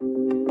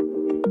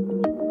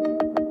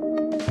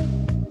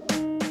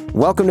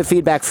Welcome to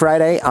Feedback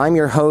Friday. I'm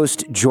your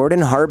host, Jordan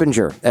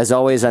Harbinger. As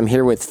always, I'm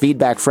here with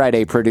Feedback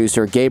Friday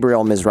producer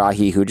Gabriel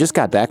Mizrahi, who just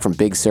got back from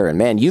Big Sur. And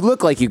man, you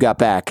look like you got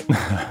back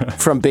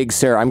from Big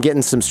Sur. I'm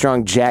getting some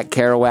strong Jack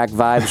Kerouac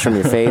vibes from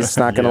your face,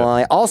 not going to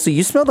lie. Also,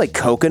 you smelled like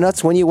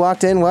coconuts when you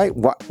walked in.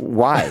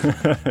 Why?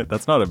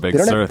 That's not a Big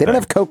Sur thing. They don't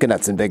have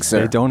coconuts in Big Sur.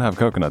 They don't have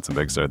coconuts in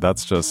Big Sur.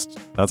 That's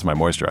my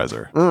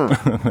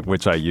moisturizer,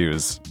 which I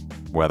use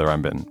whether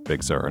I'm in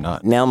Big Sur or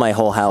not. Now my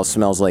whole house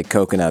smells like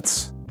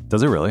coconuts.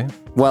 Does it really?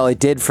 Well, it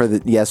did for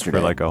yesterday.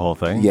 For like a whole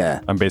thing?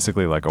 Yeah. I'm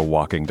basically like a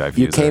walking diffuser.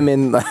 You came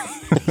in,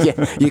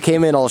 you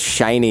came in all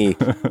shiny,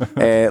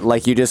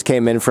 like you just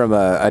came in from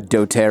a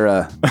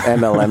doTERRA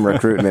MLM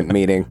recruitment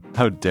meeting.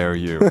 How dare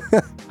you?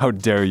 How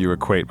dare you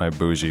equate my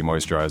bougie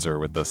moisturizer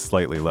with the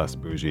slightly less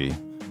bougie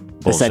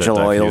essential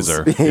oils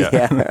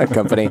yeah.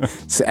 company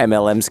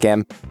MLM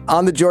scam.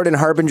 On the Jordan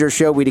Harbinger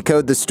Show, we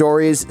decode the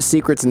stories,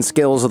 secrets, and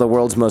skills of the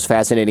world's most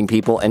fascinating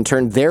people and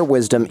turn their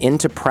wisdom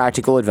into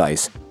practical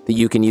advice that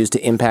you can use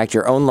to impact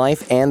your own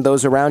life and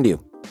those around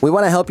you. We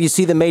want to help you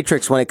see the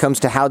matrix when it comes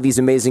to how these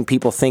amazing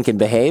people think and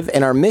behave,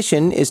 and our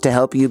mission is to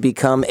help you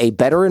become a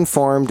better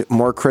informed,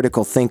 more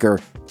critical thinker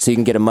so you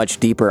can get a much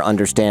deeper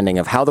understanding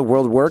of how the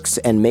world works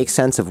and make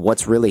sense of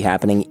what's really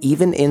happening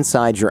even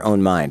inside your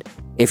own mind.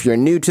 If you're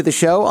new to the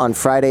show, on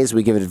Fridays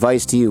we give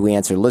advice to you, we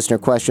answer listener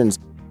questions.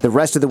 The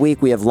rest of the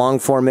week we have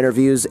long-form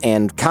interviews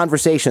and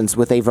conversations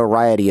with a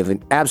variety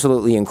of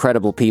absolutely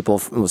incredible people,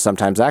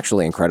 sometimes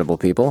actually incredible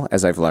people,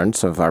 as I've learned.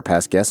 Some of our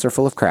past guests are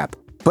full of crap.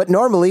 But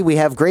normally we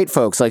have great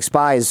folks like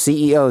spies,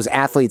 CEOs,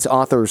 athletes,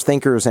 authors,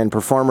 thinkers, and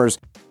performers.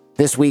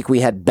 This week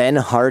we had Ben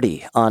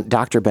Hardy, on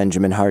Dr.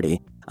 Benjamin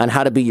Hardy, on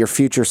how to be your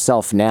future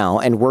self now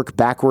and work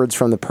backwards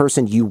from the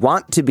person you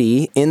want to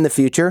be in the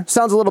future.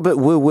 Sounds a little bit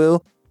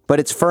woo-woo, but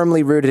it's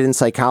firmly rooted in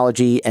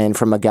psychology and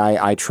from a guy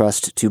I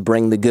trust to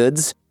bring the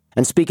goods.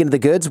 And speaking of the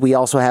goods, we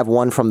also have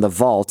one from the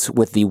vault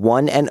with the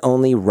one and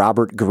only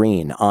Robert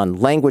Greene on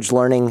language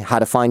learning, how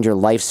to find your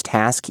life's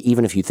task,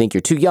 even if you think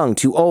you're too young,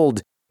 too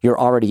old, you're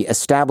already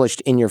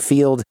established in your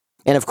field.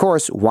 And of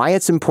course, why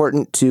it's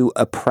important to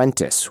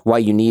apprentice, why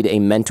you need a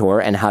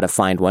mentor and how to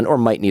find one, or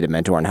might need a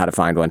mentor and how to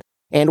find one,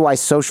 and why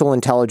social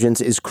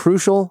intelligence is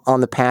crucial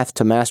on the path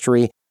to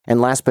mastery. And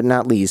last but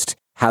not least,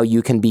 how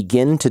you can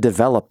begin to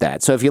develop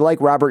that. So if you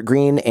like Robert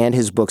Greene and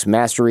his books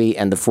Mastery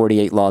and the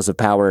 48 Laws of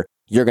Power,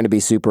 you're going to be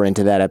super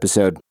into that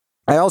episode.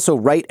 I also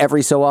write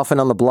every so often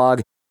on the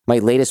blog my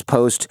latest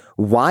post,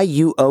 Why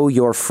You Owe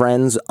Your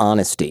Friends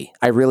Honesty.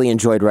 I really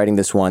enjoyed writing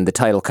this one. The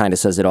title kind of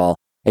says it all.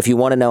 If you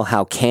want to know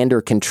how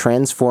candor can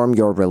transform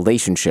your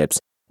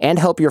relationships and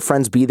help your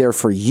friends be there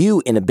for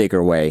you in a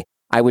bigger way,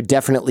 I would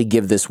definitely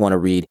give this one a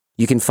read.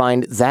 You can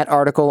find that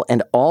article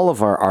and all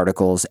of our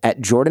articles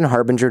at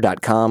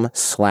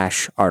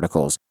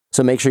jordanharbinger.com/articles.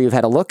 So make sure you've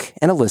had a look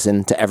and a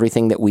listen to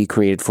everything that we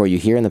created for you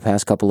here in the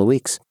past couple of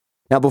weeks.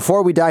 Now,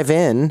 before we dive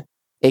in,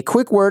 a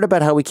quick word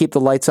about how we keep the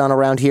lights on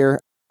around here.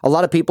 A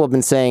lot of people have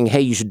been saying,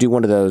 hey, you should do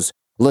one of those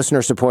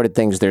listener-supported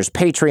things. There's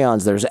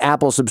Patreons, there's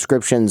Apple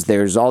subscriptions,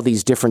 there's all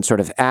these different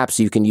sort of apps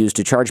you can use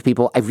to charge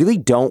people. I really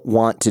don't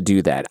want to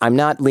do that. I'm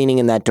not leaning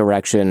in that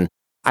direction.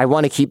 I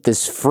want to keep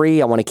this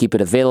free. I want to keep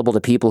it available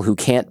to people who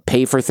can't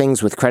pay for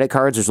things with credit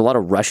cards. There's a lot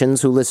of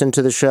Russians who listen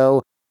to the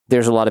show.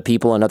 There's a lot of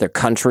people in other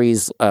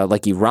countries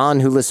like Iran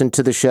who listen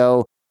to the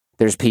show.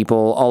 There's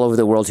people all over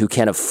the world who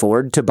can't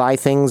afford to buy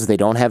things. They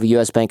don't have a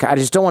U.S. bank. I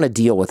just don't want to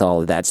deal with all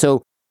of that.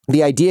 So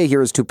the idea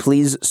here is to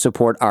please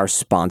support our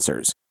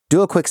sponsors.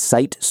 Do a quick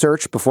site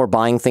search before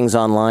buying things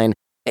online.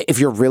 If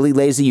you're really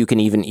lazy, you can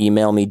even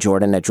email me,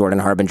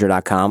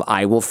 jordan@jordanharbinger.com.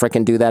 I will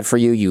frickin' do that for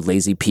you, you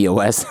lazy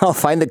POS. I'll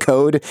find the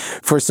code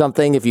for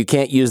something if you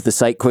can't use the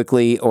site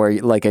quickly or,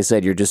 like I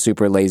said, you're just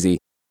super lazy.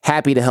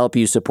 Happy to help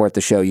you support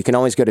the show. You can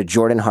always go to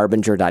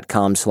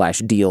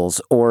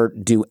jordanharbinger.com/deals or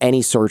do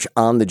any search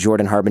on the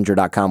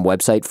jordanharbinger.com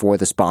website for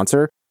the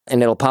sponsor,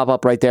 and it'll pop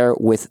up right there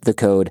with the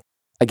code.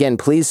 Again,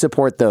 please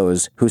support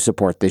those who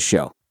support this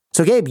show.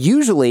 So, Gabe,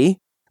 usually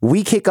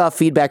we kick off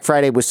Feedback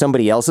Friday with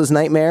somebody else's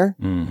nightmare,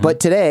 but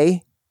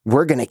today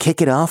we're going to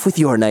kick it off with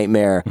your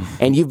nightmare.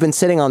 And you've been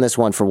sitting on this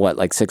one for what,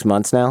 like 6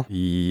 months now?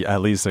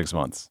 At least 6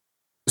 months.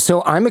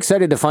 So I'm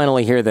excited to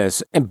finally hear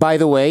this. And by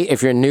the way,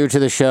 if you're new to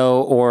the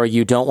show or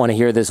you don't want to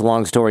hear this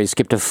long story,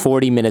 skip to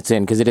 40 minutes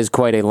in because it is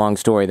quite a long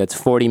story. That's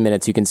 40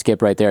 minutes. You can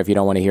skip right there if you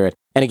don't want to hear it.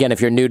 And again,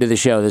 if you're new to the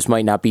show, this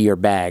might not be your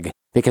bag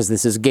because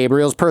this is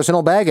Gabriel's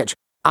personal baggage.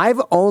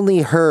 I've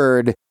only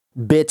heard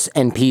bits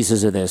and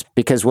pieces of this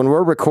because when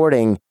we're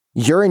recording,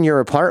 you're in your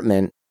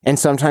apartment and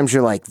sometimes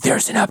you're like,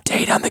 there's an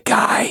update on the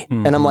guy.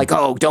 And I'm like,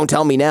 oh, don't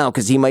tell me now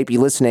because he might be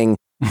listening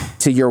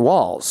to your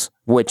walls,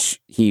 which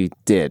he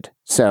did.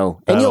 So,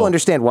 and you'll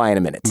understand why in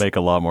a minute. Make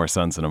a lot more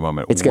sense in a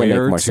moment. It's going to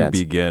make more sense. Where to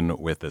begin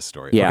with this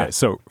story? Yeah. Okay,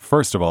 so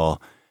first of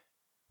all,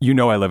 you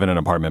know I live in an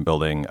apartment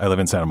building. I live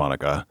in Santa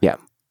Monica. Yeah.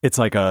 It's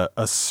like a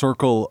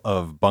circle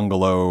of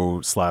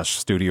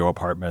bungalow/studio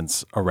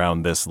apartments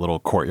around this little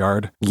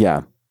courtyard.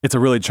 Yeah. It's a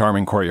really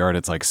charming courtyard.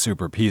 It's like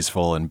super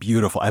peaceful and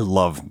beautiful. I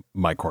love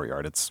my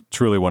courtyard. It's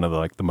truly one of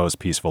the most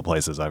peaceful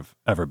places I've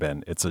ever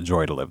been. It's a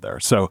joy to live there.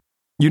 So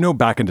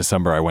back in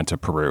December, I went to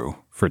Peru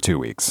for 2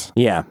 weeks.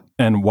 Yeah.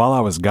 And while I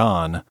was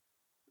gone,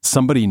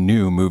 somebody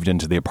new moved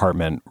into the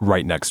apartment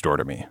right next door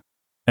to me.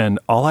 And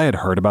all I had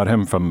heard about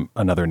him from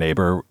another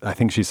neighbor, I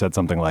think she said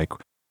something like,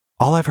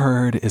 all I've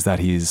heard is that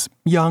he's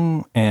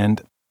young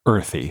and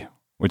earthy,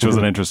 which was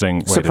an interesting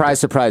way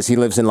surprise. He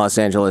lives in Los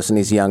Angeles and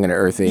he's young and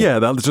earthy. Yeah,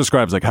 that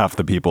describes like half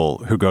the people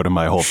who go to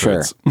my Whole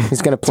Foods.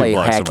 He's going to play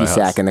hacky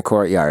sack in the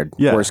courtyard.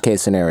 Yeah, worst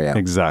case scenario.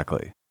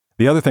 Exactly.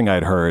 The other thing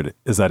I'd heard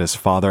is that his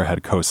father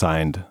had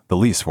co-signed the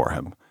lease for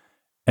him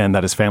and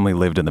that his family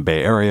lived in the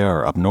Bay Area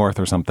or up north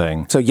or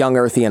something. So young,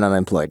 earthy, and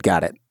unemployed.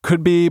 Got it.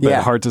 Could be, but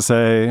hard to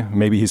say.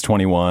 Maybe he's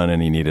 21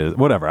 and he needed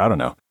whatever. I don't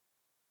know.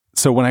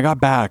 So when I got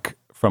back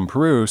from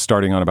Peru,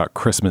 starting on about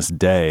Christmas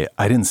Day,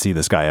 I didn't see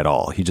this guy at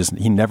all. He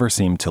never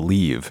seemed to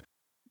leave.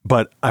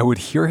 But I would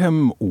hear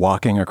him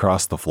walking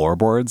across the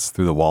floorboards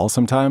through the walls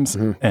sometimes.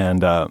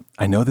 And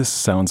I know this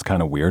sounds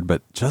kind of weird,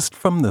 but just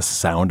from the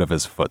sound of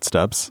his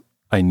footsteps,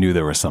 I knew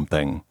there was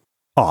something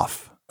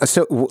off.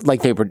 So,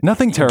 like they were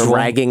nothing terrible,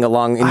 dragging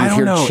along in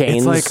your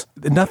chains? It's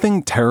like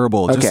nothing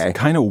terrible, just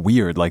kind of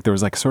weird. Like there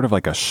was like sort of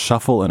like a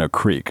shuffle and a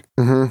creak.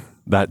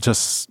 That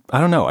just, I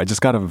don't know. I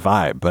just got a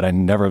vibe, but I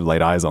never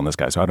laid eyes on this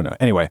guy. So I don't know.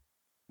 Anyway,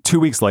 2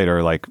 weeks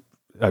later, like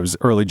I was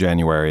early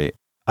January,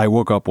 I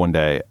woke up one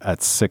day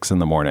at 6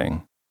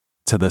 a.m.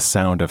 to the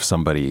sound of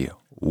somebody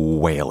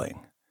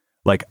wailing.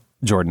 Like,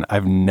 Jordan,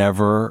 I've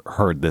never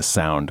heard this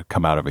sound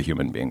come out of a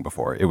human being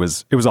before. It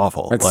was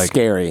awful. It's like,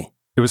 scary.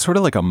 It was sort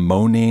of like a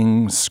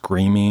moaning,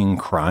 screaming,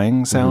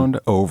 crying sound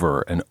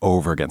over and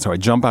over again. So I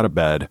jump out of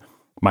bed.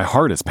 My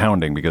heart is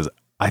pounding because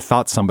I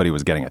thought somebody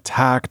was getting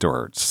attacked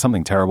or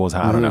something terrible was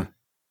happening. I don't know.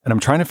 And I'm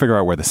trying to figure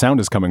out where the sound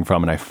is coming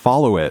from. And I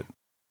follow it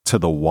to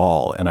the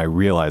wall and I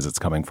realize it's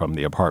coming from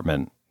the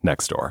apartment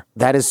next door.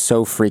 That is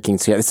so freaking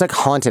scary. It's like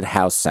haunted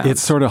house sound.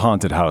 It's sort of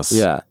haunted house.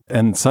 Yeah.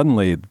 And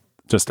suddenly,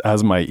 just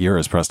as my ear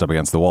is pressed up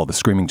against the wall, the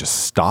screaming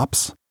just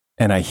stops.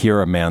 And I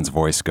hear a man's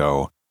voice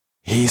go,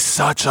 "He's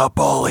such a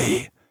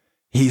bully.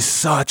 He's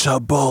such a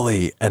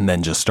bully." And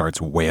then just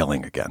starts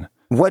wailing again.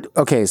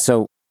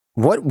 So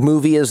what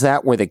movie is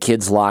that where the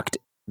kid's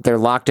they're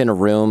locked in a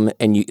room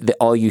and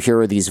all you hear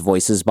are these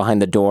voices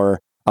behind the door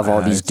of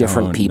all these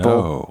different people.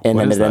 Know. And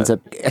what then it ends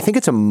up, I think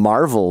it's a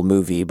Marvel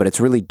movie, but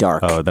it's really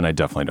dark. Oh, then I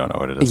definitely don't know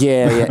what it is.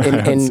 Yeah.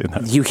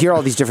 And you hear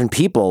all these different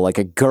people, like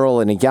a girl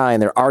and a guy,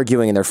 and they're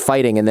arguing and they're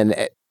fighting. And then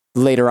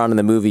later on in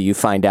the movie, you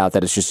find out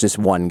that it's just this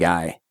one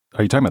guy.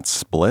 Are you talking about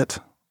Split?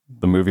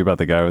 The movie about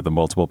the guy with the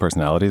multiple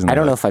personalities? I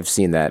don't know if I've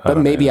seen that, but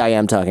maybe I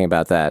am talking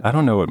about that. I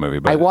don't know what movie,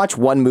 but I watch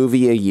one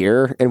movie a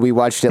year, and we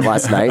watched it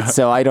last night,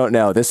 so I don't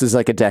know. This is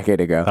like a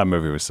decade ago. That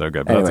movie was so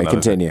good. But anyway,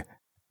 continue.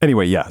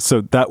 Anyway, yeah,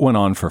 so that went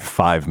on for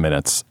 5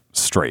 minutes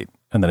straight,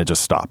 and then it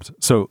just stopped.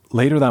 So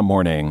later that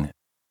morning,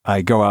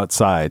 I go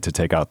outside to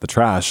take out the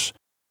trash,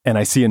 and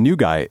I see a new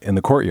guy in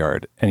the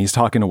courtyard, and he's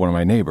talking to one of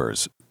my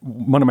neighbors.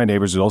 One of my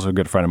neighbors is also a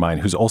good friend of mine,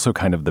 who's also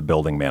kind of the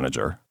building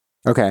manager.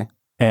 Okay.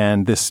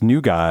 And this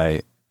new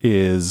guy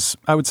is,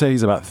 I would say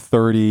he's about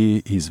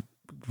 30. He's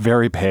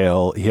very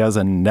pale. He has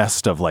a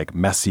nest of like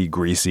messy,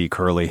 greasy,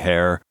 curly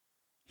hair.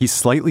 He's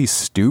slightly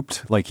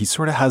stooped. Like he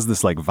sort of has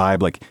this like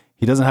vibe, like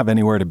he doesn't have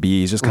anywhere to be.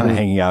 He's just kind of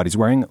hanging out. He's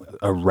wearing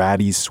a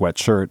ratty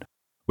sweatshirt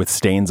with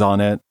stains on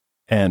it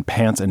and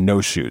pants and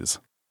no shoes.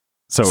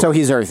 So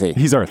he's earthy.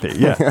 He's earthy,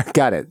 yeah.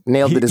 Got it.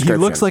 Nailed the description.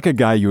 He looks like a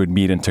guy you would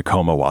meet in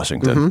Tacoma,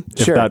 Washington,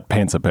 if that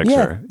paints a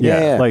picture.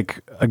 Yeah. Like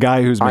a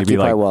guy who's maybe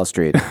Occupy like Wall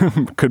Street.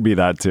 Could be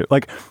that too.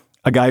 Like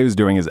a guy who's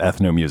doing his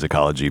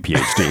ethnomusicology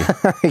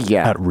PhD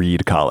at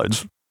Reed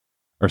College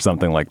or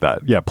something like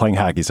that. Yeah, playing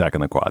hacky sack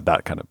in the quad,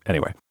 that kind of.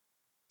 Anyway,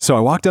 so I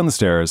walk down the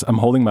stairs. I'm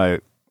holding my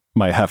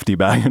hefty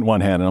bag in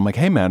one hand, and I'm like,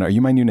 "Hey, man, are you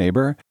my new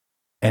neighbor?"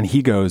 And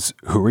he goes,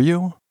 "Who are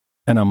you?"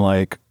 And I'm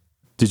like,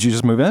 "Did you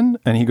just move in?"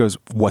 And he goes,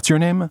 "What's your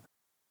name?"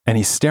 And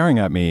he's staring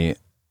at me,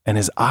 and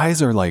his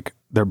eyes are like,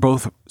 they're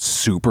both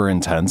super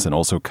intense and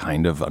also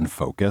kind of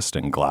unfocused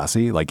and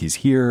glassy. Like he's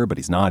here, but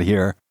he's not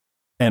here.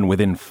 And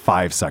within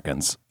 5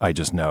 seconds, I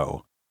just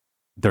know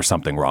there's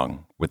something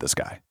wrong with this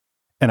guy.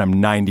 And I'm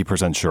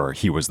 90% sure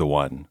he was the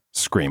one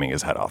screaming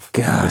his head off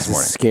this morning. This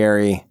is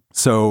scary.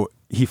 So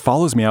he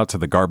follows me out to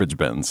the garbage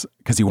bins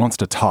because he wants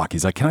to talk.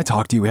 He's like, "Can I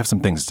talk to you? We have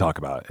some things to talk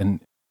about." And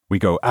we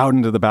go out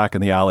into the back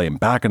in the alley and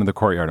back into the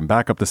courtyard and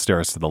back up the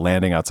stairs to the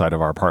landing outside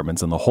of our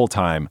apartments. And the whole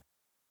time,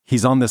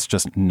 he's on this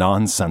just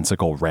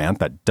nonsensical rant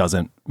that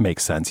doesn't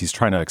make sense. He's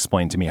trying to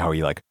explain to me how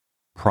he like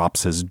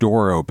props his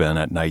door open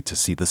at night to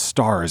see the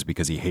stars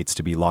because he hates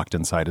to be locked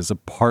inside his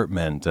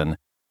apartment. And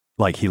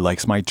like he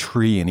likes my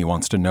tree and he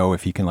wants to know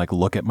if he can like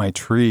look at my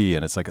tree.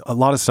 And it's like a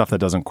lot of stuff that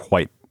doesn't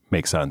quite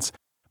make sense.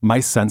 My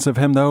sense of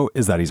him, though,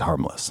 is that he's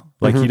harmless.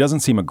 Like he doesn't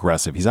seem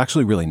aggressive. He's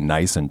actually really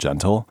nice and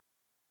gentle,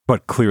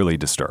 but clearly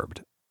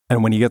disturbed.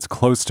 And when he gets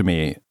close to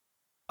me,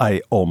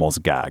 I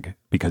almost gag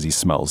because he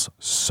smells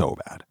so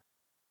bad.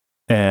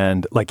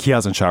 And like he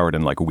hasn't showered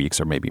in like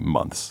weeks or maybe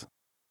months.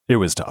 It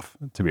was tough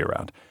to be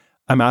around.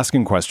 I'm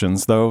asking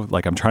questions though,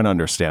 like I'm trying to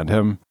understand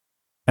him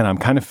and I'm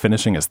kind of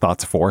finishing his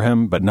thoughts for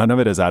him, but none of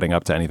it is adding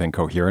up to anything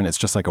coherent. It's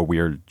just like a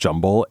weird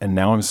jumble. And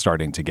now I'm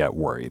starting to get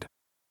worried.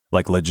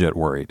 like legit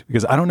worried.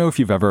 Because I don't know if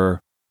you've ever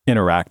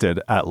interacted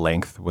at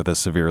length with a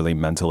severely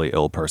mentally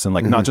ill person,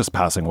 like not just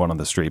passing one on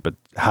the street, but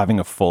having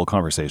a full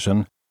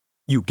conversation.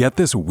 You get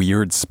this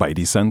weird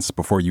spidey sense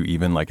before you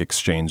even like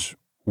exchange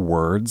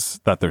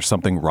words that there's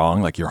something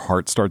wrong. Like your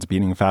heart starts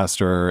beating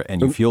faster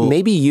and you feel...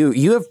 Maybe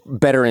you have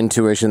better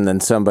intuition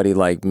than somebody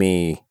like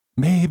me.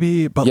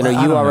 Maybe, but you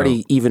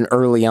already, even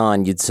early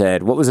on, you'd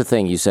said, what was the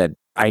thing? You said,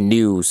 I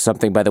knew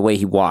something by the way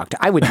he walked.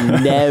 I would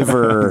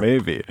never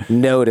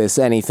notice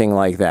anything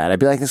like that. I'd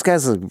be like, this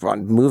guy's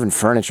moving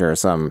furniture or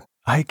something.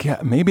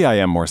 Maybe I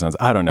am more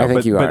sensitive. I don't know. I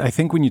think you are. But I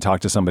think when you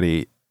talk to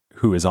somebody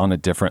who is on a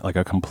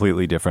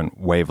completely different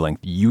wavelength,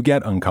 you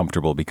get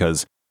uncomfortable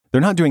because they're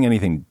not doing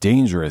anything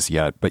dangerous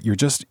yet, but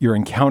you're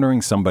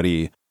encountering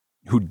somebody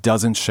who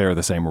doesn't share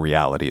the same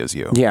reality as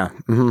you. Yeah.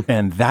 Mm-hmm.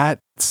 And that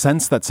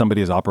sense that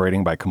somebody is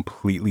operating by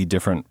completely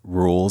different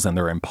rules and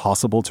they're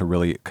impossible to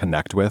really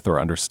connect with or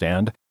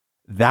understand,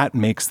 that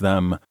makes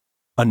them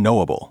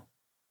unknowable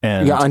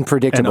and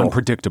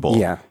unpredictable.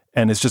 Yeah.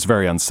 And it's just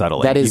very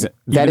unsettling. That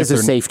is a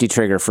safety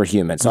trigger for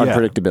humans,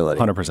 unpredictability.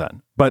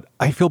 100%. But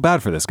I feel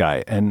bad for this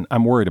guy and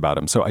I'm worried about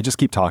him. So I just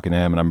keep talking to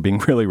him and I'm being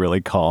really,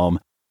 really calm.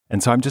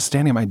 And so I'm just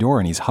standing at my door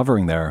and he's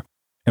hovering there.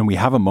 And we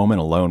have a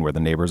moment alone where the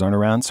neighbors aren't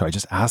around. So I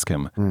just ask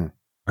him,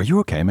 Are you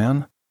okay,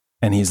 man?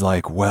 And he's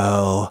like,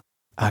 well,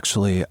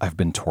 actually, I've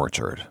been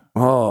tortured.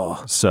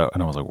 Oh.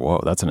 And I was like,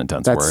 whoa, that's an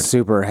intense word. That's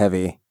super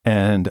heavy.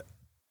 And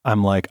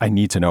I'm like, I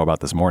need to know about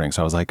this morning.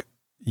 So I was like,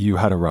 you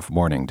had a rough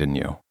morning, didn't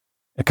you?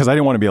 Because I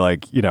didn't want to be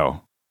like,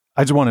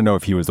 I just want to know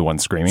if he was the one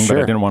screaming, but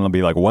I didn't want to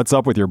be like, what's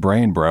up with your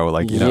brain, bro?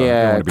 Like,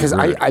 yeah, because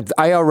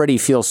I already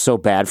feel so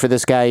bad for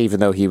this guy, even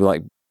though he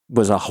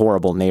was a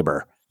horrible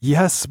neighbor.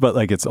 Yes, but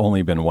like it's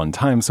only been one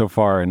time so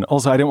far. And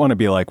also I didn't want to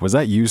be like, was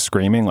that you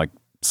screaming like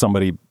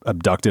somebody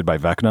abducted by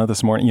Vecna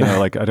this morning? I don't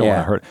want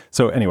to hurt.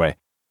 So anyway,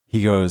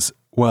 he goes,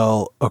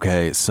 well,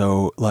 okay,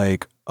 so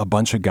like a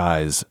bunch of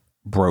guys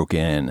broke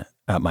in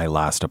at my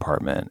last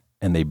apartment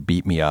and they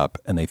beat me up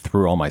and they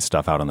threw all my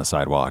stuff out on the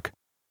sidewalk.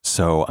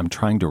 So I'm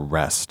trying to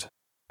rest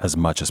as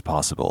much as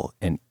possible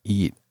and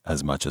eat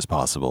as much as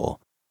possible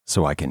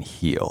so I can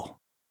heal.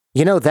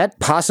 That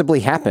possibly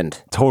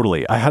happened.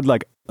 Totally.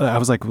 I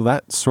was like, well,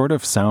 that sort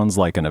of sounds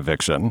like an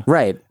eviction.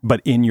 Right.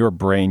 But in your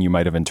brain, you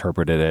might have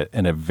interpreted it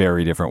in a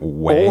very different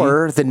way.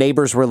 Or the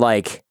neighbors were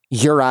like,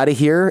 you're out of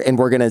here and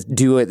we're going to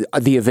do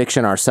the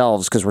eviction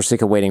ourselves because we're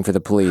sick of waiting for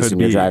the police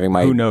you're driving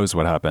my who knows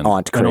what happened.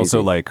 Aunt crazy. And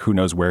also like, who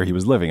knows where he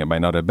was living. It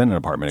might not have been an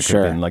apartment. It could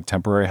have been like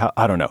temporary house.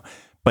 I don't know.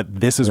 But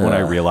this is when I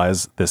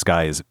realized this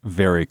guy is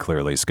very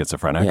clearly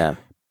schizophrenic. Yeah.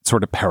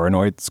 Sort of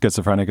paranoid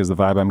schizophrenic is the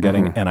vibe I'm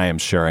getting. And I am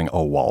sharing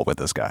a wall with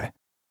this guy.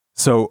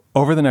 So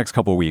over the next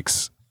couple of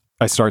weeks,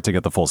 I start to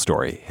get the full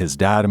story. His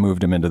dad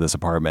moved him into this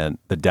apartment.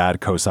 The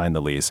dad co-signed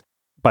the lease.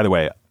 By the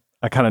way,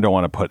 I kind of don't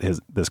want to put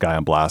this guy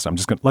on blast.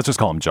 Let's just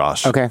call him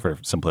Josh for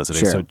simplicity.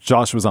 Sure. So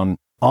Josh was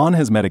on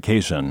his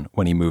medication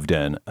when he moved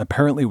in,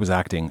 apparently was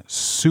acting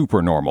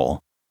super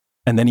normal.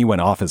 And then he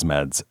went off his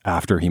meds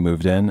after he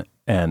moved in.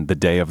 And the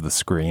day of the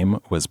scream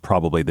was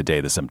probably the day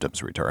the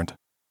symptoms returned.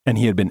 And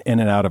he had been in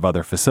and out of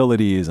other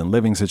facilities and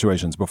living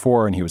situations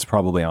before. And he was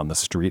probably on the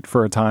street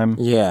for a time.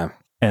 Yeah.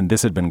 And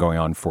this had been going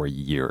on for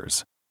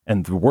years.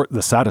 And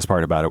the saddest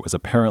part about it was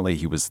apparently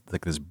he was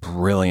like this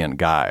brilliant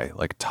guy,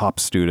 like top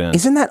student.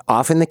 Isn't that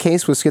often the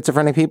case with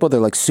schizophrenic people? They're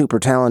like super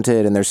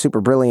talented and they're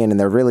super brilliant and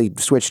they're really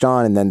switched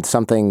on and then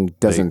something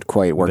doesn't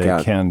quite work out.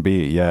 They can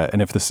be, yeah.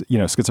 And if this,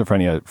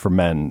 schizophrenia for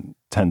men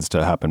tends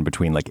to happen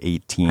between like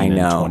 18 and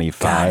 25-ish.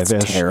 God,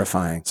 it's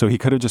terrifying. So he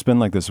could have just been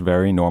like this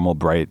very normal,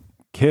 bright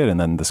kid and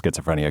then the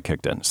schizophrenia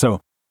kicked in.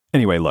 So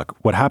anyway, look,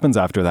 what happens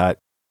after that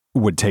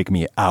would take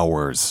me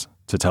hours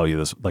to tell you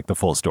this, like the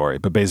full story.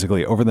 But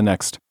basically over the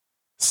next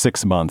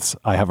 6 months,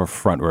 I have a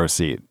front row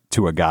seat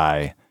to a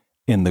guy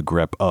in the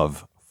grip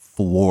of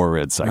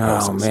florid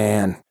psychosis. Oh,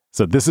 man.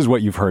 So this is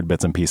what you've heard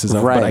bits and pieces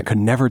of, but I could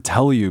never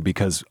tell you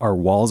because our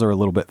walls are a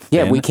little bit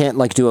thin. Yeah, we can't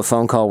like do a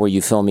phone call where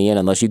you fill me in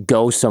unless you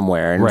go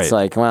somewhere. And it's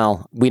like,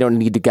 well, we don't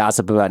need to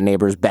gossip about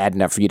neighbors bad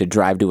enough for you to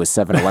drive to a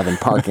 7-Eleven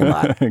parking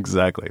lot.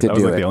 Exactly. That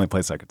was like the only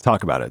place I could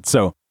talk about it.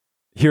 So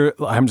here,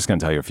 I'm just going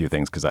to tell you a few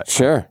things because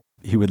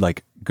he would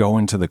like go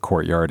into the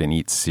courtyard and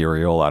eat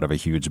cereal out of a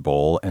huge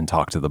bowl and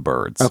talk to the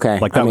birds. Okay.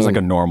 Like that was like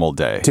a normal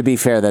day. To be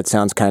fair, that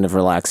sounds kind of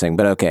relaxing,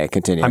 but okay,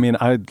 continue. I mean,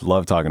 I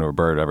love talking to a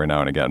bird every now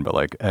and again, but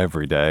like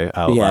every day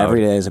out loud. Every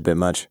day is a bit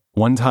much.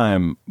 One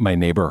time, my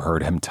neighbor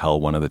heard him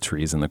tell one of the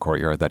trees in the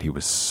courtyard that he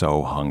was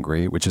so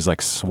hungry, which is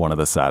like one of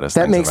the saddest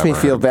things That makes me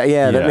feel bad.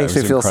 Yeah, that makes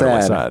me feel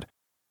sad.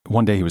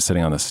 One day he was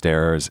sitting on the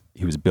stairs.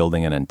 He was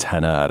building an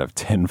antenna out of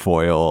tin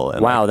foil.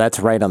 And wow, that's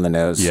right on the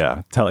nose.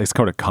 Yeah. It's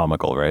kind of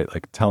comical, right?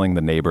 Like telling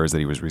the neighbors that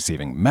he was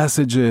receiving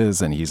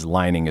messages and he's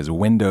lining his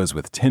windows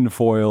with tin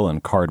foil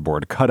and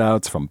cardboard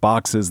cutouts from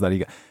boxes that he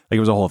got. Like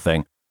it was a whole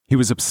thing. He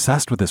was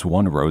obsessed with this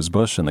one rose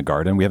bush in the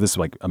garden. We have this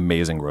like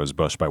amazing rose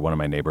bush by one of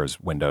my neighbor's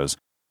windows.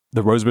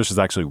 The rose bush is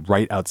actually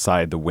right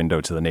outside the window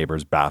to the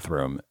neighbor's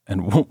bathroom.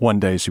 And one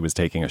day she was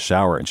taking a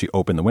shower and she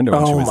opened the window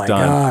and she was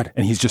done. God.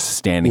 And he's just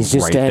standing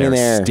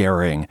there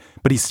staring.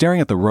 But he's staring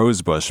at the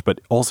rose bush,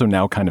 but also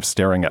now kind of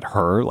staring at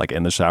her, like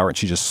in the shower, and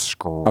she just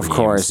screams. Of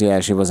course,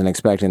 yeah, she wasn't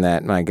expecting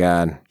that. My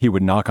God. He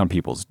would knock on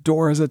people's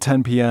doors at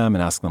 10 p.m.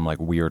 and ask them like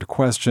weird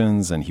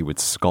questions, and he would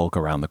skulk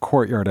around the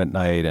courtyard at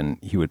night, and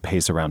he would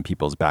pace around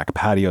people's back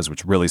patios,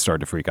 which really started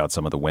to freak out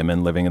some of the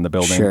women living in the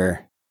building.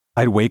 Sure.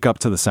 I'd wake up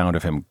to the sound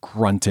of him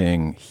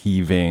grunting,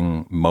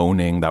 heaving,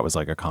 moaning. That was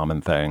like a common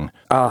thing.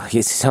 Oh,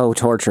 he's so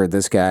tortured,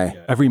 this guy.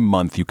 Every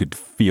month you could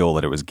feel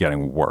that it was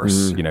getting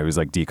worse. You know, he was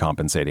like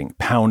decompensating,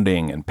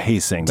 pounding and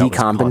pacing.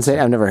 Decompensate?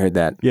 I've never heard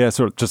that. Yeah,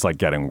 sort of just like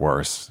getting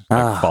worse,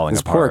 like falling this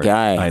apart. Poor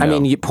guy. I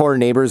mean, poor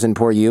neighbors and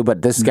poor you,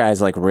 but this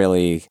guy's like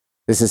really,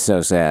 this is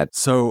so sad.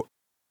 So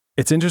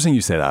it's interesting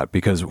you say that,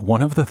 because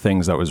one of the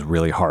things that was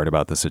really hard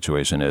about the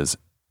situation is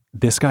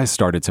this guy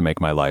started to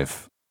make my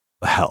life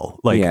hell.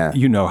 Like,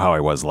 you know how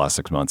I was the last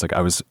 6 months. Like, I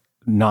was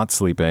not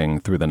sleeping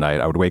through the night.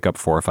 I would wake up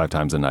 4 or 5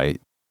 times a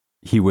night.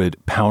 He would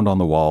pound on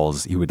the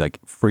walls. He would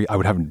I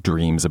would have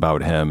dreams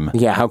about him.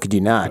 Yeah, how could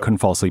you not? I couldn't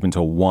fall asleep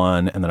until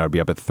 1, and then I'd be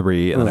up at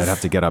 3, and then I'd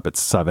have to get up at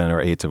 7 or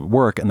 8 to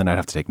work, and then I'd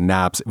have to take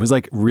naps. It was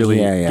like really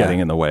getting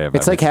in the way of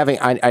It's everything. like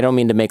having, I don't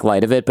mean to make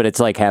light of it, but it's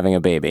like having a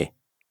baby.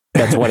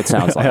 That's what it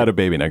sounds like. I had a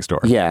baby next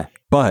door. Yeah.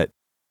 But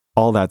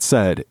all that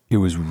said, it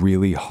was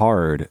really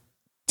hard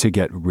to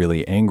get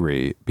really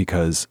angry,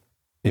 because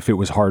if it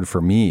was hard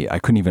for me, I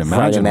couldn't even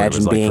imagine what it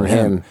was like for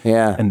him.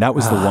 Yeah. And that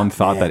was the one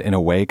thought that in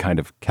a way kind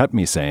of kept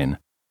me sane,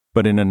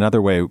 but in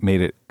another way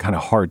made it kind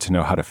of hard to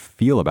know how to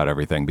feel about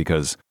everything,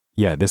 because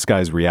this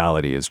guy's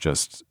reality is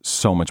just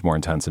so much more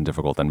intense and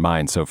difficult than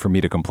mine. So for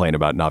me to complain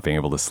about not being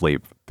able to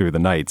sleep through the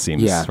night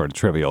seems sort of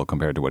trivial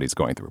compared to what he's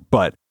going through.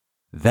 But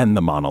then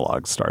the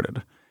monologue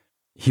started.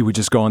 He would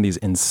just go on these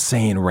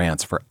insane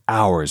rants for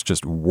hours,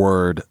 just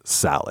word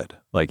salad,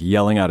 like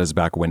yelling out his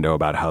back window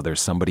about how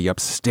there's somebody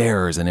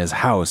upstairs in his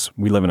house.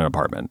 We live in an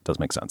apartment. Does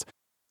make sense.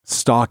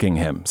 Stalking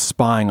him,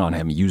 spying on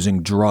him,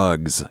 using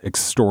drugs,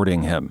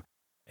 extorting him.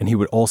 And he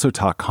would also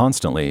talk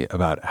constantly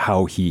about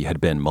how he had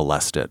been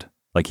molested.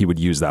 Like, he would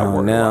use that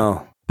word a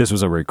lot. This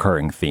was a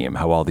recurring theme,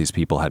 how all these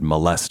people had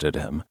molested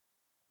him.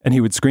 And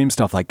he would scream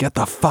stuff like, "Get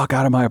the fuck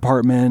out of my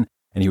apartment."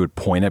 And he would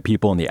point at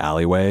people in the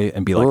alleyway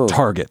and be like,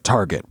 target,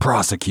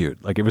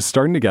 prosecute. Like, it was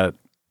starting to get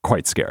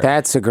quite scary.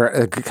 That's a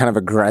kind of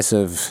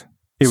aggressive.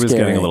 It was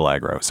getting a little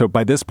aggro. So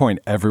by this point,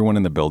 everyone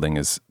in the building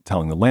is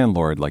telling the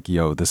landlord, like,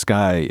 yo, this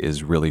guy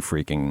is really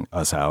freaking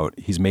us out.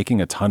 He's making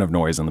a ton of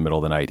noise in the middle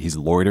of the night. He's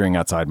loitering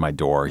outside my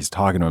door. He's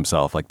talking to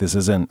himself. Like, this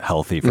isn't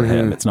healthy for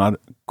him. It's not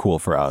cool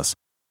for us.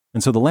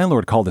 And so the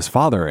landlord called his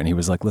father and he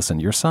was like, listen,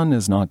 your son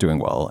is not doing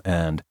well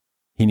and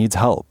he needs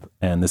help.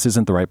 And this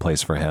isn't the right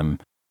place for him.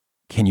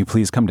 Can you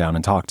please come down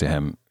and talk to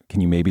him?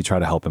 Can you maybe try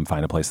to help him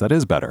find a place that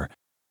is better?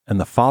 And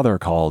the father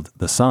called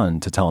the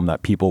son to tell him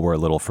that people were a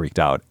little freaked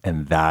out,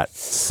 and that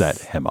set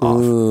him off.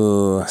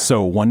 Ooh.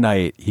 So one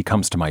night he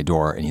comes to my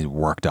door and he's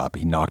worked up.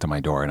 He knocked on my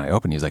door and I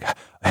opened. He's like,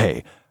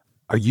 "Hey,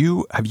 have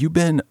you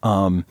been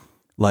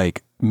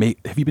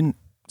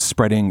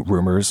spreading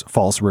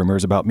false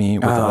rumors about me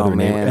with other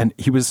neighbors?" And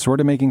he was sort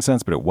of making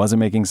sense, but it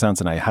wasn't making sense.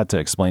 And I had to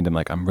explain to him,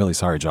 like, "I'm really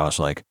sorry, Josh.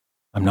 Like,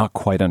 I'm not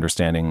quite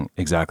understanding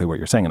exactly what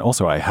you're saying." And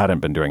also, I hadn't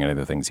been doing any of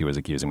the things he was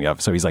accusing me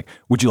of. So he's like,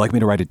 "Would you like me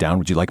to write it down?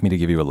 Would you like me to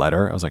give you a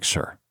letter?" I was like,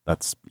 "Sure,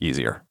 that's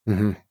easier."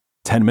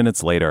 10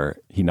 minutes later,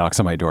 he knocks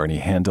on my door and he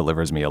hand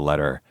delivers me a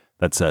letter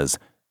that says,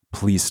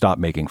 "Please stop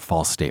making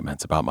false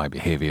statements about my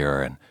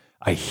behavior. And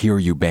I hear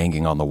you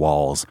banging on the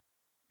walls.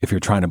 If you're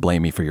trying to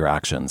blame me for your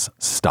actions,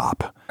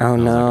 stop." Oh,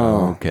 no.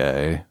 Like,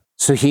 okay.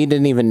 So he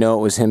didn't even know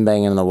it was him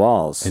banging on the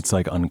walls. It's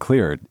like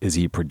unclear. Is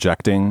he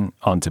projecting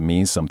onto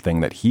me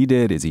something that he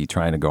did? Is he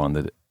trying to go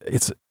on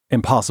it's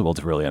impossible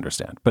to really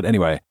understand. But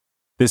anyway,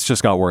 this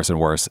just got worse and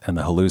worse, and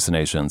the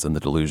hallucinations and the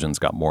delusions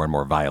got more and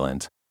more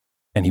violent.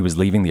 And he was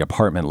leaving the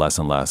apartment less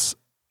and less.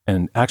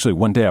 And actually,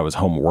 one day I was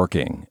home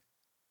working,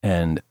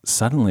 and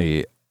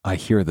suddenly I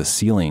hear the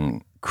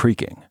ceiling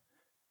creaking.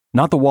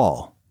 Not the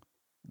wall,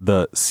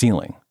 the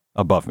ceiling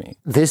above me.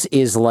 This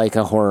is like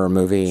a horror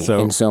movie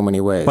in so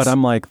many ways. But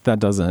I'm like, that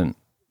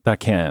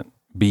can't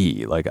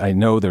be. Like, I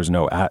know there's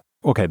no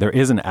there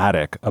is an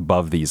attic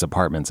above these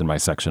apartments in my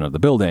section of the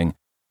building.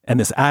 And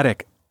this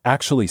attic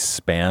actually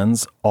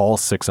spans all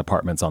 6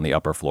 apartments on the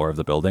upper floor of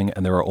the building.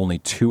 And there are only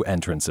 2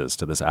 entrances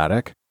to this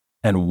attic.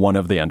 And one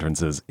of the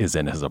entrances is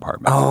in his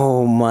apartment.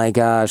 Oh my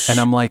gosh. And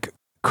I'm like,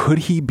 could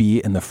he be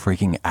in the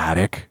freaking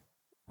attic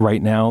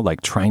right now? Like,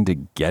 trying to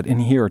get in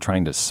here or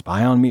trying to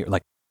spy on me?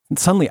 Like,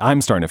 suddenly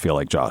I'm starting to feel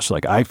like Josh.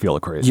 Like, I feel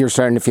crazy. You're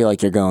starting to feel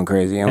like you're going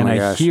crazy. Oh my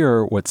gosh. I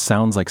hear what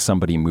sounds like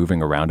somebody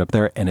moving around up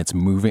there, and it's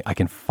moving. I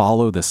can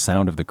follow the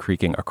sound of the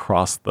creaking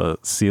across the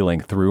ceiling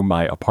through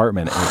my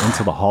apartment and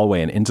into the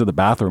hallway and into the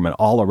bathroom and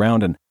all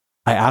around. And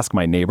I ask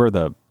my neighbor,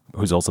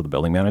 who's also the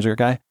building manager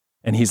guy,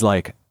 and he's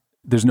like,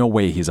 "There's no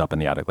way he's up in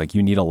the attic. Like,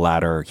 you need a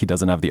ladder. He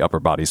doesn't have the upper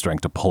body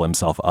strength to pull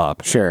himself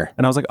up." Sure.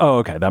 And I was like, "Oh,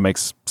 okay, that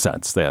makes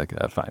sense." They're like,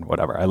 "Fine,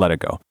 whatever." I let it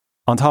go.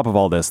 on top of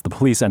all this, the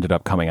police ended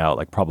up coming out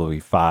like probably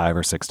 5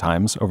 or 6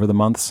 times over the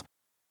months.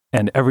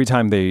 And every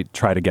time they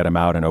try to get him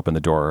out and open the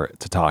door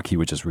to talk, he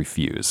would just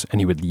refuse. And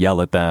he would yell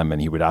at them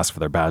and he would ask for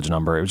their badge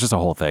number. It was just a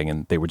whole thing.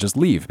 And they would just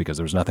leave because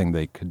there was nothing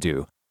they could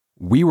do.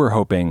 We were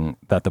hoping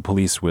that the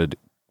police would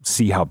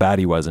see how bad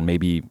he was and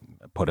maybe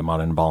put him on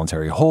an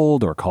involuntary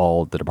hold or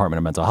call the Department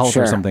of Mental Health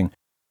or something,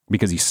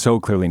 because he so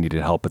clearly needed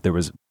help. But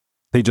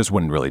they just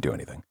wouldn't really do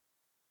anything.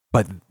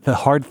 But the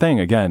hard thing,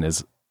 again,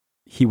 is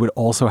he would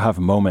also have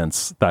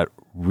moments that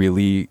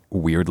really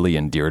weirdly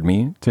endeared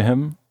me to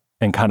him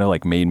and kind of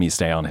like made me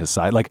stay on his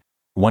side. Like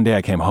one day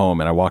I came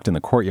home and I walked in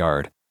the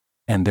courtyard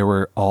and there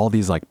were all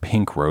these like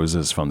pink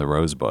roses from the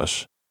rose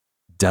bush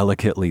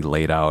delicately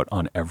laid out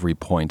on every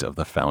point of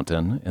the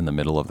fountain in the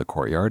middle of the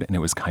courtyard. And it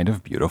was kind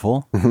of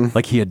beautiful.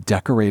 Like he had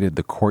decorated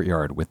the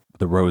courtyard with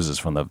the roses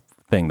from the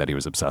thing that he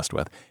was obsessed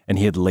with. And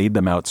he had laid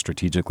them out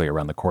strategically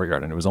around the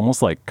courtyard. And it was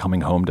almost like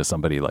coming home to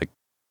somebody. Like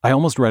I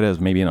almost read it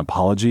as maybe an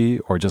apology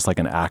or just like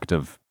an act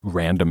of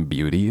random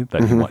beauty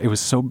that it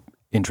was so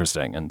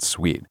interesting and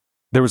sweet.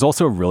 There was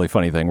also a really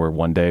funny thing where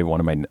one day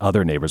one of my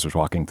other neighbors was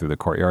walking through the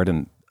courtyard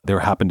and there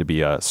happened to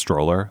be a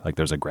stroller. Like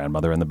there's a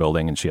grandmother in the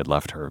building and she had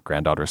left her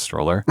granddaughter's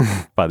stroller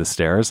by the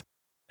stairs.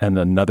 And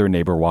another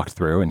neighbor walked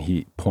through and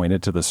he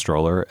pointed to the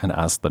stroller and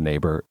asked the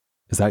neighbor,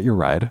 "Is that your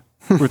ride?"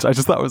 Which I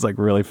just thought was like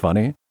really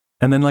funny.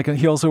 And then like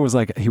he also was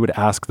like, he would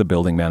ask the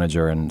building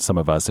manager and some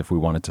of us if we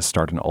wanted to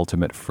start an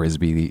ultimate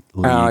Frisbee league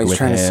with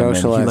him. And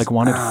he like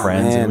wanted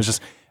friends. And it was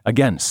just,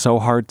 again, so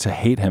hard to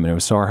hate him. And it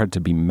was so hard to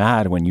be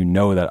mad when you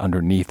know that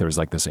underneath there's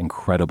like this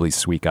incredibly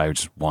sweet guy who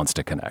just wants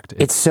to connect.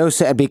 It's so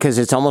sad because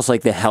it's almost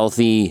like the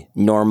healthy,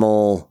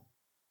 normal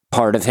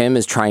part of him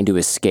is trying to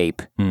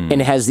escape. And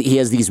he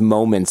has these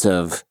moments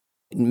of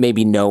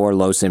maybe no or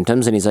low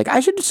symptoms. And he's like,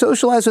 I should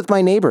socialize with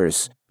my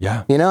neighbors.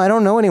 Yeah. You know, I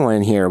don't know anyone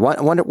in here.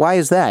 Wonder why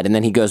is that? And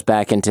then he goes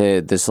back into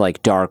this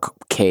like dark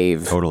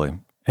cave. Totally.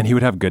 And he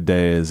would have good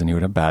days and he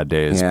would have bad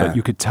days. But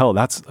you could tell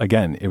that's,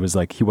 again, it was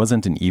like he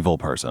wasn't an evil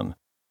person.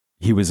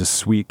 He was a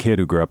sweet kid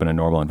who grew up in a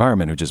normal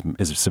environment who just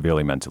is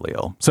severely mentally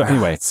ill. So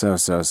anyway, it's so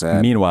sad.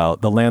 Meanwhile,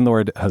 the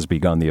landlord has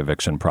begun the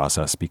eviction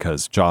process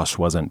because Josh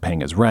wasn't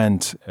paying his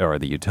rent or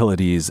the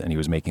utilities and he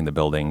was making the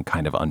building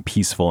kind of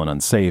unpeaceful and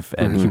unsafe.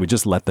 And he would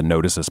just let the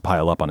notices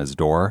pile up on his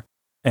door.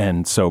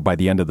 And so by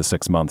the end of the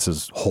 6 months,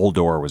 his whole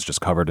door was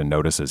just covered in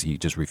notices. He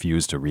just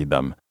refused to read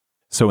them.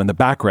 So in the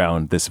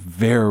background, this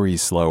very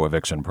slow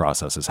eviction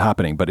process is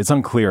happening, but it's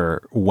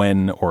unclear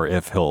when or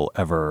if he'll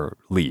ever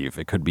leave.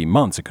 It could be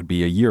months, it could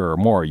be a year or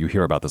more. You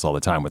hear about this all the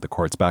time with the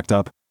courts backed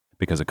up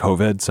because of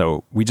COVID.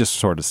 So we just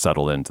sort of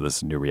settled into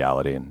this new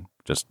reality and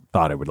just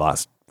thought it would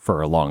last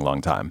for a long,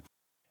 long time.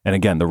 And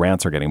again, the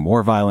rants are getting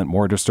more violent,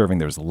 more disturbing.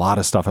 There's a lot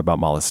of stuff about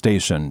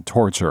molestation,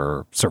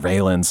 torture,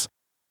 surveillance.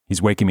 He's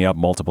waking me up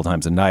multiple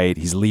times a night.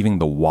 He's leaving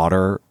the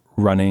water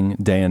running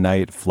day and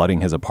night,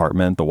 flooding his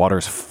apartment. The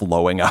water's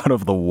flowing out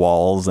of the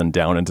walls and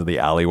down into the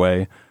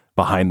alleyway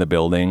behind the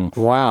building.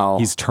 Wow.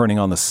 He's turning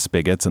on the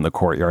spigots in the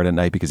courtyard at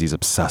night because he's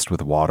obsessed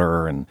with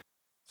water and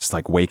just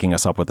like waking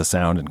us up with the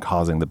sound and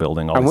causing the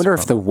building all I wonder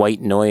if the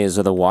white noise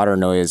or the water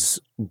noise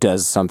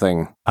does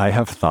something. I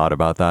have thought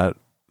about that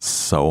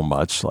so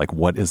much. Like,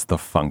 what is the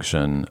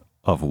function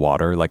of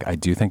water? Like, I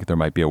do think there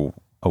might be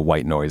a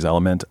white noise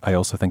element. I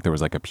also think there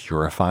was like a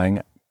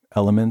purifying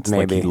element.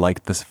 Maybe. Like he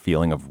liked this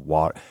feeling of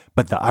water.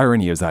 But the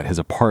irony is that his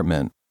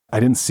apartment, I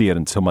didn't see it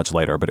until much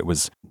later, but it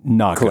was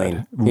not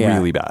clean. Good.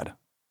 Really bad.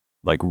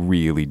 Like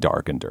really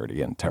dark and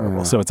dirty and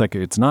terrible. So it's like,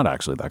 it's not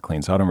actually that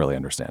clean. So I don't really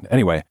understand.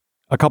 Anyway,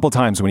 a couple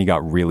times when he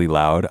got really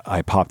loud,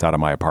 I popped out of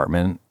my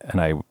apartment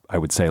and I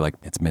would say like,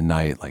 it's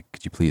midnight. Like,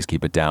 could you please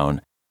keep it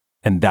down?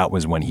 And that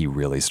was when he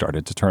really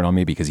started to turn on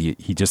me because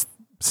he just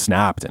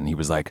snapped and he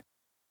was like,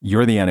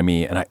 you're the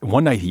enemy. And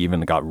one night he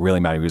even got really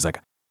mad. He was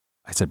like,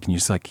 I said, can you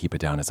just like keep it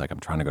down? It's like, I'm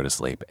trying to go to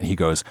sleep. And he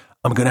goes,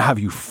 I'm going to have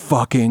you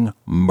fucking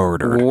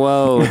murdered.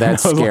 Whoa,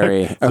 that's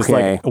scary. Like, just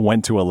like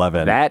went to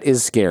 11. That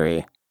is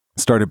scary.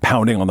 Started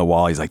pounding on the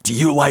wall. He's like, do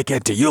you like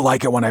it? Do you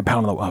like it when I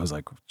pound on the wall? I was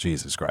like,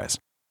 Jesus Christ.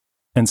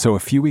 And so a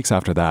few weeks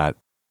after that,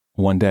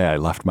 one day I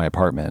left my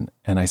apartment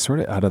and I sort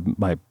of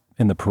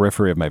in the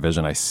periphery of my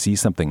vision, I see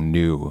something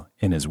new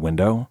in his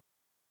window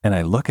and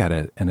I look at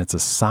it and it's a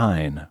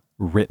sign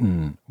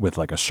written with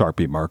like a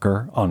Sharpie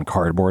marker on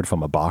cardboard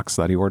from a box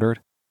that he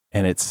ordered.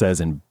 And it says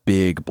in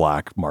big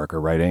black marker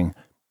writing,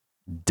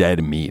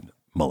 dead meat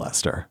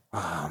molester.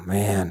 Oh,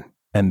 man.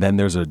 And then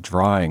there's a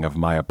drawing of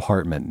my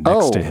apartment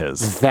next to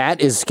his.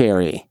 That is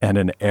scary. And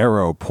an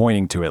arrow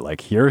pointing to it, like,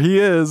 here he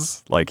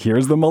is. Like,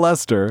 here's the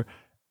molester.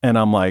 And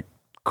I'm like,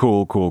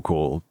 cool.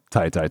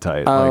 Tight. Oh,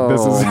 like,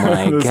 this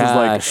is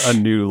gosh. like a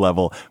new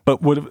level.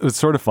 But what was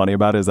sort of funny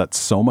about it is that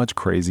so much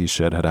crazy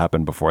shit had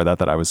happened before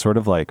that I was sort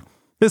of like,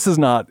 this is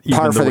not even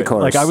par for the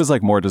course. Like I was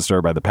like more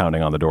disturbed by the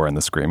pounding on the door and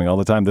the screaming all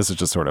the time. This is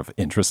just sort of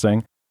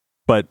interesting.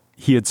 But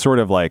he had sort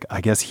of like,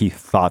 I guess he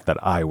thought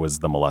that I was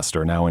the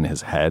molester now in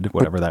his head,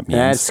 whatever that means.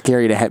 That's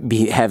scary to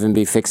have him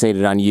be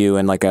fixated on you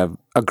in like a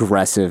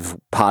aggressive,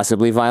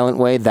 possibly violent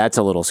way. That's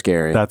a little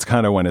scary. That's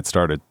kind of when it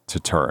started to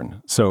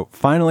turn. So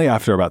finally,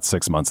 after about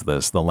 6 months of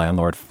this, the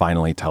landlord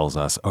finally tells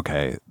us,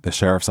 okay, the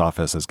sheriff's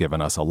office has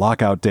given us a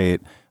lockout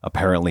date.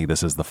 Apparently,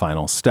 this is the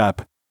final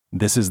step.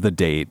 This is the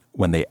date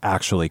when they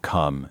actually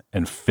come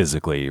and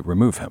physically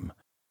remove him.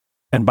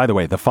 And by the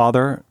way, the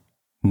father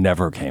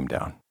never came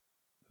down.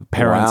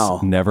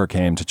 Parents never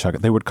came to check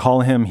it. They would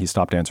call him. He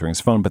stopped answering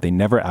his phone, but they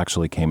never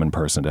actually came in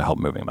person to help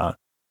move him out.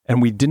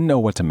 And we didn't know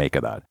what to make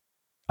of that.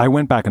 I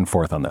went back and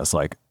forth on this.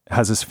 Like,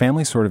 has his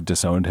family sort of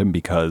disowned him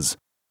because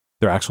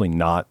they're actually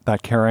not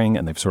that caring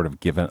and they've sort of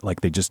given,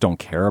 like, they just don't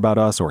care about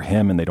us or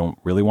him and they don't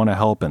really want to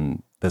help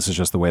and this is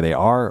just the way they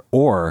are?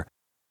 Or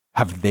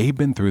have they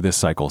been through this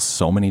cycle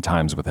so many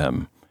times with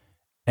him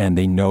and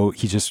they know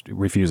he just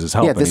refuses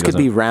help? Yeah, this could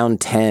be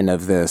round 10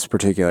 of this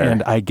particular.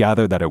 And I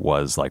gather that it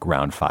was like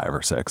round 5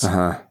 or 6.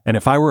 And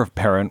if I were a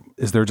parent,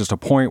 is there just a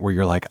point where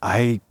you're like,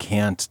 I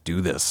can't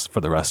do this for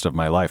the rest of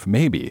my life?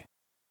 Maybe.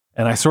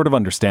 And I sort of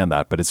understand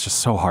that, but it's just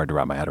so hard to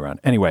wrap my head around.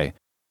 Anyway,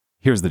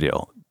 here's the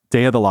deal.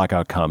 Day of the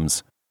lockout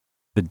comes.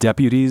 The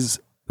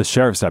deputies, the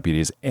sheriff's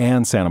deputies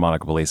and Santa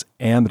Monica Police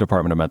and the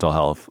Department of Mental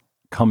Health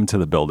come to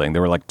the building.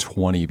 There were like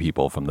 20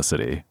 people from the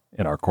city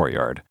in our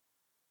courtyard.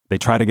 They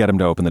try to get him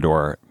to open the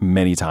door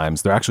many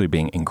times. They're actually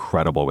being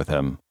incredible with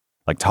him,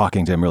 like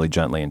talking to him really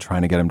gently and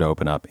trying to get him to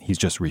open up. He's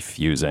just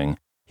refusing.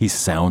 He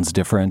sounds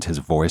different. His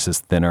voice is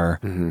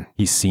thinner.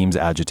 He seems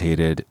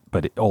agitated,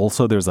 but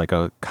also there's like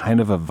a kind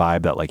of a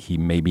vibe that like he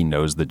maybe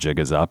knows the jig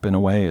is up in a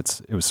way.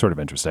 It was sort of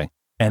interesting.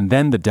 And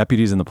then the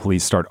deputies and the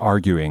police start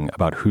arguing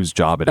about whose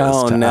job it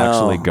is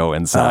actually go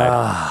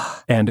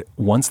inside. And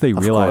once they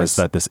realize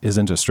that this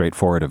isn't a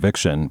straightforward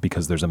eviction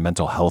because there's a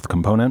mental health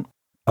component,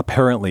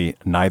 apparently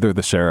neither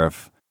the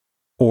sheriff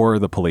or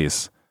the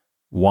police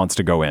wants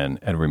to go in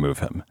and remove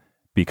him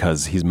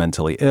because he's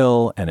mentally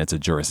ill and it's a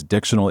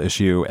jurisdictional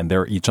issue and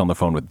they're each on the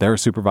phone with their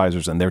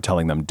supervisors and they're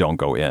telling them don't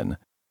go in.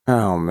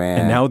 Oh,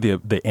 man. And now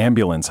the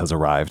ambulance has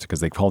arrived because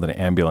they called an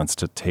ambulance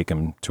to take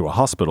him to a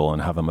hospital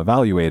and have him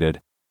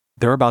evaluated.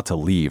 They're about to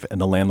leave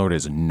and the landlord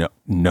is,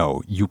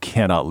 no, you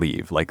cannot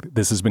leave. Like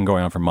this has been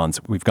going on for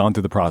months. We've gone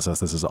through the process.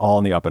 This is all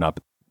in the up and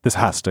up. This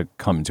has to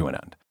come to an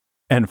end.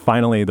 And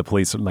finally, the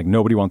police, like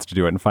nobody wants to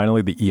do it. And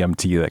finally, the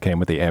EMT that came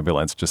with the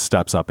ambulance just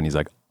steps up and he's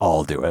like,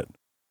 I'll do it.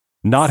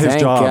 Not his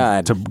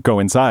job to go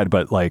inside,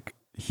 but like,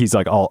 he's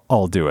like,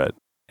 I'll do it.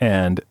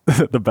 And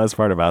the best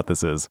part about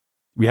this is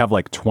we have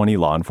like 20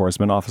 law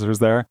enforcement officers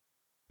there.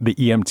 The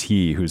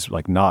EMT, who's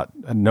like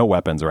no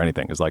weapons or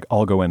anything, is like,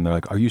 I'll go in. They're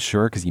like, are you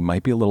sure? Because he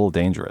might be a little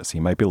dangerous. He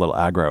might be a little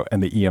aggro.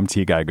 And the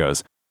EMT guy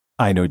goes,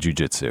 I know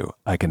jujitsu.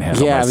 I can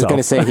handle myself. Yeah, I was going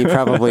to say he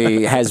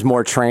probably has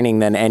more training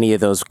than any of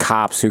those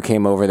cops who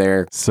came over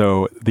there.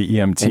 So the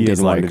EMT and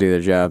is like, to do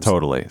their jobs.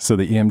 Totally. So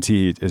the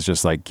EMT is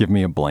just like, give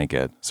me a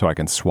blanket so I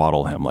can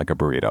swaddle him like a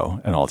burrito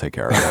and I'll take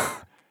care of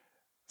it.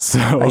 So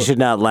I should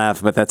not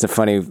laugh, but that's a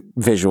funny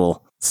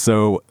visual.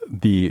 So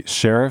the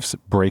sheriffs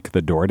break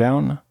the door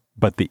down,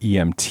 but the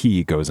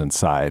EMT goes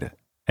inside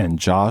and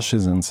Josh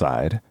is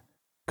inside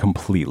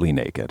completely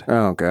naked.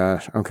 Oh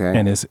gosh. Okay.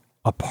 And is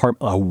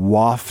a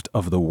waft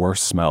of the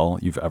worst smell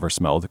you've ever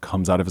smelled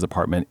comes out of his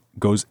apartment,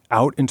 goes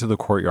out into the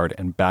courtyard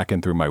and back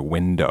in through my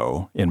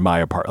window in my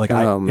apartment.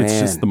 Like it's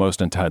just the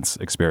most intense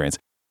experience.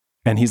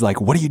 And he's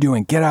like, what are you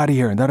doing? Get out of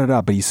here. And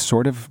But he's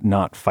sort of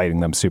not fighting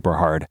them super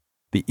hard.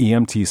 The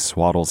EMT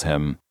swaddles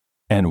him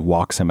and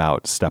walks him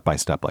out step by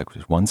step, like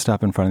just one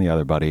step in front of the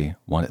other, buddy.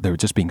 They were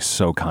just being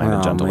so kind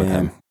and gentle with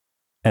him.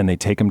 And they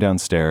take him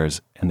downstairs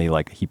and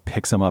he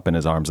picks him up in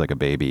his arms like a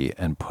baby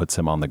and puts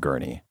him on the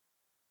gurney.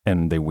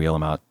 And they wheel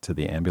him out to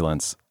the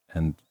ambulance.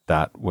 And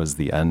that was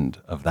the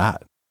end of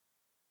that.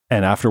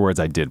 And afterwards,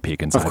 I did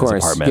peek inside his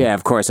apartment. Yeah,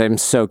 of course. I'm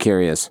so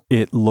curious.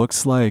 It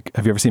looks like,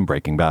 have you ever seen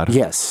Breaking Bad?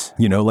 Yes.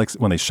 You know, like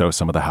when they show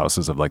some of the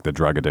houses of like the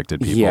drug addicted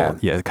people. Yeah,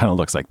 it kind of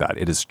looks like that.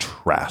 It is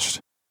trashed.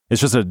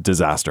 It's just a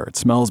disaster. It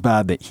smells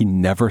bad that he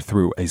never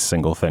threw a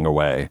single thing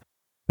away.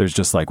 There's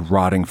just like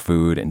rotting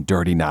food and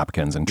dirty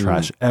napkins and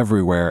trash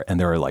everywhere. And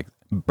there are like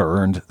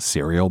burned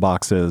cereal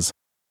boxes.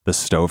 The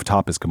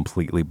stovetop is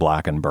completely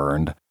black and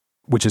burned,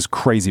 which is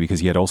crazy because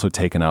he had also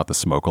taken out the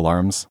smoke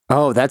alarms.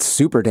 Oh, that's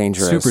super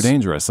dangerous. Super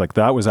dangerous. Like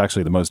that was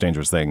actually the most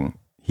dangerous thing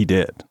he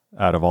did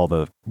out of all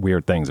the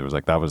weird things. It was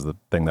like that was the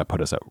thing that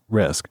put us at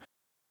risk.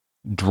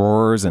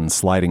 Drawers and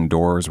sliding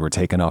doors were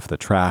taken off the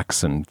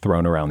tracks and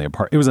thrown around the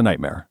apartment. It was a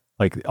nightmare.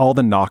 Like all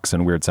the knocks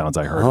and weird sounds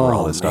I heard were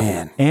all this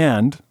stuff.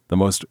 And the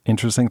most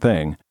interesting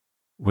thing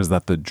was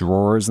that the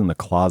drawers in the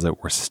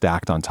closet were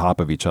stacked on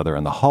top of each other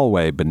in the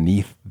hallway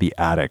beneath the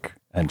attic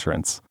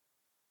entrance.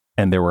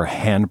 And there were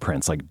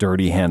handprints, like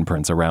dirty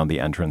handprints around the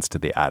entrance to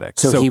the attic.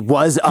 So he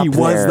was up there. He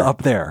was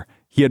up there.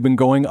 He had been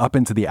going up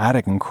into the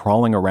attic and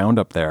crawling around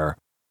up there.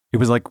 It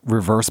was like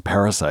reverse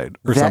Parasite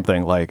or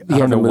something. Like, I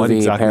don't know what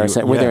exactly.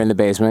 Parasite, where they're in the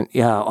basement.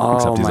 Yeah. Oh,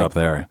 except he's up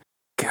there.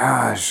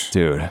 Gosh.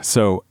 Dude.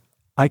 So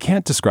I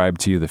can't describe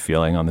to you the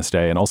feeling on this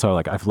day. And also,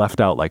 like, I've left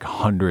out like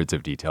hundreds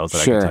of details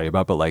that I can tell you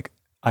about, but like,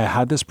 I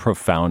had this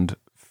profound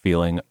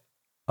feeling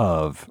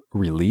of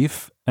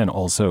relief and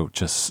also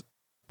just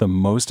the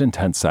most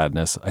intense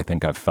sadness I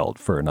think I've felt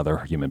for another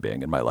human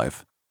being in my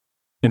life.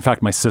 In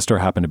fact, my sister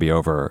happened to be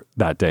over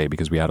that day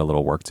because we had a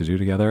little work to do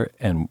together,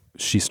 and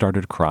she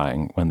started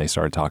crying when they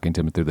started talking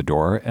to him through the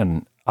door,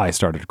 and I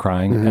started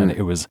crying, and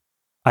it was,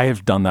 I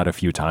have done that a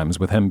few times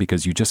with him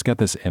because you just get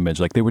this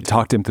image, like they would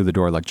talk to him through the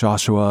door like,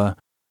 Joshua,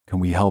 can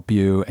we help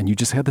you? And you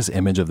just had this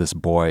image of this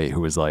boy who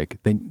was like,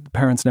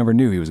 parents never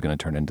knew he was going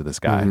to turn into this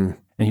guy. And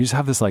you just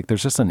have this, like,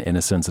 there's just an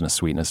innocence and a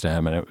sweetness to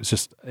him. And it was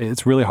just,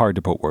 it's really hard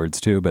to put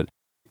words to, but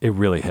it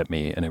really hit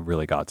me and it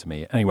really got to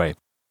me. Anyway,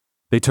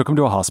 they took him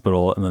to a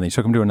hospital and then they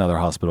took him to another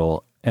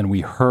hospital. And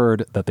we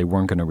heard that they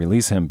weren't going to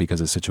release him because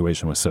his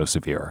situation was so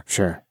severe.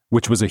 Sure.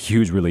 Which was a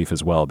huge relief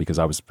as well, because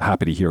I was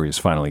happy to hear he was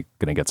finally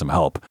going to get some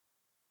help.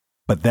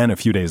 But then a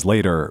few days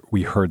later,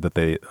 we heard that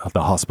the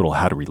hospital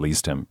had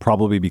released him,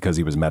 probably because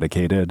he was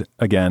medicated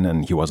again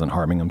and he wasn't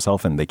harming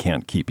himself, and they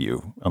can't keep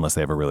you unless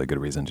they have a really good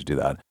reason to do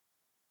that.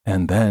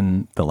 And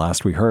then the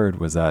last we heard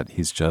was that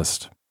he's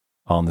just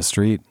on the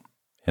street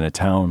in a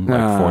town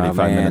like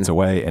 45 minutes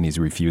away, and he's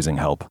refusing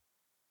help.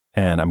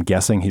 And I'm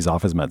guessing he's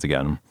off his meds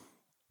again.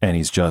 And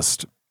he's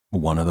just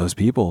one of those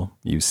people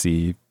you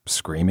see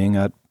screaming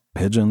at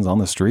pigeons on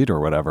the street or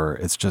whatever.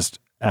 It's just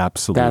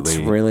absolutely, that's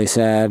really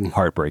sad,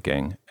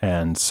 heartbreaking.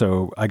 And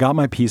so I got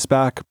my peace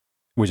back,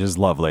 which is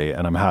lovely,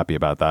 and I'm happy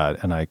about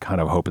that. And I kind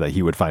of hope that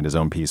he would find his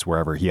own peace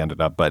wherever he ended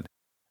up. But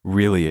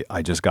really,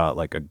 I just got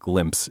like a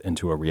glimpse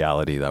into a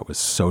reality that was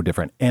so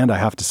different. And I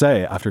have to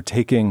say, after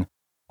taking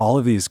all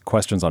of these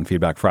questions on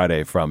Feedback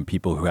Friday from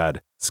people who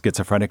had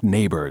schizophrenic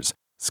neighbors,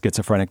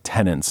 schizophrenic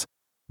tenants.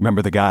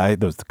 Remember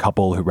the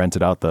couple who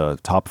rented out the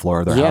top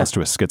floor of their house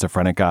to a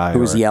schizophrenic guy? Who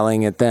was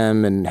yelling at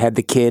them and had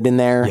the kid in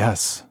there?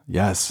 Yes.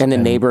 And the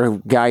neighbor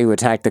guy who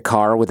attacked the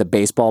car with a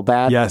baseball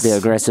bat? Yes. The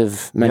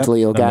aggressive,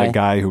 mentally ill guy? And the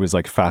guy who was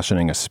like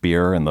fashioning a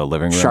spear in the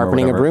living room.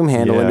 Sharpening a broom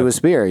handle into a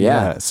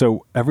spear,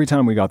 So every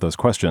time we got those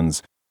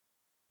questions,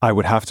 I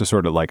would have to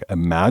sort of like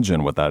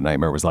imagine what that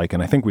nightmare was like.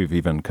 And I think we've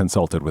even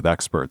consulted with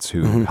experts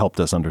who helped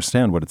us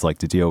understand what it's like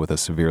to deal with a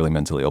severely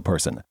mentally ill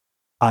person.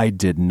 I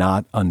did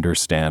not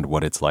understand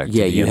what it's like to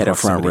be you in had proximity.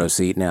 a front row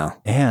seat now.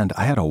 And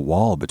I had a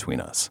wall between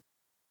us.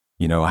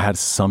 You know, I had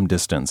some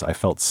distance. I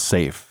felt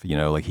safe. You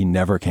know, like he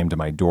never came to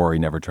my door. He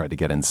never tried to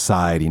get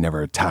inside. He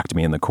never attacked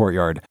me in the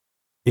courtyard.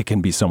 It can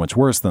be so much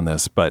worse than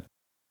this. But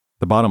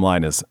the bottom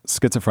line is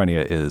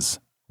schizophrenia is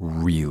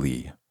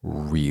really,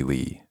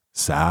 really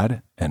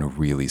sad and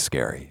really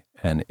scary.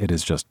 And it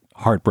is just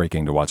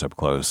heartbreaking to watch up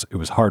close. It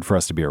was hard for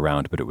us to be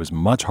around, but it was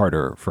much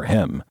harder for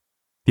him.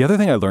 The other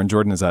thing I learned,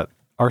 Jordan, is that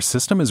our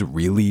system is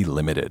really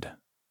limited.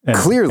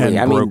 Clearly,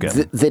 I mean,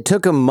 broken. it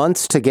took them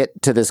months to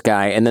get to this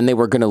guy, and then they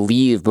were going to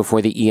leave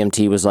before the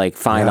EMT was like,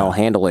 fine, I'll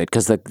handle it.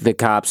 Because the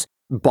cops'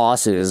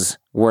 bosses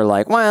were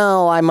like,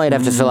 well, I might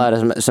have to fill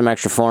out some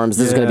extra forms.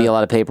 This is going to be a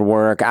lot of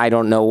paperwork. I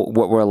don't know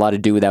what we're allowed to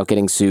do without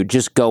getting sued.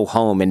 Just go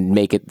home and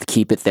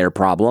keep it their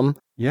problem.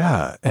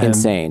 Yeah. And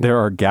insane. There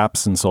are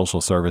gaps in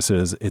social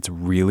services. It's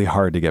really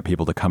hard to get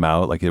people to come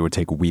out. Like it would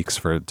take weeks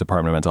for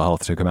Department of Mental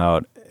Health to come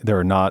out. There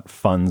are not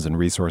funds and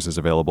resources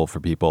available for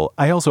people.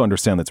 I also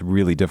understand that's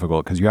really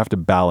difficult because you have to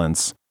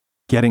balance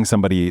getting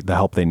somebody the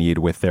help they need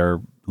with their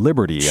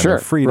liberty and their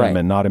freedom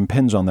and not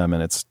impinge on them.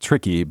 And it's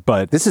tricky,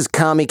 but this is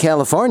commie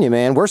California,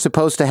 man. We're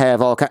supposed to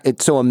have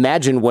so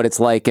imagine what it's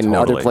like in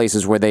other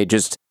places where they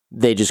just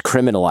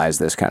criminalize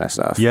this kind of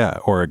stuff. Yeah,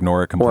 or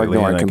ignore it completely,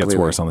 and then it gets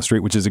worse on the street,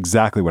 which is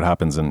exactly what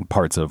happens in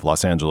parts of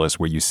Los Angeles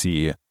where you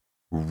see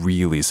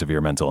really severe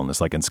mental illness,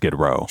 like in Skid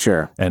Row.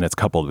 Sure. And it's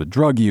coupled with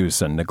drug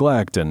use and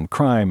neglect and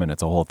crime, and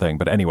it's a whole thing.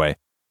 But anyway,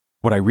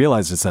 what I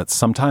realized is that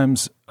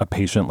sometimes a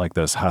patient like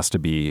this has to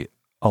be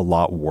a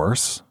lot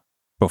worse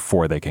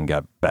before they can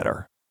get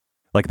better.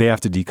 Like they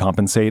have to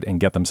decompensate and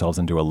get themselves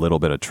into a little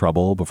bit of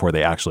trouble before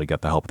they actually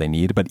get the help they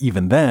need. But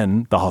even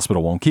then, the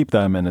hospital won't keep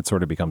them, and it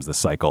sort of becomes this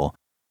cycle.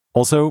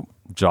 Also,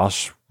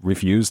 Josh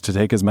refused to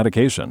take his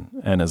medication.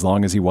 And as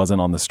long as he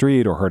wasn't on the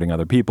street or hurting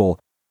other people,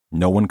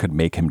 no one could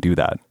make him do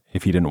that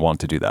if he didn't want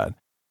to do that.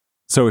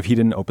 So if he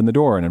didn't open the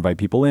door and invite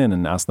people in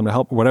and ask them to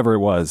help, whatever it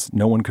was,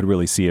 no one could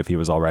really see if he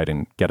was all right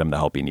and get him the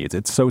help he needs.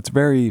 It's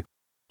very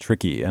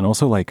tricky. And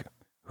also like,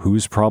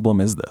 whose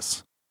problem is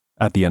this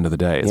at the end of the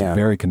day? It's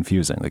very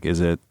confusing. Like, is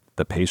it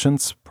the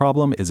patient's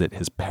problem? Is it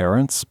his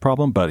parents'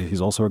 problem? But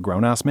he's also a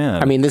grown-ass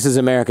man. I mean, this is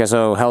America,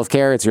 so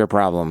healthcare, it's your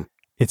problem.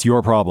 It's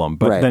your problem.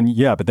 But then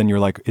you're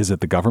like, is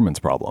it the government's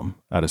problem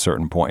at a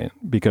certain point?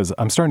 Because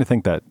I'm starting to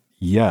think that,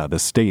 the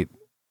state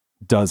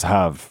does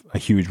have a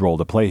huge role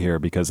to play here,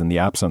 because in the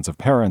absence of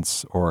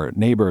parents or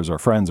neighbors or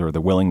friends or the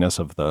willingness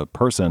of the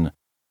person,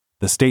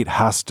 the state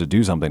has to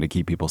do something to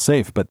keep people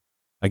safe. But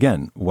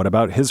again, what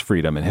about his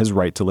freedom and his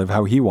right to live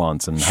how he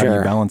wants, and how do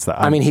you balance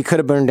that? I mean, he could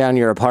have burned down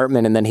your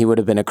apartment and then he would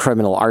have been a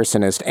criminal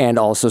arsonist and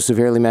also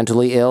severely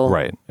mentally ill.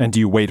 Right. And do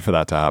you wait for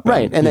that to happen?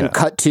 Right. And then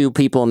cut to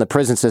people in the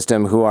prison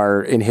system who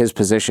are in his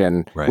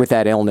position with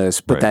that illness,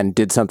 but then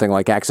did something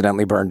like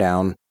accidentally burn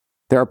down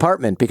their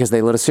apartment because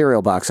they lit a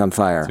cereal box on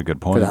fire. That's a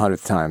good point. For the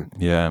 100th time.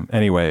 Yeah.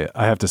 Anyway,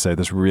 I have to say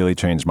this really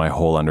changed my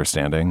whole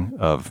understanding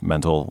of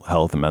mental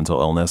health and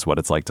mental illness, what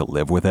it's like to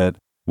live with it,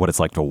 what it's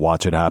like to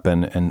watch it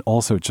happen, and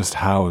also just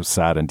how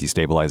sad and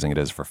destabilizing it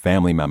is for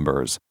family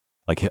members.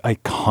 Like, I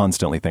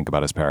constantly think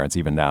about his parents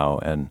even now,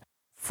 and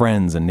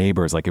friends and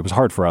neighbors. Like, it was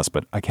hard for us,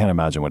 but I can't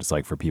imagine what it's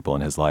like for people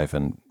in his life.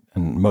 And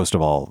most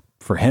of all,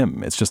 for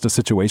him, it's just a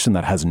situation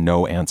that has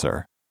no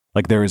answer.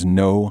 Like, there is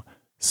no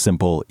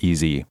simple,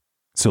 easy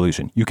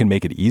solution. You can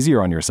make it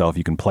easier on yourself.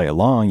 You can play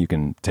along. You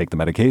can take the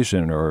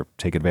medication or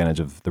take advantage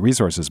of the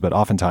resources. But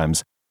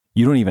oftentimes,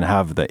 you don't even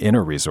have the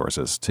inner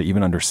resources to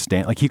even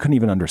understand. Like, he couldn't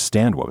even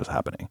understand what was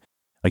happening.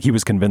 Like, he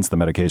was convinced the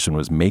medication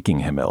was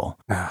making him ill.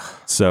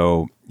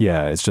 So,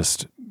 yeah, it's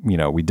just,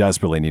 we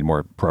desperately need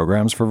more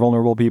programs for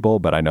vulnerable people,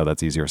 but I know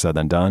that's easier said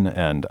than done.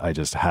 And I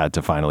just had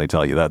to finally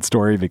tell you that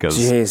story because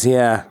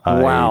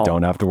I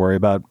don't have to worry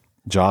about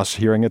Josh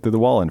hearing it through the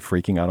wall and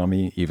freaking out on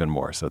me even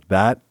more. So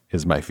that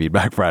is my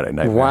Feedback Friday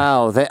nightmare.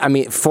 Wow.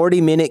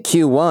 40-minute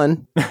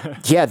Q1.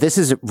 Yeah, this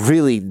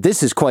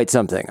is quite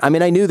something. I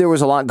mean, I knew there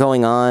was a lot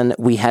going on.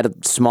 We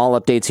had small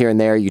updates here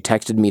and there. You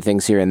texted me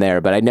things here and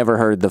there, but I never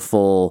heard the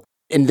full,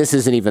 and this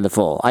isn't even the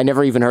full. I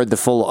never even heard the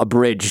full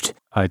abridged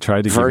I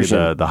tried to version.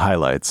 give you the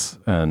highlights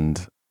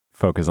and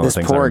focus on This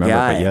the things I poor remember.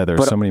 guy. But yeah,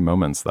 there's so many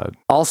moments that...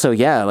 Also,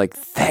 yeah, like,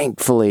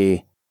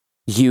 thankfully,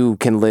 you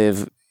can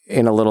live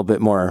in a little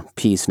bit more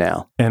peace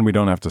now. And we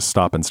don't have to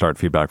stop and start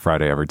Feedback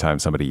Friday every time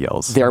somebody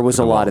yells. There was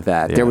a lot of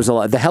that. Yeah. There was a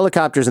lot. The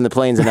helicopters and the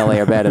planes in LA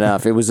are bad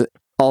enough. It was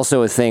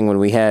also a thing when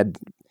we had...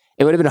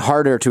 It would have been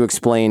harder to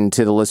explain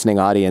to the listening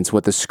audience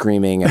what the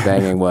screaming and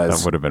banging was.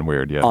 That would have been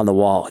weird, yeah. On the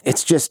wall.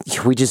 It's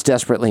just, we just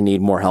desperately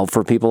need more help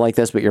for people like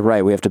this. But you're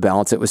right, we have to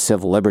balance it with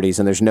civil liberties.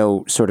 And there's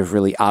no sort of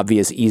really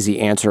obvious, easy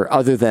answer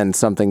other than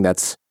something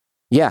that's,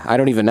 I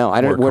don't even know.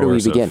 Where do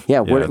we begin?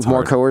 Yeah, more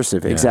hard.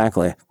 Coercive. Yeah.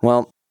 Exactly.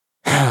 Well,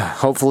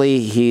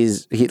 hopefully he,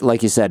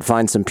 like you said,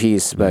 finds some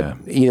peace. But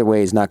either way,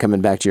 he's not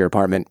coming back to your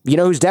apartment. You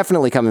know who's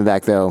definitely coming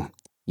back, though?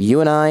 You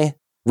and I,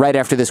 right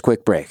after this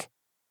quick break.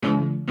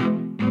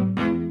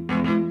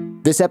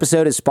 This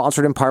episode is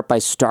sponsored in part by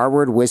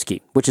Starward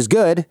Whiskey, which is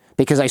good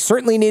because I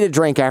certainly need a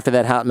drink after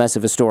that hot mess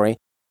of a story.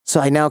 So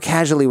I now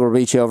casually will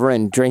reach over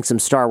and drink some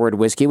Starward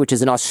Whiskey, which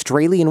is an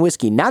Australian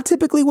whiskey. Not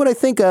typically what I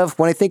think of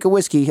when I think of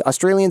whiskey.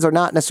 Australians are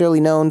not necessarily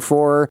known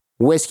for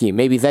whiskey.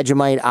 Maybe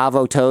Vegemite,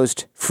 Avo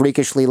Toast,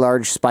 freakishly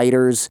large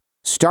spiders.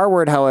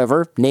 Starward,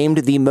 however,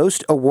 named the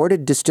most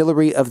awarded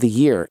distillery of the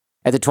year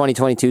at the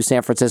 2022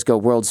 San Francisco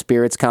World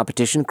Spirits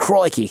Competition.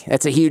 Crikey,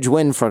 that's a huge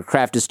win for a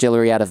craft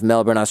distillery out of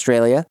Melbourne,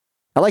 Australia.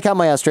 I like how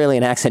my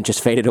Australian accent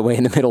just faded away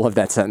in the middle of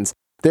that sentence.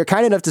 They're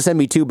kind enough to send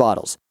me 2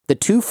 bottles. The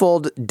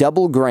twofold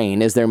double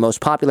grain is their most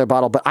popular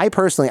bottle, but I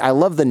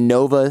love the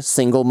Nova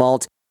single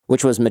malt,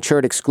 which was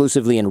matured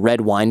exclusively in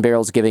red wine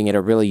barrels, giving it a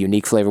really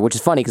unique flavor, which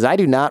is funny because I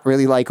do not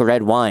really like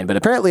red wine, but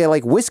apparently I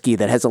like whiskey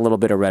that has a little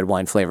bit of red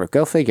wine flavor.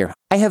 Go figure.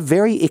 I have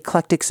very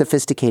eclectic,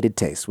 sophisticated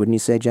taste, wouldn't you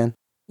say, Jen?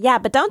 Yeah,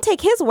 but don't take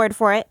his word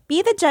for it.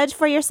 Be the judge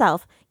for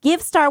yourself.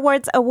 Give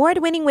Starward's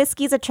award-winning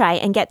whiskeys a try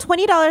and get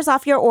 $20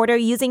 off your order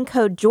using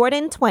code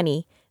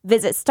Jordan20.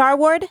 Visit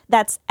Starward,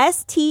 that's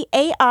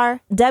STARWARD.com,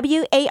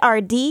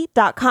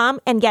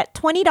 and get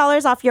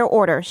 $20 off your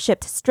order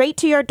shipped straight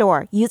to your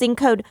door using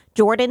code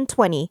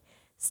Jordan20.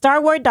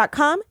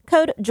 Starward.com,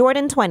 code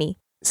Jordan20.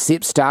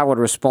 Sip Starward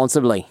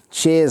responsibly.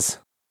 Cheers.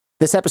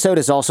 This episode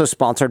is also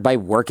sponsored by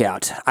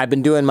Workout. I've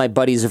been doing my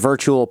buddy's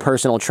virtual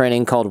personal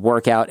training called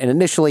Workout, and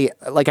initially,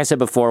 like I said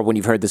before, when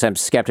you've heard this, I'm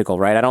skeptical,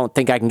 right? I don't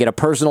think I can get a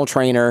personal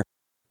trainer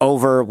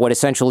over what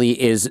essentially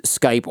is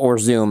Skype or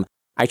Zoom.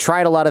 I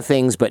tried a lot of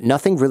things, but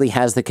nothing really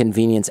has the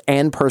convenience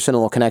and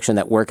personal connection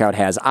that Workout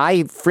has. I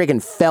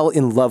friggin' fell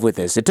in love with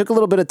this. It took a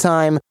little bit of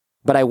time,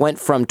 but I went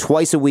from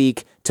twice a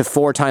week to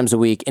 4 times a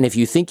week, and if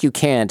you think you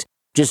can't,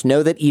 just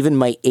know that even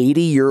my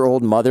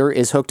 80-year-old mother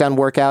is hooked on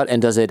Workout and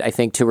does it, I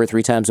think, 2 or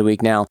 3 times a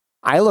week now.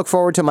 I look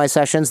forward to my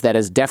sessions. That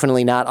has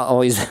definitely not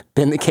always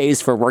been the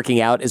case for working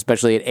out,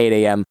 especially at 8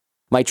 a.m.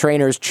 My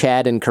trainers,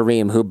 Chad and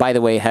Kareem, who, by the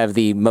way, have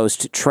the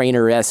most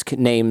trainer-esque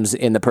names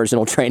in the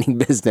personal training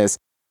business,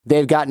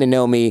 they've gotten to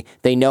know me.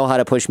 They know how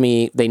to push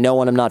me. They know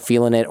when I'm not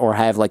feeling it or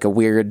have like a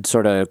weird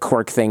sort of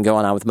quirk thing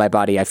going on with my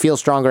body. I feel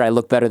stronger. I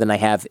look better than I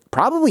have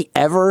probably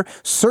ever,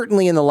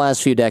 certainly in the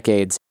last few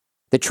decades.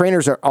 The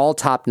trainers are all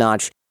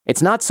top-notch.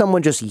 It's not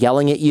someone just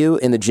yelling at you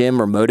in the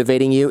gym or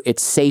motivating you.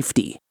 It's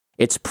safety.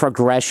 It's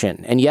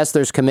progression. And yes,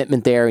 there's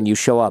commitment there and you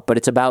show up, but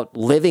it's about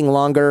living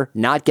longer,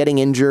 not getting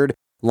injured,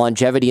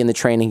 longevity in the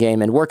training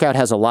game. And Workout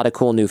has a lot of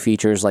cool new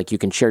features, like you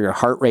can share your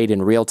heart rate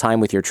in real time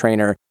with your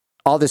trainer.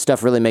 All this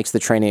stuff really makes the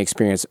training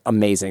experience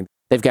amazing.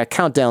 They've got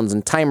countdowns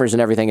and timers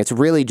and everything. It's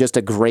really just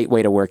a great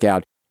way to work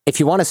out. If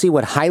you want to see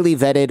what highly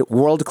vetted,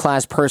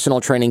 world-class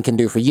personal training can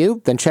do for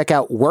you, then check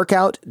out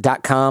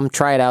workout.com.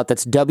 Try it out.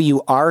 That's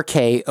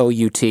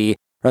WRKOUT.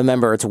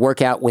 Remember, it's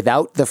workout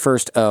without the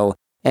first O.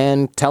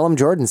 And tell them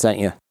Jordan sent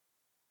you.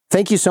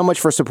 Thank you so much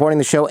for supporting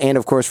the show and,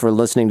 of course, for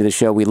listening to the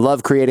show. We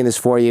love creating this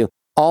for you.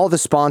 all the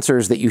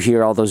sponsors that you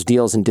hear, all those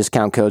deals and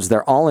discount codes,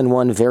 they're all in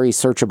one very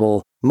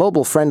searchable,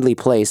 mobile-friendly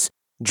place,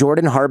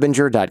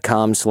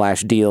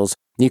 jordanharbinger.com/deals.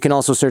 You can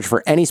also search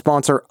for any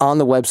sponsor on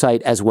the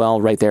website as well,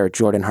 right there at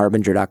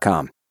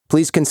jordanharbinger.com.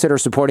 Please consider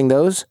supporting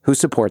those who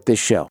support this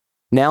show.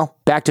 Now,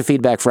 back to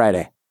Feedback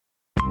Friday.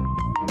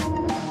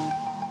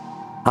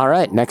 All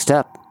right, next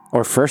up,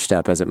 or first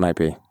up as it might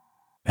be.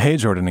 Hey,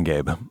 Jordan and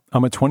Gabe.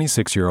 I'm a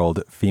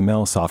 26-year-old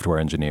female software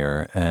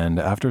engineer, and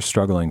after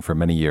struggling for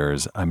many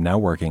years, I'm now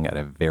working at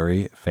a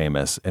very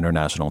famous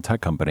international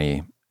tech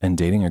company and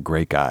dating a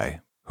great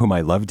guy whom I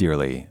love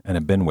dearly and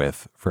have been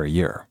with for a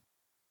year.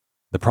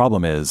 The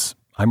problem is,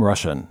 I'm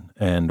Russian,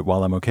 and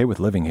while I'm okay with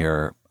living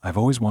here, I've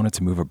always wanted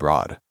to move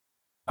abroad.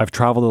 I've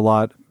traveled a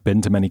lot,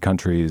 been to many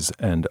countries,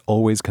 and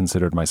always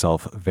considered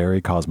myself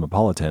very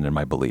cosmopolitan in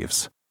my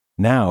beliefs.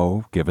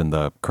 Now, given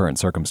the current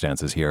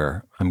circumstances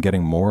here, I'm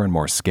getting more and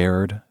more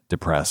scared,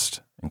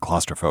 depressed, and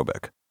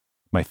claustrophobic.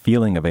 My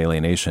feeling of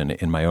alienation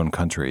in my own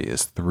country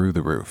is through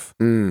the roof,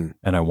 and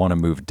I want to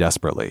move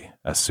desperately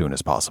as soon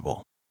as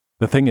possible.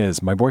 The thing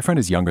is, my boyfriend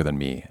is younger than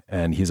me,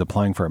 and he's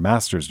applying for a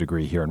master's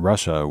degree here in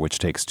Russia, which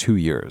takes 2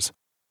 years.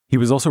 He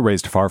was also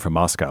raised far from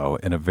Moscow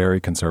in a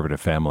very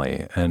conservative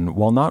family, and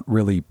while not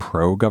really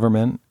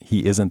pro-government,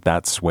 he isn't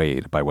that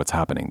swayed by what's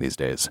happening these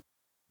days.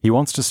 He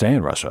wants to stay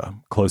in Russia,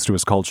 close to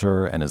his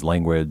culture and his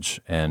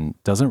language, and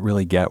doesn't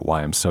really get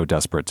why I'm so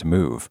desperate to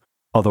move,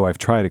 although I've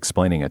tried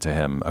explaining it to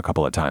him a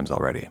couple of times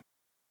already.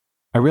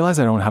 I realize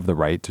I don't have the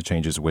right to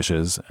change his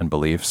wishes and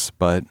beliefs,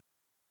 but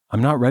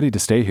I'm not ready to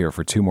stay here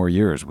for 2 more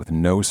years with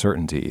no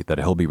certainty that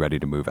he'll be ready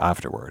to move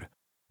afterward.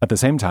 At the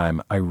same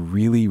time, I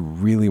really,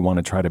 really want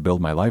to try to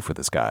build my life with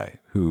this guy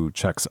who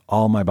checks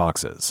all my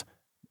boxes,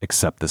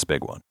 except this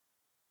big one.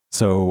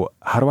 So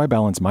how do I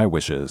balance my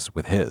wishes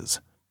with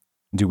his?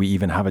 Do we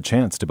even have a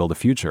chance to build a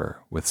future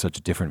with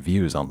such different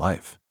views on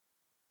life?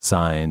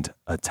 Signed,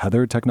 a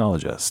tethered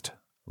technologist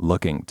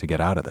looking to get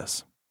out of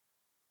this.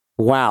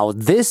 Wow,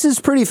 this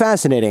is pretty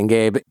fascinating,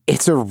 Gabe.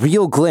 It's a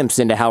real glimpse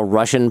into how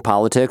Russian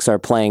politics are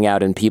playing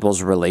out in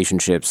people's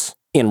relationships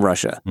in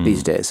Russia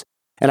these days.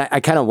 And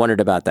I kind of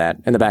wondered about that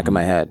in the back of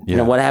my head. Yeah. You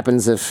know, what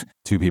happens if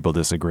 2 people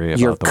disagree about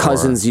your the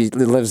cousin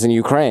war? lives in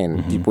Ukraine?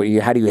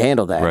 How do you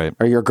handle that? Right.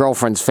 Or your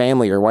girlfriend's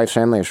family or wife's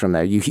family is from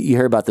there. You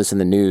hear about this in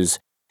the news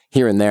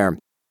here and there.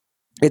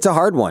 It's a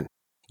hard one.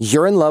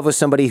 You're in love with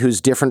somebody who's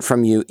different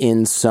from you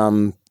in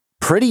some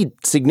pretty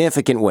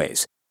significant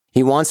ways.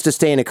 He wants to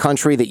stay in a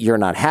country that you're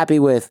not happy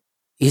with.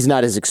 He's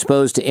not as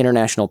exposed to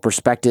international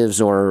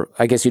perspectives, or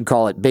I guess you'd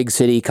call it big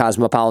city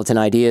cosmopolitan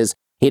ideas.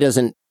 He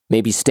doesn't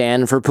maybe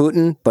stand for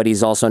Putin, but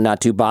he's also not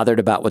too bothered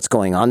about what's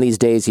going on these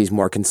days. He's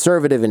more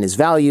conservative in his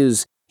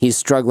values. He's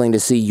struggling to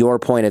see your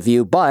point of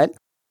view, but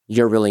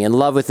you're really in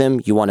love with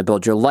him. You want to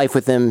build your life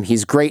with him.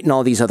 He's great in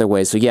all these other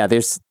ways. So yeah,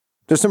 there's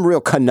some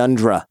real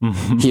conundra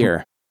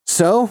here.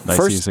 So Nice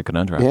first, use of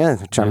conundra. yeah,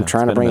 I'm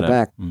trying to bring it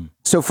back.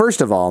 So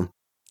first of all,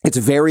 it's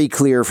very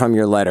clear from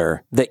your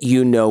letter that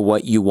you know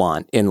what you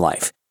want in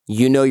life.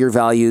 You know your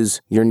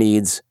values, your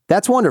needs.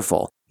 That's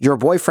wonderful. Your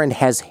boyfriend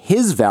has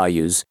his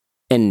values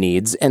and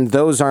needs, and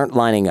those aren't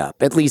lining up,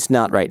 at least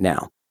not right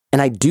now. And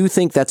I do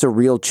think that's a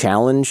real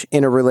challenge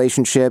in a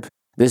relationship.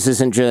 This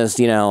isn't just,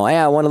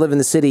 I want to live in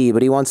the city,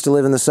 but he wants to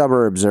live in the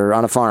suburbs or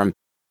on a farm.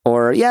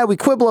 Or, yeah, we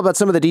quibble about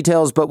some of the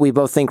details, but we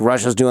both think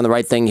Russia's doing the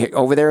right thing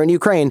over there in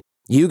Ukraine.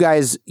 You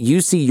guys, you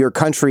see your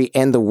country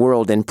and the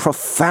world in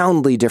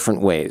profoundly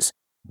different ways,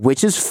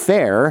 which is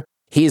fair.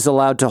 He's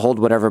allowed to hold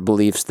whatever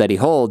beliefs that he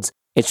holds.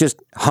 It's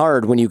just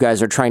hard when you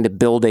guys are trying to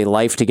build a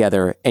life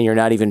together and you're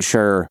not even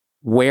sure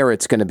where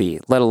it's going to be,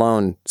 let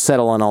alone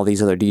settle on all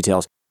these other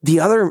details.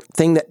 The other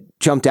thing that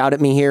jumped out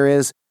at me here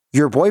is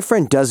your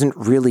boyfriend doesn't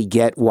really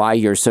get why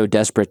you're so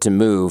desperate to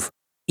move,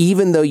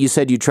 even though you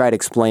said you tried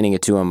explaining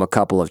it to him a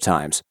couple of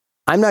times.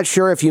 I'm not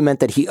sure if you meant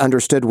that he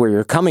understood where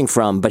you're coming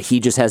from, but he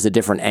just has a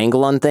different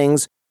angle on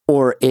things,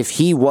 or if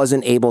he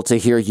wasn't able to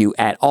hear you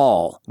at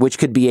all, which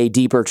could be a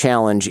deeper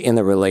challenge in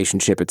the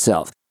relationship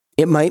itself.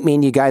 It might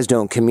mean you guys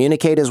don't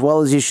communicate as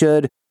well as you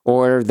should,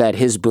 or that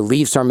his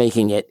beliefs are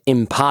making it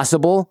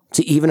impossible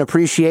to even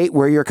appreciate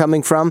where you're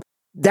coming from.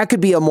 That could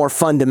be a more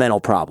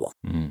fundamental problem.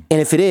 And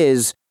if it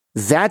is,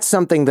 that's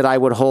something that I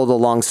would hold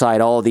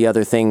alongside all the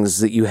other things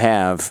that you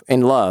have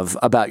and love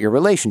about your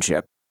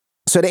relationship.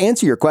 So to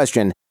answer your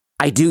question,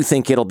 I do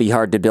think it'll be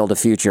hard to build a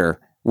future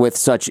with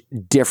such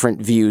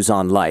different views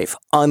on life,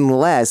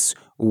 unless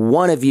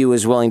one of you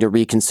is willing to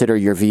reconsider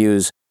your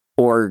views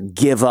or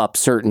give up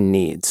certain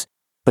needs.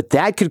 But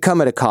that could come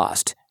at a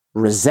cost.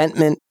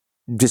 Resentment,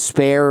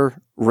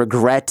 despair,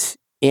 regret,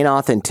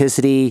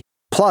 inauthenticity,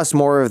 plus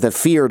more of the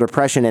fear,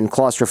 depression, and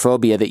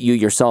claustrophobia that you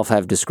yourself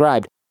have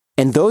described.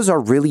 And those are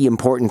really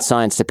important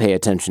signs to pay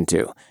attention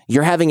to.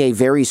 You're having a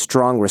very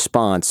strong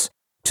response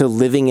to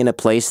living in a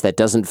place that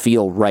doesn't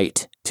feel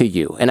right to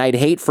you. And I'd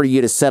hate for you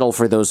to settle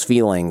for those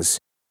feelings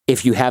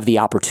if you have the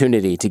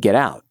opportunity to get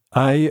out.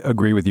 I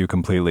agree with you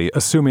completely,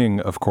 assuming,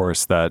 of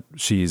course, that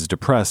she's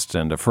depressed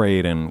and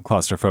afraid and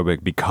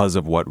claustrophobic because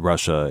of what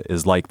Russia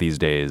is like these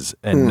days,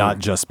 and not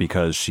just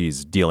because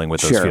she's dealing with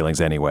those feelings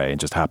anyway and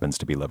just happens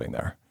to be living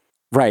there.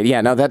 Right.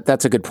 Yeah, no,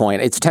 that's a good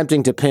point. It's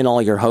tempting to pin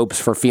all your hopes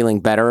for feeling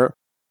better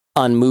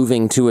on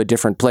moving to a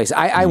different place.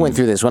 I went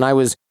through this when I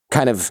was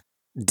kind of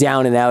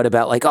down and out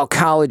about like, oh,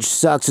 college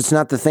sucks. It's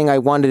not the thing I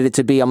wanted it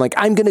to be. I'm like,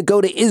 I'm going to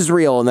go to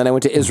Israel. And then I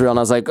went to Israel and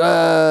I was like,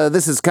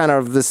 this is kind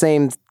of the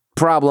same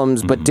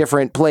problems, but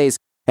different place.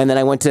 And then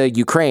I went to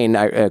Ukraine,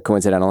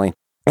 coincidentally,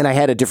 and I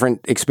had a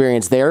different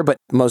experience there, but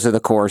most of the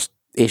core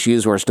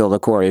issues were still the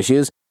core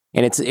issues.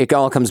 And it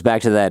all comes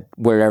back to that,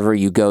 wherever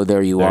you go,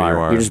 there you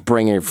are. You just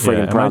bring your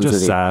friggin' problems with you. Am I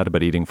just sad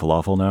but eating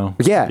falafel now?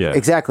 Yeah,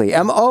 exactly.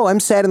 I'm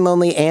sad and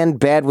lonely and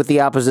bad with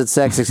the opposite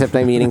sex, except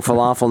I'm eating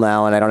falafel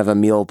now and I don't have a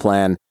meal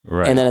plan.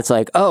 Right. And then it's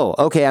like, oh,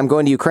 okay, I'm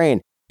going to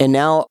Ukraine. And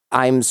now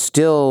I'm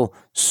still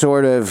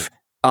sort of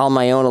on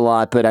my own a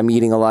lot, but I'm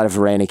eating a lot of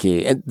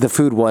vareniki. And the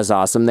food was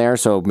awesome there,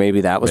 so maybe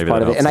that was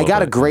part of it. And I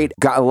got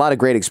a lot of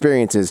great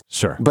experiences.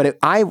 Sure. But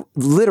I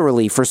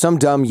literally, for some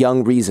dumb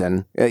young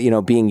reason,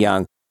 being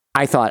young,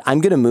 I thought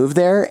I'm going to move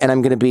there and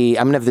I'm going to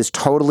have this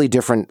totally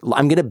different,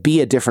 I'm going to be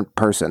a different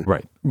person.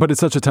 Right. But it's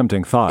such a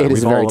tempting thought. It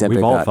is a very tempting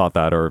We've all thought. thought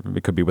that, or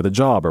it could be with a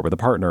job or with a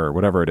partner or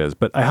whatever it is.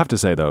 But I have to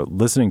say though,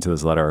 listening to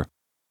this letter,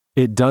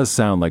 it does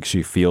sound like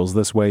she feels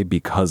this way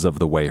because of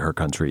the way her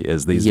country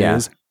is these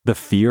days. The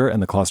fear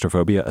and the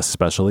claustrophobia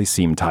especially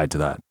seem tied to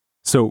that.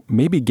 So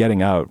maybe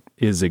getting out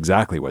is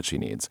exactly what she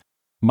needs.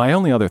 My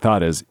only other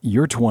thought is,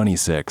 you're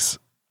 26.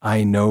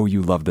 I know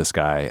you love this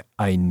guy.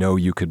 I know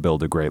you could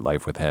build a great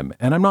life with him.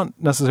 And I'm not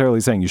necessarily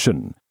saying you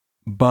shouldn't,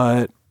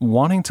 but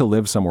wanting to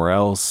live somewhere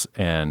else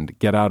and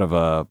get out of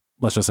a,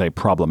 let's just say,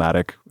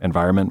 problematic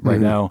environment right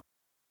now,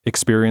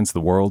 experience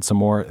the world some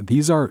more,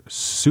 these are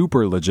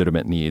super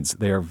legitimate needs.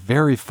 They are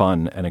very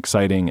fun and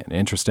exciting and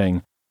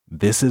interesting.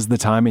 This is the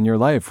time in your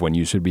life when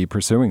you should be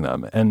pursuing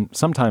them. And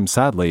sometimes,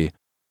 sadly,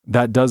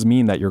 that does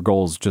mean that your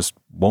goals just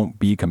won't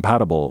be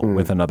compatible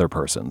with another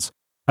person's.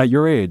 At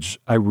your age,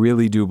 I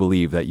really do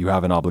believe that you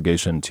have an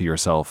obligation to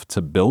yourself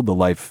to build the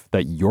life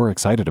that you're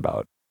excited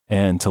about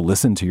and to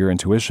listen to your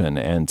intuition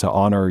and to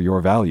honor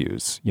your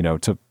values,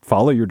 to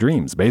follow your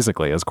dreams,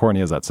 basically, as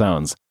corny as that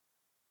sounds.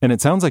 And it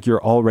sounds like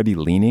you're already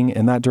leaning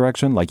in that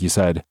direction. Like you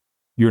said,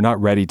 you're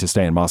not ready to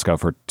stay in Moscow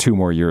for 2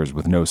 more years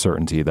with no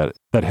certainty that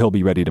he'll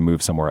be ready to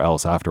move somewhere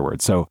else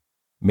afterwards. So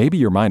maybe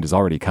your mind is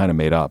already kind of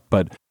made up,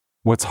 but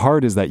what's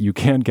hard is that you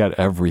can't get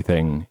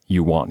everything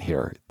you want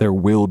here. There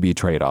will be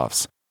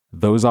trade-offs.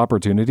 Those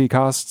opportunity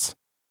costs,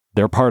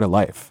 they're part of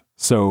life.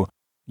 So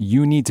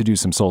you need to do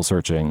some soul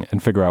searching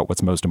and figure out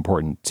what's most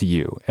important to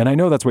you. And I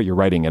know that's what you're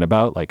writing in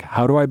about, like,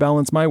 how do I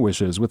balance my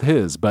wishes with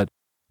his? But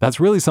that's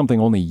really something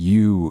only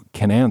you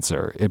can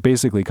answer. It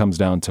basically comes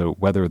down to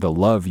whether the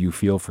love you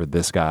feel for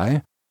this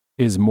guy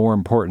is more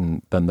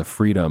important than the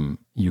freedom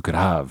you could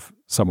have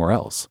somewhere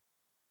else.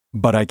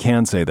 But I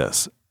can say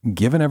this,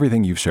 given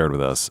everything you've shared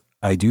with us,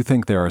 I do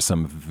think there are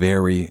some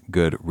very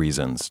good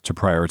reasons to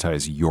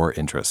prioritize your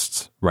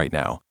interests right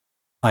now.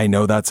 I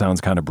know that sounds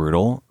kind of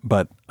brutal,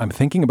 but I'm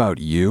thinking about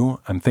you.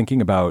 I'm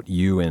thinking about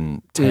you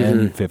in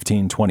 10,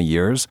 15, 20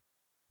 years,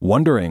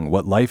 wondering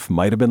what life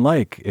might have been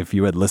like if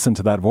you had listened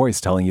to that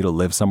voice telling you to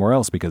live somewhere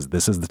else because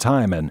this is the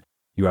time and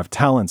you have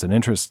talents and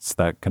interests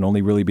that can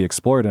only really be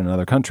explored in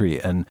another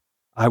country. And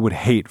I would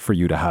hate for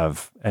you to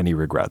have any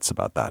regrets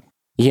about that.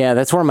 Yeah,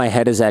 that's where my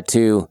head is at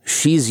too.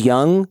 She's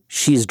young,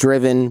 she's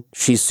driven,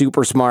 she's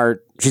super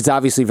smart. She's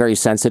obviously very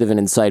sensitive and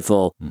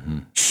insightful.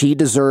 She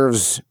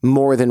deserves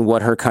more than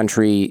what her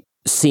country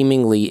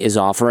seemingly is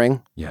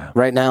offering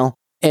right now.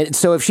 And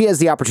so if she has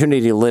the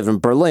opportunity to live in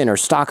Berlin or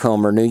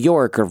Stockholm or New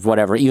York or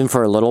whatever, even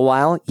for a little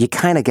while, you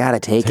kind of got to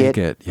take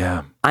it.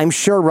 Yeah. I'm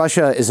sure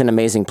Russia is an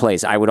amazing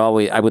place. I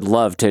would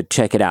love to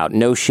check it out.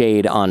 No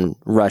shade on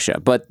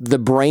Russia, but the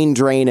brain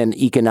drain and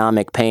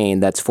economic pain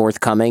that's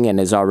forthcoming and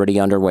is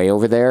already underway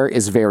over there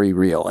is very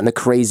real. And the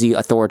crazy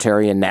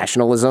authoritarian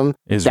nationalism,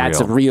 that's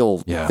a real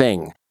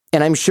thing.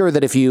 And I'm sure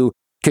that if you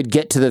could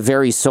get to the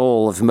very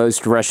soul of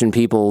most Russian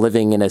people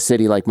living in a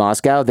city like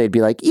Moscow, they'd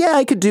be like, yeah,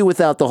 I could do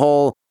without the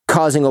whole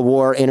causing a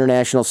war,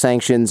 international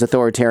sanctions,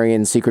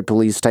 authoritarian secret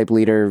police type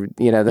leader,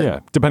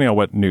 depending on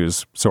what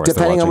news source.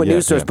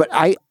 But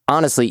I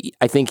honestly,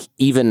 I think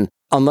even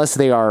unless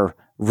they are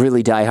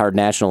really diehard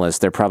nationalists,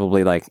 they're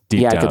probably like,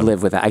 I could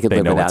live with that. I could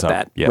live without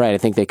that. Yeah. Right. I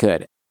think they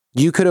could.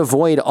 You could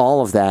avoid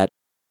all of that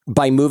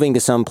by moving to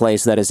some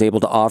place that is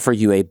able to offer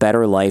you a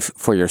better life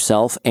for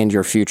yourself and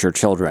your future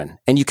children.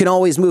 And you can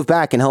always move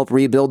back and help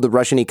rebuild the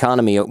Russian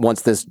economy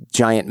once this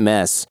giant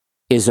mess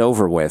is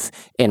over with,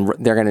 and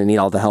they're going to need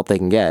all the help they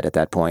can get at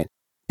that point.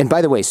 And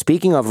by the way,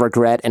 speaking of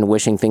regret and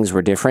wishing things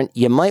were different,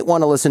 you might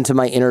want to listen to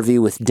my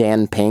interview with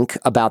Dan Pink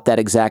about that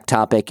exact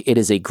topic. It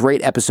is a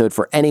great episode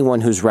for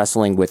anyone who's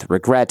wrestling with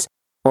regret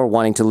or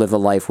wanting to live a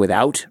life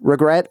without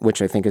regret,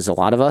 which I think is a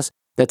lot of us.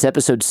 That's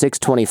episode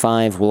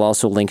 625. We'll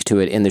also link to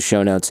it in the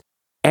show notes.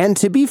 And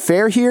to be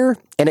fair here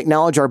and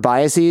acknowledge our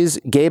biases,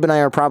 Gabe and I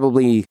are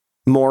probably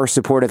more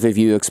supportive of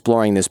you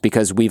exploring this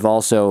because we've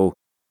also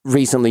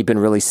recently been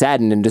really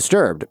saddened and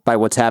disturbed by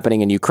what's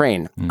happening in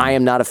Ukraine. I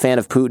am not a fan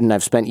of Putin.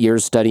 I've spent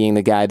years studying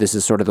the guy. This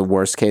is sort of the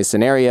worst case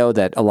scenario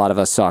that a lot of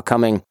us saw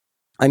coming.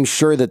 I'm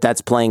sure that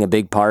that's playing a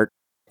big part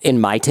in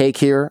my take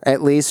here,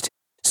 at least.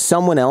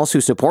 Someone else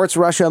who supports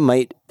Russia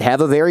might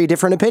have a very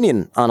different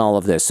opinion on all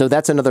of this. So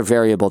that's another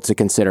variable to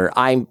consider.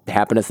 I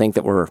happen to think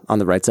that we're on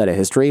the right side of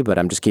history, but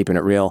I'm just keeping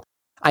it real.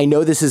 I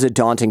know this is a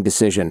daunting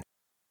decision.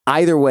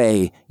 Either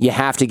way, you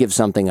have to give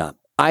something up.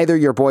 Either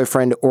your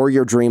boyfriend or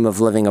your dream of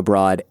living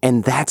abroad.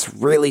 And that's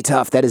really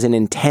tough. That is an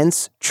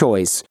intense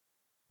choice.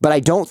 But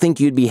I don't think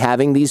you'd be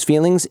having these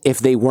feelings if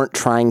they weren't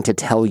trying to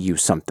tell you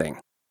something.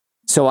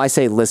 So I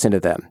say listen to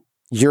them.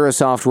 You're a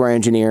software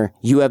engineer.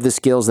 You have the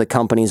skills that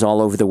companies all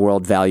over the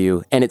world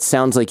value. And it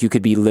sounds like you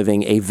could be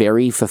living a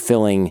very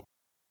fulfilling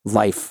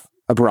life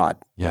abroad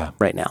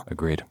right now.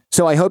 Agreed.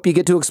 So I hope you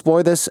get to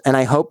explore this, and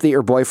I hope that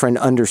your boyfriend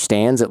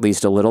understands at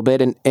least a little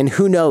bit, and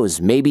who knows,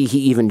 maybe he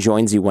even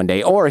joins you one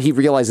day, or he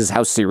realizes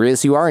how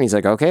serious you are, and he's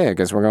like, okay, I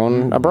guess we're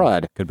going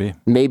abroad. Could be.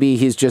 Maybe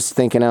he's just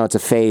thinking, oh, it's a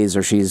phase,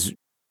 or she's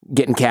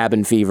getting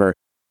cabin fever.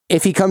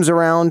 If he comes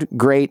around,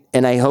 great,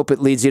 and I hope it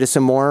leads you to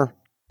some more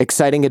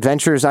exciting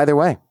adventures either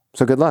way.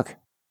 So good luck.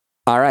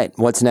 All right,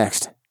 what's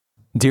next?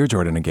 Dear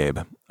Jordan and Gabe,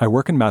 I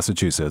work in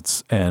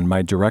Massachusetts, and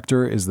my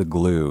director is the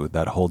glue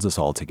that holds us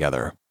all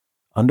together.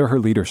 Under her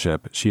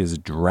leadership, she has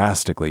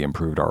drastically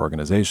improved our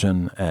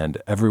organization, and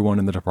everyone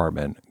in the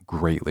department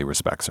greatly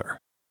respects her.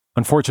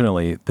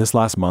 Unfortunately, this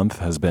last month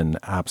has been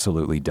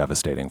absolutely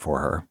devastating for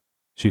her.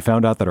 She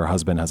found out that her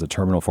husband has a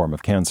terminal form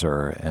of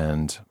cancer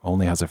and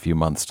only has a few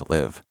months to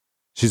live.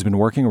 She's been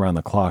working around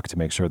the clock to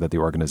make sure that the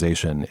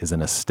organization is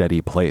in a steady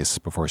place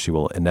before she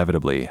will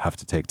inevitably have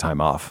to take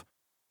time off.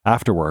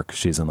 After work,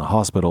 she's in the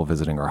hospital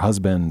visiting her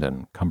husband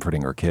and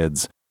comforting her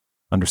kids.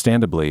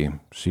 Understandably,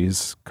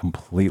 she's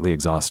completely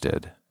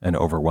exhausted and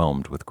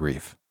overwhelmed with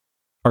grief.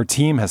 Our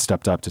team has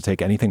stepped up to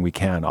take anything we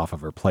can off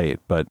of her plate,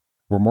 but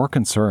we're more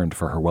concerned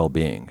for her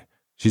well-being.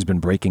 She's been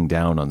breaking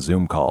down on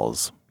Zoom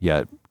calls,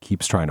 yet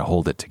keeps trying to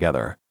hold it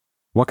together.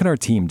 What can our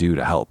team do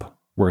to help?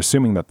 We're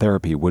assuming that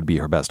therapy would be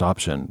her best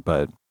option,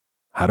 but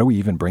how do we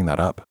even bring that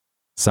up?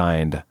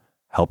 Signed,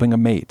 helping a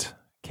mate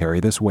carry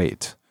this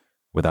weight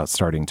without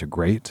starting to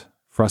grate,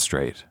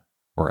 frustrate,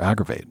 or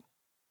aggravate.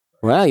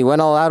 Well, you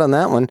went all out on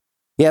that one.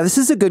 Yeah, this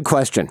is a good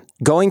question.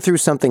 Going through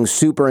something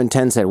super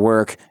intense at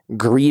work,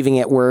 grieving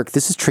at work,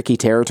 this is tricky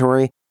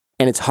territory,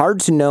 and it's hard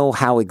to know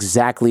how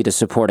exactly to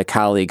support a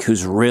colleague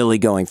who's really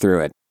going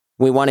through it.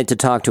 We wanted to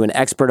talk to an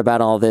expert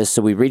about all this,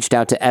 so we reached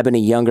out to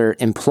Ebony Younger,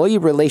 employee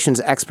relations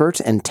expert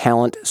and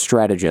talent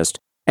strategist.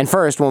 And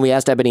first, when we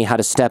asked Ebony how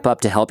to step up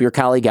to help your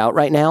colleague out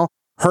right now,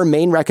 her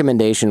main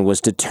recommendation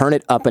was to turn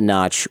it up a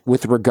notch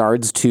with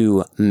regards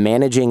to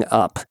managing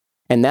up.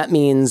 And that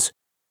means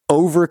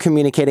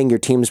over-communicating your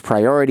team's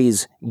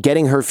priorities,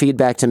 getting her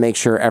feedback to make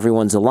sure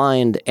everyone's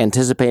aligned,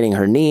 anticipating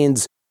her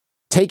needs,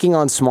 taking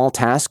on small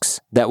tasks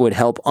that would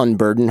help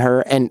unburden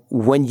her. And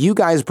when you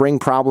guys bring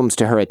problems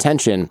to her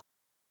attention,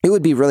 it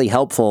would be really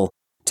helpful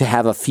to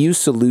have a few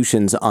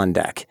solutions on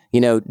deck.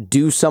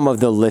 Do some of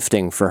the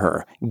lifting for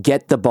her.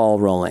 Get the ball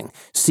rolling.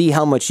 See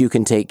how much you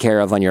can take care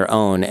of on your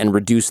own and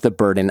reduce the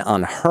burden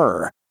on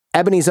her.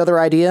 Ebony's other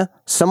idea,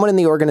 someone in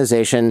the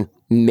organization,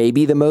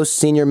 maybe the most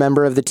senior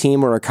member of the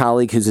team or a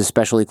colleague who's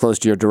especially close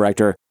to your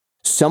director,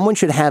 someone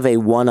should have a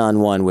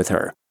one-on-one with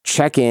her.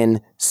 Check in,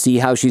 see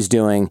how she's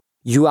doing.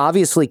 You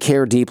obviously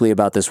care deeply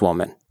about this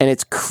woman, and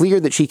it's clear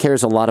that she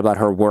cares a lot about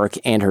her work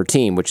and her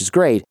team, which is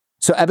great.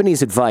 So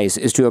Ebony's advice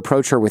is to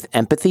approach her with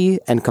empathy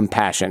and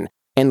compassion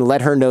and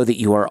let her know that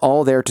you are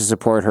all there to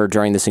support her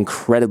during this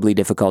incredibly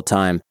difficult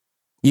time.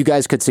 You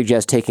guys could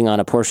suggest taking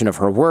on a portion of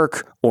her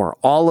work or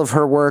all of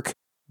her work,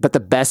 but the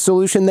best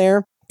solution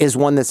there is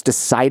one that's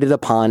decided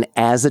upon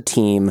as a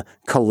team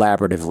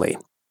collaboratively.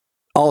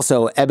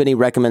 Also, Ebony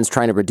recommends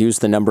trying to reduce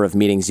the number of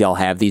meetings y'all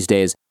have these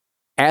days.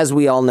 As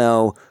we all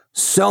know,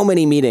 so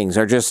many meetings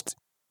are just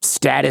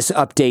status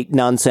update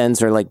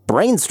nonsense or like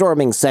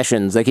brainstorming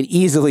sessions that could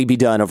easily be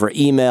done over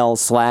email,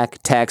 Slack,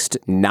 text.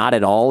 Not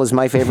at all is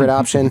my favorite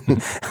option.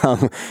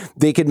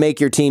 They could make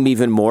your team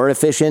even more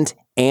efficient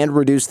and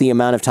reduce the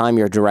amount of time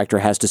your director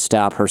has to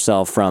stop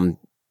herself from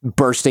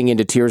bursting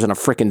into tears on a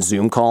frickin'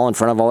 Zoom call in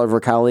front of all of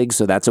her colleagues,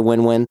 so that's a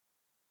win-win.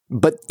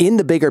 But in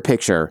the bigger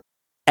picture,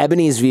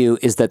 Ebony's view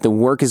is that the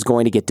work is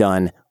going to get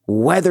done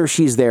whether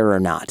she's there or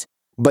not.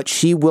 But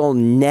she will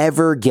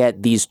never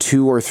get these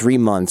 2 or 3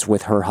 months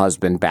with her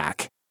husband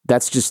back.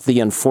 That's just the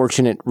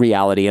unfortunate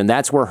reality, and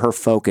that's where her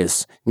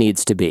focus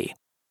needs to be.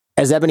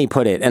 As Ebony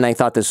put it, and I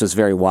thought this was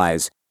very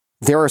wise,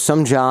 there are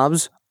some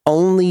jobs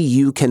only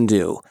you can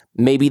do.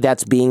 Maybe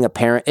that's being a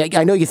parent.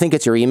 I know you think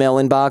it's your email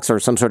inbox or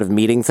some sort of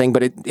meeting thing,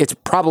 but it's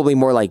probably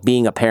more like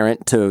being a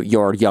parent to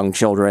your young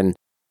children.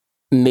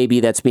 Maybe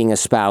that's being a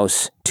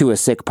spouse to a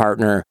sick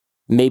partner.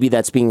 Maybe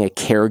that's being a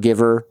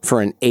caregiver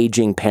for an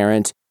aging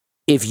parent.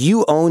 If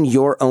you own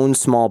your own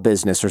small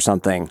business or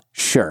something,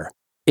 sure,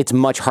 it's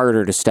much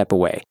harder to step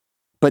away.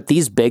 But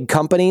these big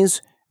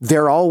companies,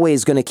 they're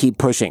always going to keep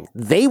pushing.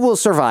 They will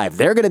survive.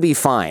 They're going to be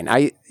fine.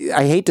 I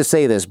hate to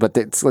say this, but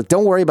it's like,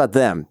 don't worry about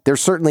them. They're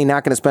certainly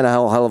not going to spend a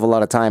hell of a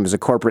lot of time as a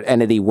corporate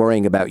entity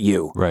worrying about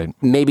you. Right.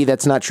 Maybe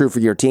that's not true for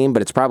your team,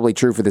 but it's probably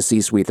true for the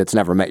C-suite that's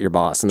never met your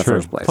boss in the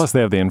first place. Plus,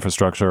 they have the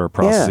infrastructure,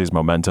 processes,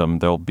 momentum.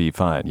 They'll be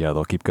fine. Yeah,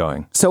 they'll keep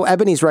going. So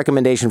Ebony's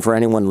recommendation for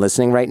anyone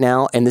listening right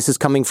now, and this is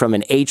coming from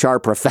an HR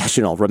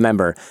professional,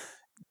 remember,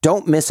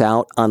 don't miss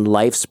out on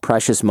life's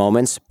precious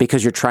moments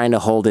because you're trying to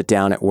hold it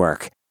down at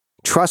work.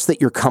 Trust that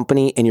your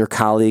company and your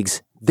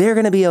colleagues, they're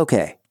going to be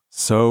okay.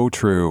 So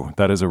true.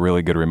 That is a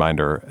really good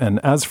reminder. And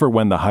as for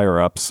when the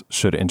higher-ups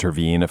should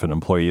intervene if an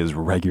employee is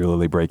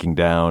regularly breaking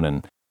down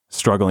and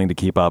struggling to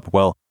keep up,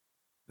 well,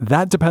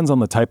 that depends on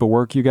the type of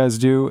work you guys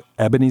do.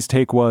 Ebony's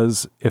take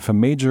was, if a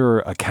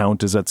major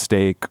account is at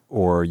stake,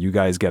 or you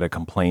guys get a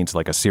complaint,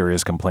 like a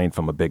serious complaint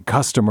from a big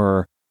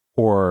customer,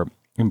 or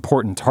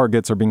important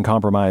targets are being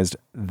compromised,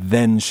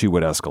 then she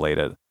would escalate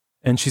it.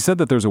 And she said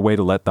that there's a way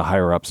to let the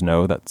higher-ups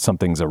know that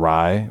something's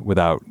awry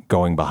without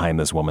going behind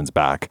this woman's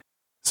back.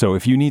 So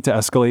if you need to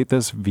escalate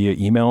this via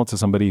email to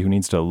somebody who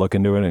needs to look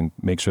into it and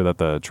make sure that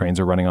the trains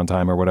are running on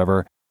time or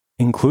whatever,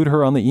 include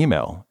her on the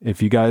email.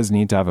 If you guys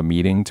need to have a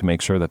meeting to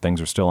make sure that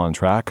things are still on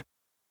track,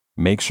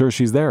 make sure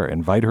she's there.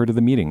 Invite her to the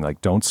meeting.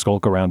 Like, don't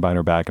skulk around behind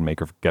her back and make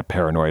her get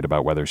paranoid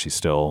about whether she's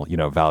still,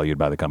 valued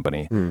by the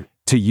company.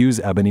 To use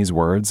Ebony's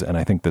words, and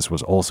I think this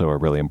was also a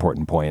really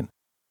important point,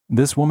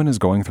 this woman is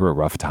going through a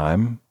rough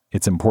time.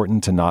 It's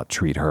important to not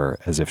treat her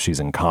as if she's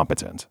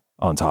incompetent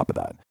on top of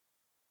that.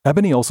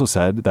 Ebony also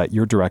said that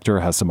your director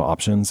has some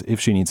options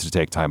if she needs to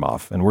take time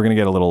off. And we're going to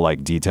get a little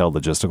detailed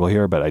logistical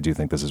here, but I do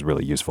think this is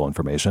really useful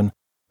information.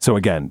 So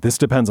again, this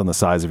depends on the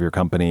size of your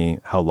company,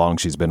 how long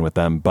she's been with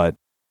them. But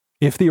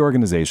if the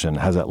organization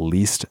has at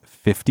least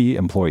 50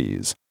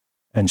 employees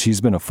and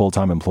she's been a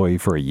full-time employee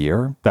for a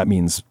year, that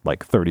means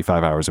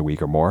 35 hours a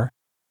week or more,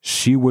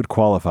 she would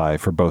qualify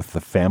for both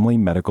the Family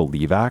Medical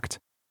Leave Act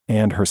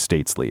and her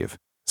state's leave.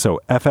 So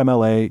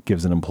FMLA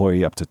gives an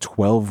employee up to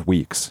 12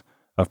 weeks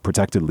of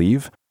protected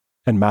leave,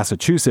 and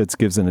Massachusetts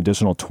gives an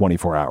additional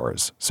 24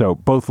 hours. So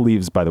both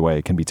leaves, by the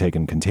way, can be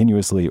taken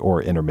continuously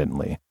or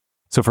intermittently.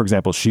 So for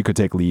example, she could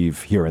take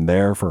leave here and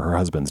there for her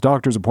husband's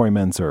doctor's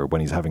appointments or when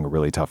he's having a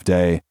really tough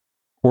day,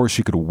 or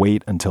she could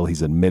wait until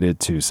he's admitted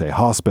to, say,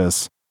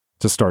 hospice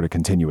to start a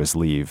continuous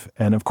leave.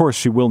 And of course,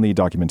 she will need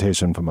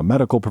documentation from a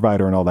medical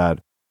provider and all that.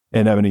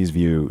 In Ebony's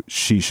view,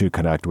 she should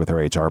connect with her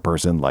HR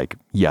person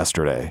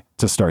yesterday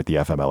to start the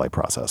FMLA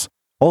process.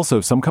 Also,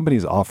 some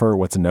companies offer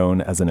what's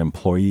known as an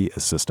Employee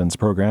Assistance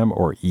Program,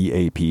 or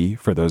EAP,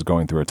 for those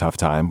going through a tough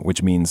time,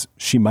 which means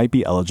she might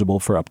be eligible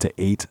for up to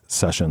 8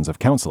 sessions of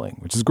counseling,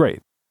 which is great.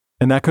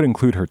 And that could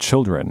include her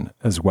children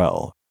as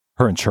well.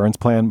 Her insurance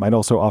plan might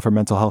also offer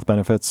mental health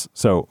benefits.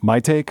 So my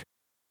take,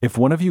 if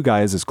one of you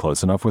guys is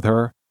close enough with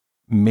her,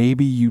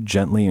 maybe you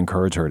gently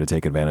encourage her to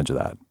take advantage of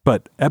that.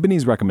 But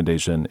Ebony's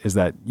recommendation is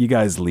that you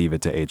guys leave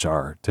it to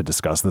HR to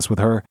discuss this with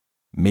her.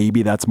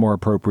 Maybe that's more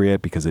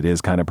appropriate because it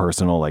is kind of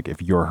personal.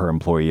 If you're her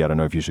employee, I don't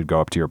know if you should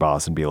go up to your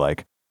boss and be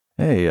like,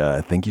 hey,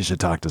 I think you should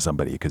talk to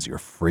somebody because you're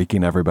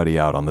freaking everybody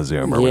out on the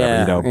Zoom or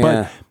whatever,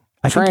 But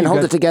I try and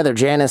hold it together,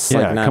 Janice.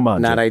 Come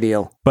on, not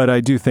ideal. But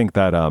I do think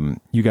that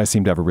you guys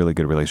seem to have a really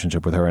good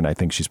relationship with her, and I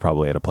think she's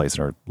probably at a place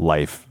in her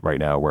life right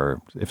now where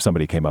if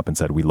somebody came up and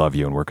said, we love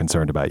you and we're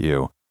concerned about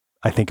you,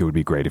 I think it would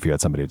be great if you had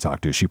somebody to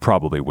talk to. She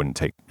probably wouldn't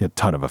take a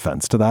ton of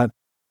offense to that.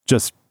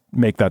 Just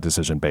make that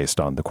decision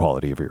based on the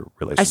quality of your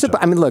relationship.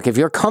 Look, if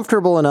you're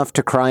comfortable enough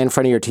to cry in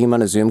front of your team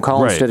on a Zoom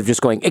call instead of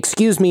just going,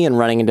 excuse me, and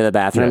running into the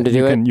bathroom to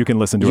do it. You can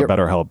listen to a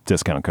BetterHelp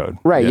discount code.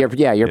 Right.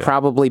 You're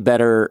probably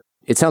better.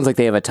 It sounds like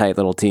they have a tight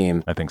little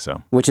team. I think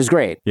so. Which is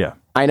great. Yeah.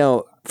 I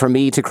know for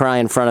me to cry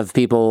in front of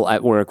people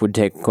at work would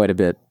take quite a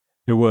bit.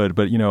 It would,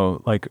 but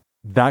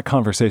that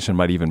conversation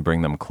might even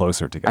bring them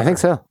closer together. I think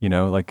so.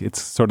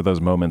 It's sort of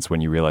those moments when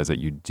you realize that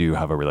you do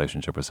have a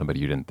relationship with somebody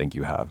you didn't think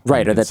you have.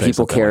 Right, or that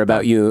people care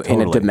about you in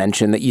a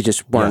dimension that you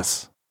just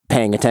weren't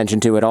paying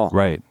attention to at all.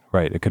 Right.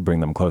 It could bring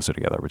them closer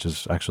together, which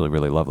is actually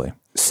really lovely.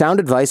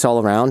 Sound advice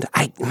all around.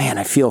 I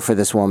feel for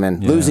this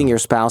woman. Yeah. Losing your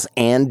spouse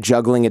and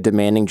juggling a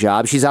demanding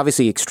job. She's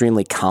obviously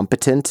extremely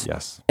competent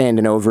and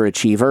an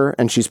overachiever,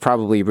 and she's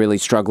probably really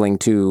struggling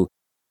to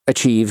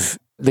achieve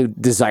the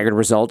desired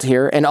result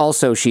here. And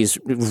also she's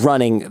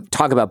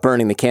talk about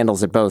burning the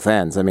candles at both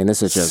ends.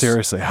 This is just...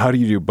 Seriously, how do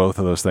you do both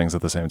of those things at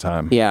the same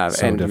time? Yeah,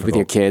 so and difficult. With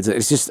your kids.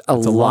 It's just a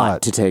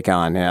lot to take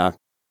on, yeah.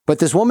 But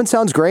this woman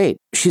sounds great.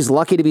 She's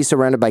lucky to be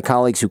surrounded by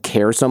colleagues who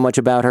care so much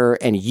about her,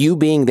 and you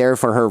being there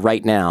for her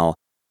right now,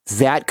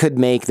 that could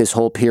make this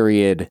whole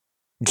period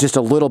just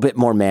a little bit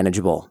more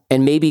manageable.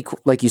 And maybe,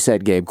 like you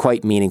said, Gabe,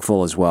 quite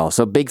meaningful as well.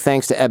 So big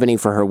thanks to Ebony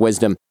for her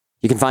wisdom.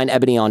 You can find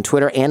Ebony on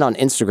Twitter and on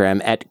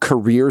Instagram at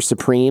Career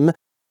Supreme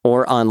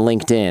or on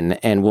LinkedIn,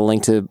 and we'll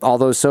link to all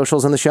those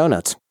socials in the show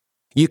notes.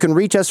 You can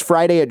reach us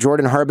Friday at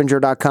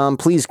jordanharbinger.com.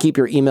 Please keep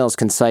your emails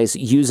concise.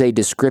 Use a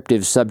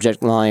descriptive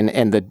subject line,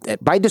 and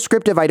by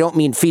descriptive, I don't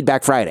mean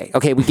Feedback Friday.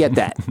 Okay, we get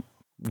that.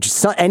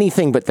 Just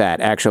anything but that,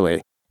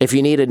 actually. If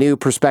you need a new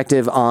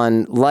perspective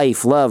on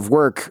life, love,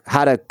 work,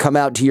 how to come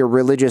out to your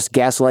religious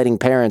gaslighting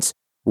parents,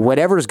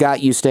 whatever's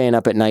got you staying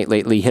up at night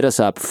lately, hit us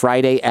up,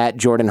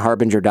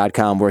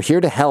 Friday@JordanHarbinger.com. We're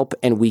here to help,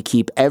 and we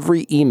keep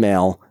every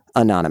email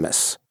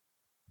anonymous.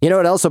 You know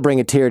what else will bring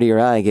a tear to your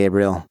eye,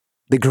 Gabriel?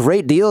 The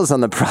great deals on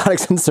the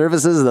products and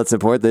services that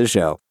support this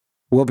show.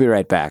 We'll be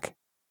right back.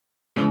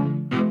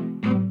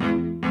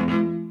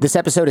 This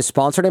episode is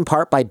sponsored in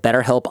part by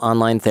BetterHelp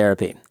Online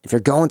Therapy. If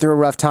you're going through a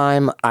rough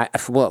time, I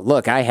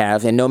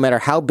have, and no matter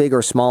how big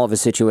or small of a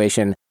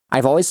situation,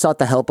 I've always sought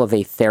the help of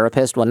a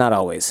therapist. Well, not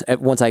always.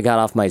 Once I got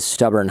off my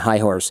stubborn high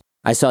horse,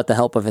 I sought the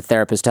help of a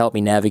therapist to help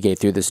me navigate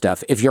through this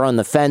stuff. If you're on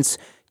the fence,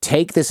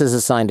 take this as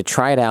a sign to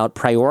try it out,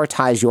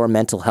 prioritize your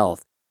mental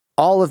health.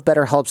 All of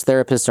BetterHelp's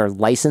therapists are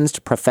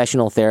licensed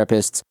professional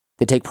therapists.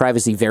 They take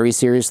privacy very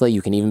seriously.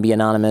 You can even be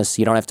anonymous.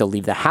 You don't have to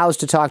leave the house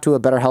to talk to a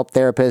BetterHelp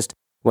therapist,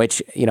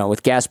 which,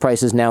 with gas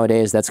prices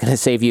nowadays, that's going to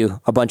save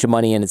you a bunch of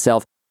money in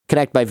itself.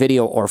 Connect by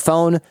video or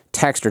phone,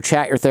 text or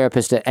chat your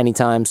therapist at any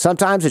time.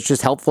 Sometimes it's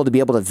just helpful to be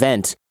able to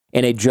vent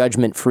in a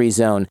judgment-free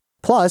zone.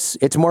 Plus,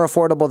 it's more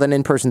affordable than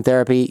in-person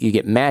therapy. You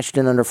get matched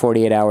in under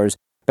 48 hours.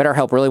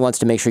 BetterHelp really wants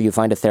to make sure you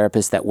find a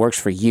therapist that works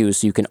for you,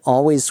 so you can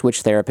always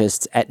switch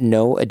therapists at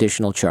no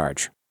additional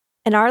charge.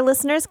 And our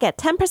listeners get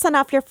 10%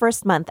 off your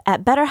first month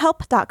at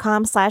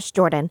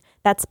betterhelp.com/Jordan.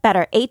 That's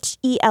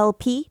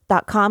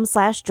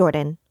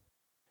betterhelp.com/Jordan.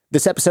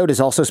 This episode is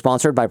also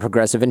sponsored by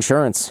Progressive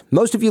Insurance.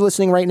 Most of you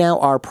listening right now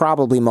are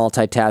probably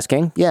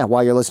multitasking. Yeah,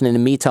 while you're listening to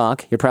me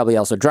talk, you're probably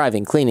also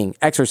driving, cleaning,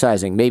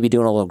 exercising, maybe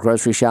doing a little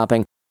grocery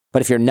shopping.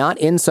 But if you're not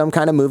in some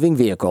kind of moving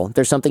vehicle,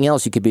 there's something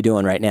else you could be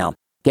doing right now.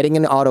 Getting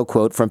an auto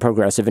quote from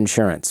Progressive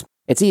Insurance.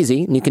 It's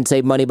easy, and you can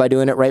save money by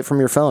doing it right from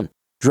your phone.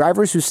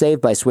 Drivers who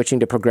save by switching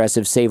to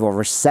Progressive save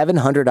over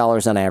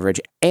 $700 on average,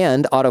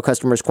 and auto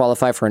customers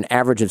qualify for an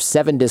average of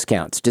 7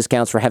 discounts.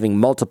 Discounts for having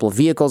multiple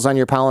vehicles on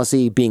your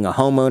policy, being a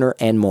homeowner,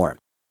 and more.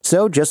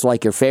 So, just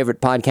like your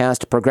favorite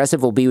podcast,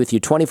 Progressive will be with you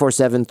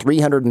 24/7,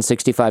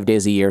 365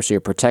 days a year, so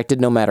you're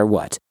protected no matter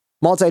what.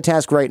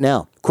 Multitask right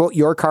now. Quote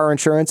your car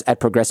insurance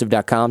at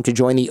Progressive.com to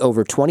join the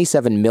over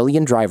 27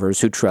 million drivers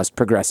who trust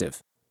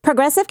Progressive.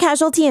 Progressive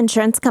Casualty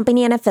Insurance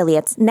Company and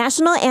Affiliates.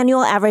 National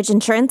annual average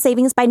insurance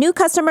savings by new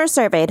customers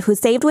surveyed who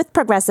saved with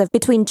Progressive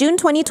between June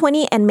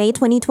 2020 and May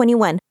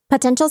 2021.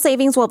 Potential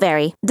savings will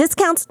vary.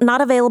 Discounts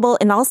not available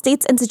in all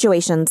states and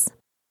situations.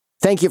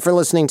 Thank you for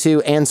listening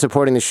to and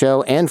supporting the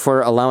show, and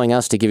for allowing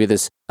us to give you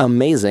this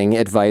amazing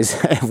advice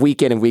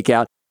week in and week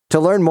out. To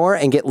learn more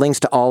and get links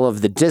to all of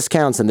the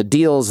discounts and the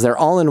deals, they're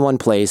all in one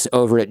place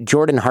over at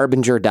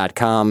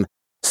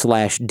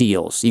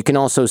jordanharbinger.com/deals. You can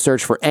also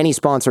search for any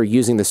sponsor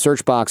using the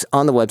search box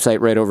on the website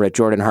right over at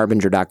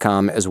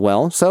jordanharbinger.com as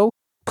well. So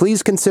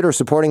please consider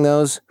supporting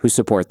those who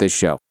support this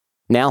show.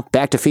 Now,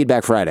 back to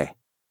Feedback Friday.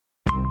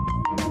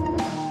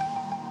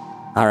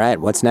 All right,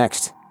 what's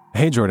next?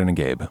 Hey, Jordan and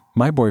Gabe.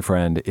 My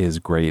boyfriend is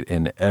great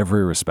in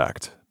every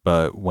respect,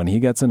 but when he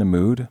gets in a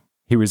mood,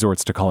 he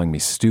resorts to calling me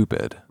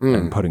stupid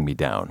and putting me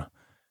down.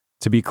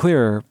 To be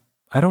clear,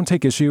 I don't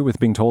take issue with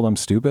being told I'm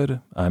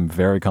stupid. I'm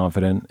very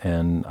confident,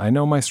 and I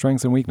know my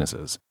strengths and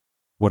weaknesses.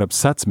 What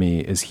upsets me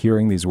is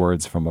hearing these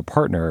words from a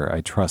partner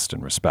I trust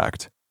and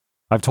respect.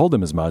 I've told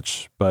him as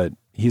much, but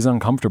he's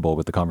uncomfortable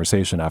with the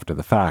conversation after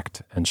the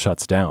fact and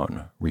shuts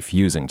down,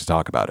 refusing to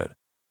talk about it.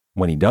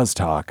 When he does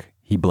talk,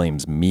 he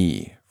blames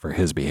me for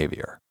his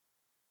behavior.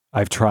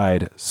 I've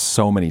tried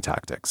so many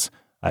tactics.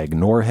 I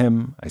ignore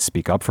him, I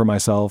speak up for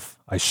myself,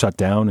 I shut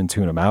down and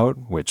tune him out,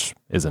 which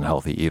isn't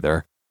healthy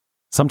either.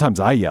 Sometimes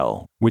I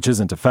yell, which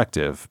isn't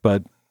effective,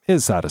 but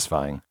is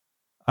satisfying.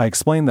 I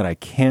explain that I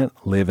can't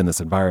live in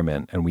this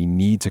environment and we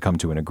need to come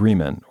to an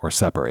agreement or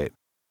separate.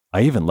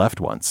 I even left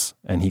once,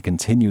 and he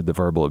continued the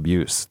verbal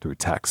abuse through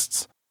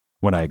texts.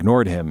 When I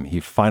ignored him, he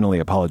finally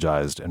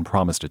apologized and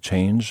promised a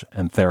change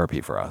and therapy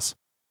for us.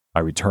 I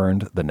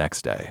returned the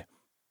next day.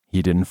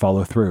 He didn't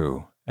follow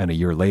through, and a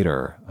year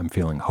later, I'm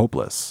feeling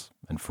hopeless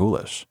and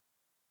foolish.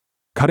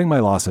 Cutting my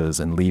losses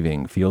and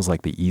leaving feels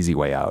like the easy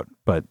way out,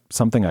 but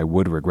something I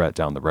would regret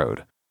down the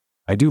road.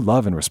 I do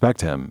love and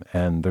respect him,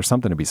 and there's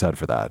something to be said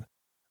for that.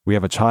 We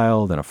have a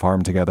child and a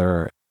farm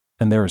together,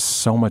 and there is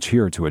so much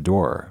here to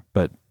adore,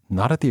 but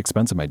not at the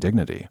expense of my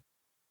dignity.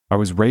 I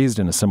was raised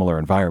in a similar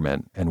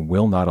environment and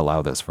will not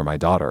allow this for my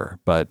daughter,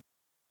 but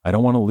I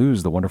don't want to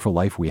lose the wonderful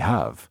life we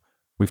have.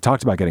 We've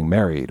talked about getting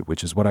married,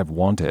 which is what I've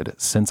wanted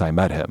since I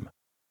met him.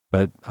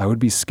 But I would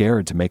be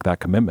scared to make that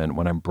commitment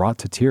when I'm brought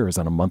to tears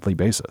on a monthly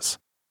basis.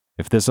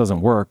 If this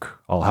doesn't work,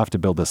 I'll have to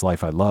build this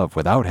life I love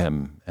without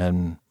him,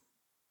 and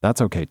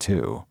that's okay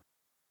too.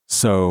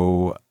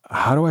 So,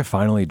 how do I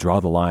finally draw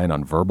the line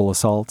on verbal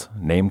assault,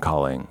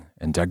 name-calling,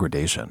 and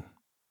degradation?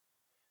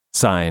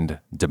 Signed,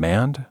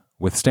 Demand,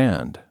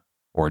 Withstand,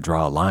 or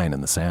Draw a Line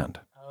in the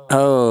Sand.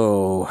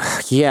 Oh,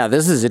 yeah,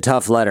 this is a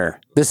tough letter.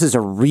 This is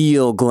a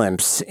real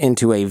glimpse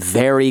into a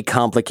very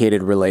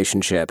complicated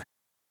relationship.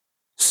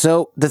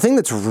 So the thing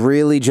that's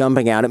really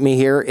jumping out at me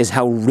here is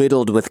how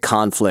riddled with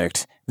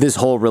conflict this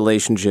whole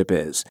relationship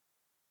is.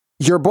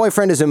 Your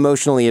boyfriend is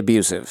emotionally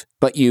abusive,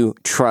 but you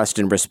trust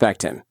and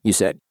respect him, you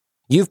said.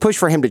 You've pushed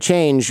for him to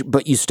change,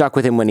 but you stuck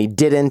with him when he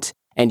didn't,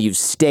 and you've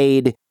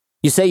stayed.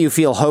 You say you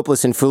feel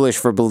hopeless and foolish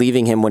for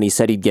believing him when he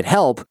said he'd get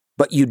help,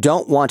 but you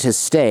don't want to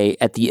stay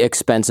at the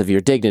expense of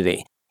your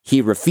dignity. He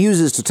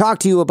refuses to talk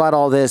to you about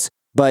all this,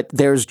 but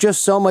there's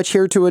just so much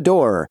here to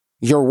adore.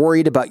 You're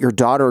worried about your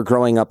daughter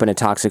growing up in a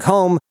toxic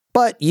home,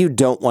 but you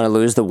don't want to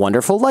lose the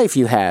wonderful life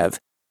you have.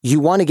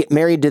 You want to get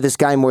married to this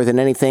guy more than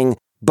anything,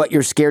 but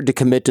you're scared to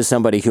commit to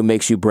somebody who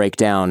makes you break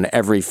down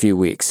every few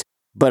weeks.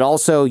 But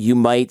also, you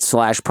might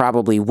 /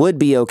 probably would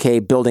be okay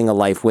building a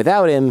life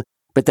without him.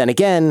 But then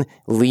again,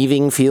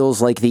 leaving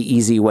feels like the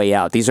easy way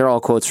out. These are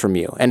all quotes from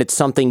you, and it's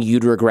something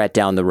you'd regret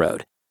down the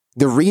road.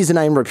 The reason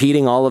I'm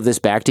repeating all of this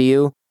back to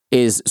you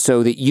is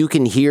so that you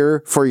can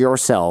hear for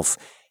yourself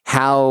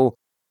how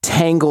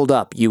tangled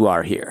up you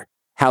are here,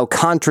 how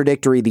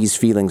contradictory these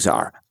feelings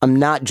are. I'm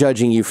not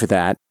judging you for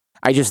that.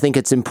 I just think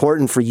it's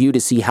important for you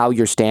to see how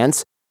your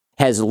stance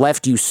has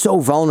left you so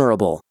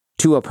vulnerable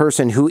to a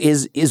person who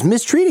is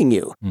mistreating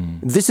you.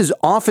 This is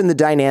often the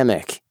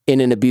dynamic in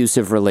an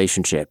abusive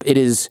relationship. It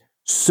is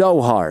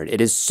so hard.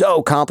 It is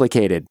so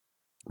complicated.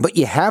 But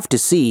you have to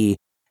see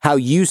how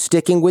you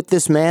sticking with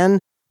this man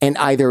and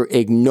either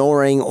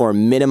ignoring or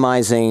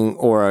minimizing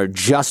or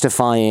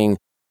justifying,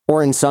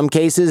 or in some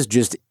cases,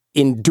 just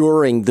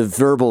enduring the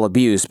verbal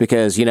abuse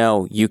because,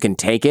 you can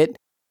take it.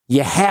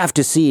 You have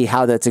to see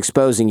how that's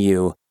exposing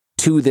you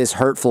to this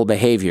hurtful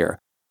behavior.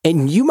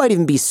 And you might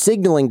even be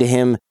signaling to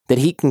him that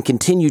he can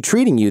continue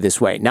treating you this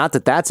way. Not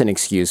that that's an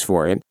excuse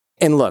for it.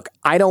 And look,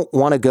 I don't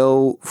want to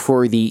go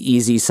for the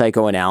easy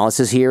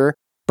psychoanalysis here,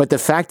 but the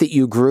fact that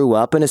you grew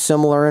up in a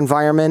similar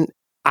environment,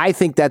 I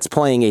think that's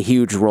playing a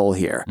huge role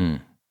here.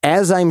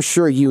 As I'm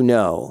sure you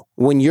know,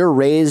 when you're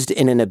raised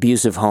in an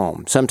abusive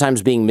home,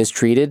 sometimes being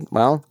mistreated,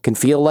 can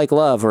feel like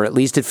love, or at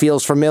least it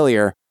feels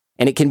familiar,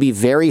 and it can be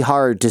very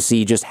hard to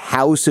see just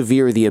how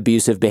severe the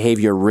abusive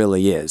behavior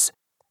really is.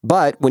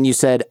 But when you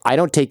said, I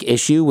don't take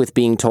issue with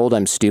being told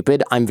I'm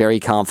stupid, I'm very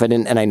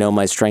confident and I know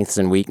my strengths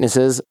and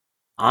weaknesses,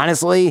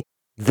 honestly,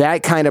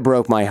 that kind of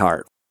broke my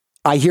heart.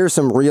 I hear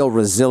some real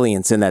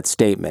resilience in that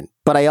statement,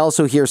 but I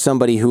also hear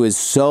somebody who is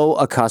so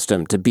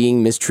accustomed to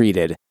being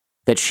mistreated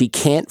that she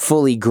can't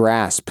fully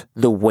grasp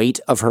the weight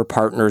of her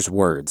partner's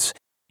words.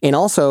 And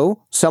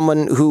also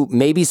someone who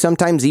maybe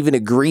sometimes even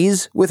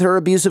agrees with her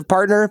abusive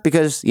partner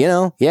because,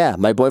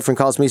 my boyfriend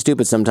calls me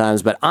stupid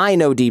sometimes, but I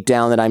know deep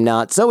down that I'm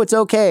not, so it's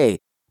okay.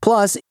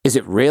 Plus, is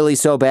it really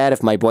so bad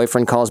if my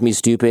boyfriend calls me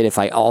stupid if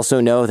I also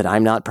know that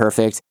I'm not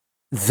perfect?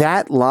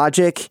 That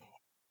logic,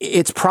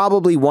 it's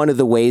probably one of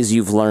the ways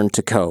you've learned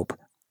to cope.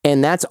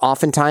 And that's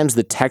oftentimes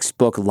the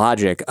textbook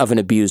logic of an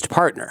abused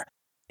partner.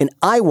 And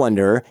I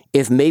wonder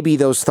if maybe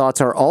those thoughts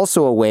are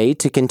also a way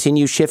to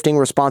continue shifting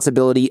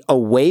responsibility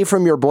away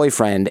from your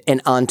boyfriend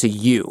and onto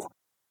you.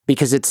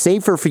 Because it's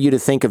safer for you to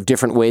think of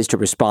different ways to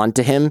respond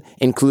to him,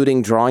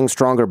 including drawing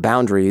stronger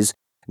boundaries,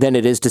 than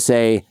it is to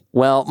say,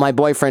 well, my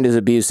boyfriend is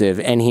abusive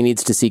and he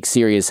needs to seek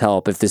serious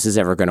help if this is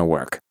ever going to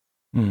work.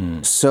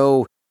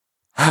 So,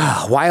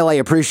 while I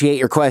appreciate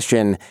your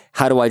question,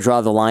 how do I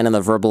draw the line on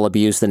the verbal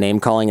abuse, the name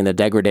calling, and the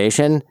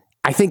degradation?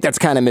 I think that's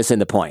kind of missing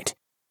the point.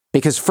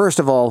 Because first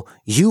of all,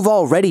 you've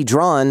already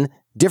drawn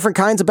different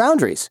kinds of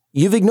boundaries.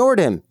 You've ignored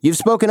him. You've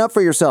spoken up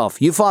for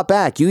yourself. You fought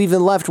back. You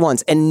even left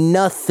once and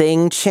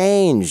nothing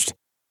changed.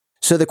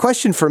 So the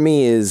question for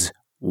me is,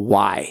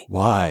 why?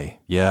 Why?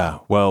 Yeah.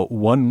 Well,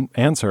 one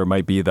answer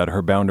might be that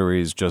her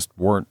boundaries just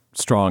weren't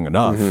strong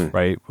enough,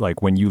 right?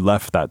 Like when you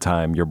left that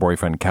time, your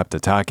boyfriend kept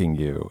attacking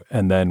you.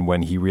 And then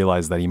when he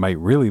realized that he might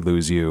really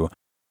lose you,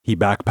 he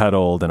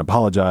backpedaled and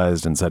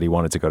apologized and said he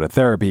wanted to go to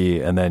therapy.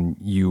 And then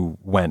you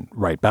went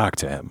right back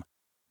to him.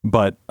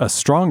 But a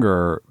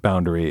stronger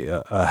boundary,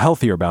 a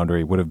healthier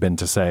boundary would have been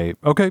to say,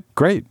 okay,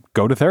 great,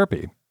 go to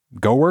therapy.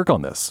 Go work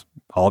on this.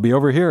 I'll be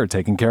over here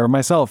taking care of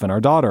myself and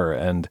our daughter.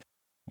 And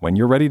when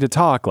you're ready to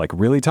talk, like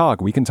really talk,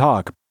 we can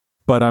talk,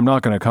 but I'm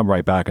not going to come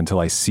right back until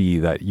I see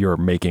that you're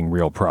making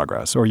real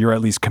progress or you're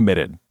at least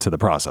committed to the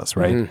process,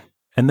 right?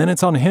 And then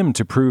it's on him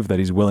to prove that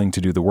he's willing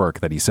to do the work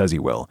that he says he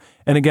will.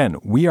 And again,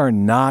 we are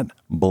not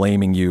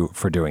blaming you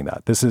for doing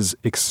that. This is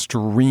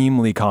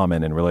extremely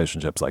common in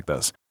relationships like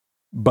this.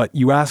 But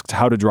you asked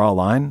how to draw a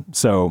line,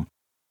 so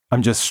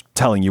I'm just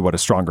telling you what a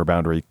stronger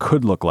boundary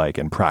could look like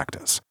in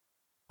practice.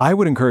 I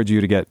would encourage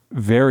you to get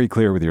very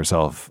clear with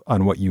yourself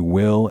on what you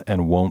will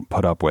and won't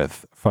put up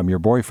with from your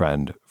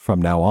boyfriend from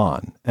now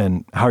on,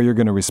 and how you're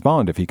going to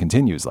respond if he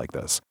continues like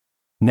this.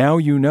 Now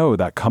you know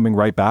that coming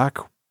right back,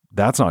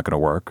 that's not going to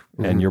work,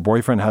 and your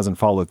boyfriend hasn't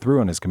followed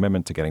through on his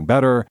commitment to getting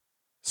better,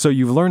 so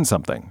you've learned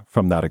something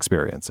from that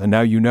experience, and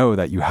now you know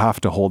that you have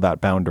to hold that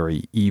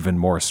boundary even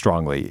more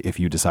strongly if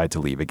you decide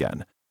to leave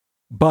again.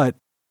 But,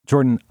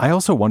 Jordan, I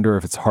also wonder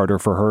if it's harder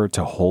for her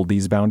to hold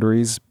these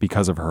boundaries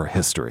because of her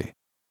history.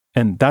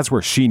 And that's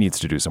where she needs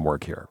to do some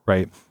work here,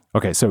 right?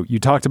 Okay, so you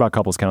talked about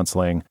couples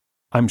counseling.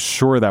 I'm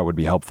sure that would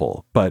be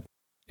helpful. But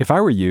if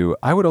I were you,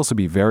 I would also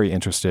be very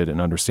interested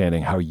in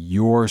understanding how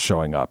you're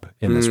showing up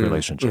in this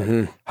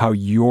relationship, how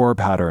your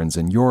patterns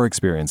and your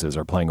experiences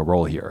are playing a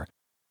role here.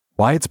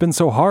 why it's been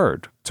so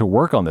hard to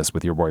work on this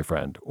with your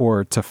boyfriend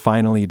or to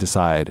finally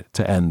decide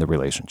to end the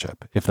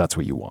relationship, if that's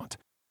what you want.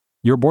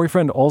 Your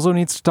boyfriend also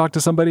needs to talk to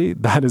somebody,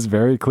 that is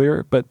very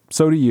clear, but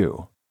so do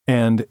you.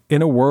 And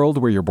in a world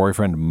where your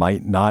boyfriend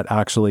might not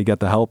actually get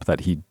the help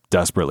that he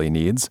desperately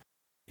needs,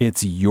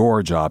 it's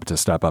your job to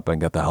step up and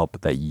get the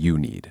help that you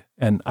need.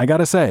 And I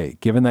gotta say,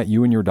 given that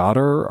you and your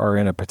daughter are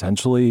in a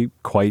potentially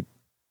quite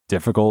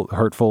difficult,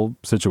 hurtful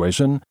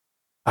situation,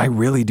 I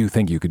really do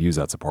think you could use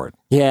that support.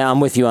 Yeah,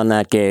 I'm with you on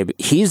that, Gabe.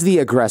 He's the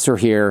aggressor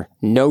here,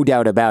 no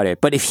doubt about it.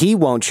 But if he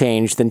won't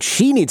change, then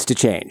she needs to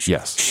change.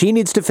 Yes. She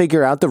needs to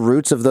figure out the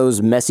roots of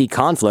those messy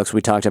conflicts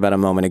we talked about a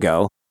moment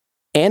ago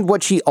and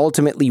what she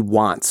ultimately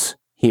wants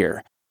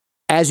here.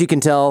 As you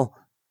can tell,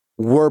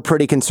 we're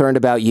pretty concerned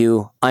about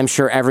you. I'm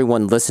sure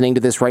everyone listening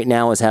to this right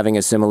now is having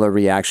a similar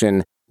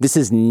reaction. This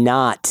is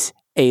not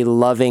a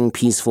loving,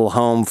 peaceful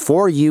home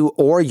for you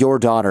or your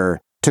daughter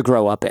to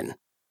grow up in.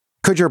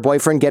 Could your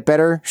boyfriend get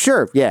better?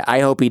 Sure, yeah, I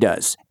hope he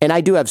does. And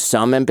I do have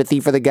some empathy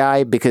for the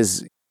guy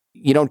because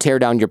you don't tear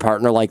down your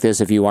partner like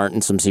this if you aren't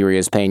in some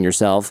serious pain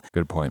yourself.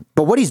 Good point.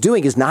 But what he's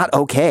doing is not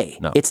okay.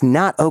 No. It's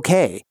not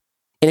okay.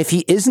 And if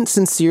he isn't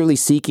sincerely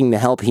seeking the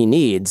help he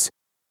needs,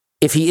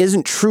 if he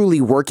isn't truly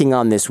working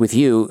on this with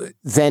you,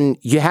 then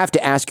you have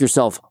to ask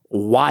yourself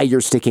why you're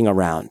sticking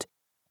around.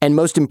 And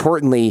most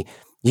importantly,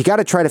 you got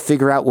to try to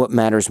figure out what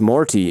matters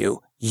more to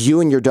you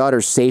and your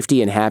daughter's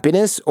safety and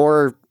happiness,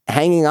 or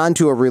hanging on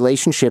to a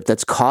relationship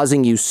that's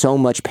causing you so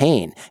much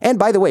pain. And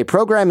by the way,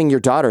 programming your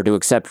daughter to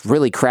accept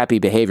really crappy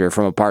behavior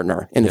from a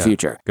partner in the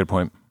future. Good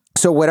point.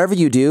 So whatever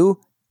you do,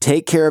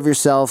 take care of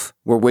yourself.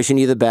 We're wishing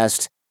you the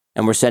best,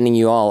 and we're sending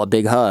you all a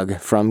big hug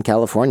from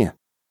California.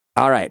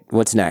 All right,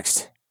 what's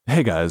next?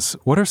 Hey guys,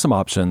 what are some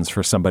options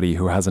for somebody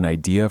who has an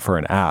idea for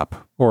an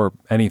app, or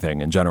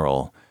anything in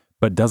general,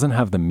 but doesn't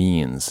have the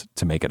means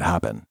to make it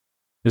happen?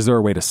 Is there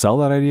a way to sell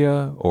that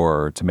idea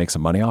or to make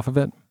some money off of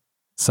it?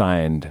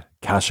 Signed,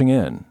 Cashing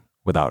In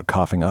Without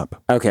Coughing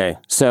Up. Okay,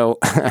 so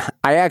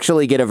I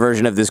actually get a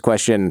version of this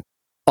question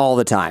all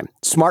the time.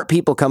 Smart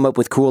people come up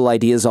with cool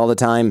ideas all the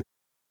time.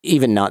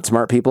 Even not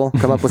smart people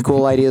come up with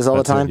cool ideas all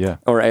the time,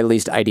 or at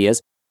least ideas.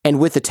 And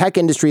with the tech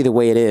industry the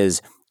way it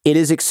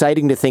is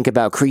exciting to think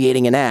about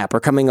creating an app or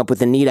coming up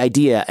with a neat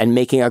idea and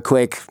making a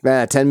quick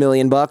 $10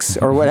 million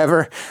or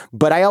whatever.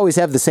 But I always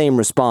have the same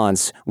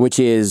response, which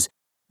is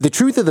the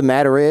truth of the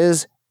matter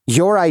is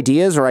your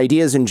ideas or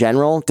ideas in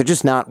general, they're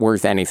just not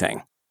worth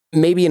anything.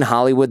 Maybe in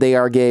Hollywood they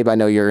are, Gabe. I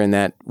know you're in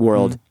that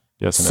world.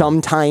 Yes.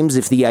 Sometimes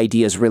if the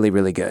idea is really,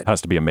 really good.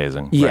 Has to be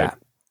amazing. Yeah. Right?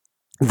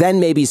 Then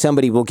maybe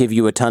somebody will give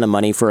you a ton of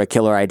money for a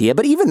killer idea.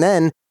 But even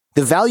then,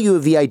 the value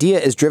of the idea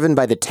is driven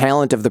by the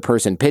talent of the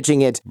person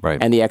pitching it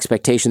and the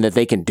expectation that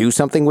they can do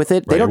something with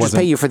it. They don't just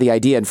pay you for the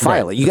idea and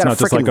file it. You got to freaking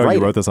write it. It's not just like,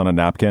 you wrote this on a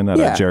napkin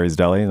at Jerry's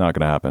Deli. Not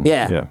going to happen.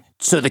 Yeah.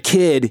 So the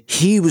kid,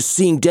 he was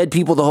seeing dead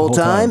people the whole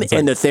time,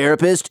 and the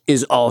therapist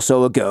is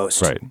also a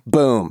ghost. Right.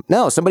 Boom.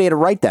 No, somebody had to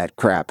write that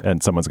crap.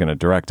 And someone's going to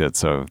direct it,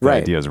 so the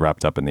idea is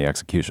wrapped up in the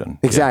execution.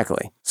 Exactly.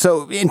 Yeah.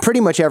 So in pretty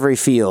much every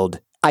field,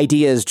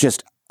 ideas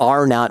just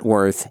are not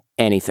worth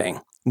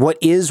anything. What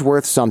is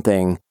worth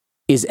something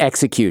is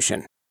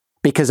execution.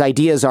 Because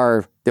ideas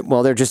are,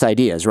 well, they're just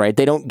ideas, right?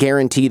 They don't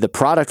guarantee the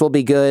product will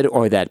be good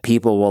or that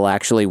people will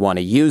actually want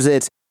to use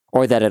it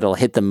or that it'll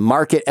hit the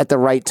market at the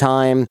right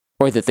time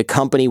or that the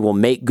company will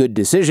make good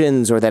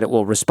decisions or that it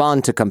will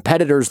respond to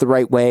competitors the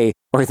right way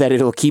or that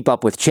it'll keep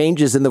up with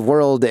changes in the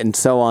world and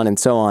so on and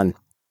so on.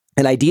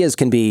 And ideas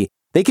can be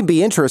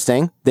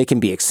interesting, they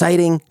can be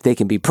exciting, they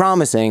can be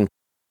promising,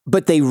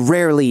 but they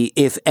rarely,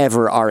 if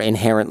ever, are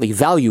inherently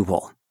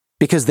valuable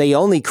because they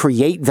only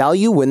create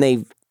value when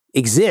they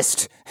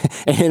exist.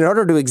 And in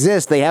order to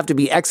exist, they have to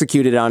be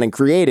executed on and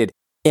created.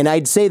 And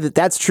I'd say that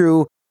that's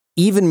true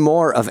even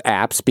more of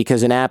apps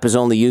because an app is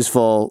only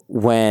useful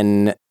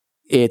when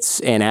it's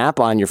an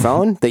app on your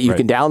phone that you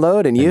can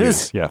download and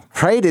use. Yeah.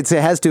 Right? It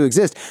has to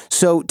exist.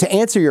 So to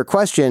answer your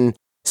question,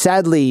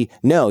 sadly,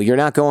 no, you're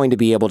not going to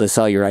be able to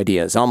sell your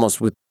ideas. Almost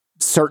with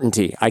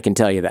certainty, I can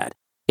tell you that.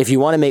 If you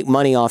want to make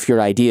money off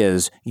your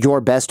ideas,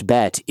 your best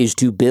bet is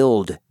to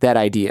build that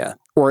idea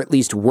or at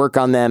least work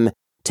on them.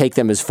 Take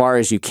them as far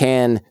as you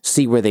can,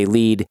 see where they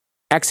lead.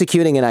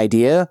 Executing an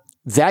idea,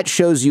 that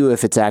shows you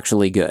if it's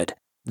actually good.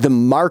 The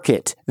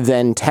market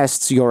then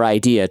tests your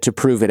idea to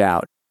prove it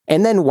out.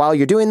 And then while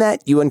you're doing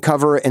that, you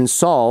uncover and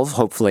solve,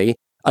 hopefully,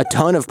 a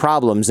ton of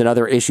problems and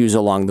other issues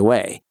along the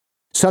way.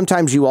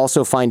 Sometimes you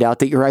also find out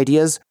that your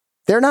ideas,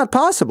 they're not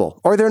possible,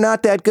 or they're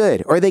not that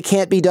good, or they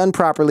can't be done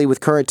properly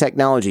with current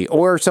technology,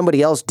 or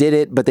somebody else did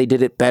it, but they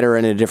did it better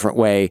in a different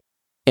way.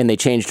 And they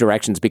changed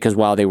directions because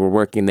while they were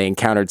working, they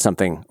encountered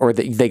something or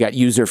they got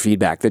user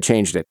feedback that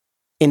changed it.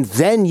 And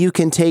then you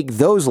can take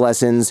those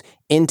lessons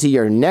into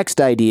your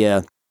next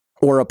idea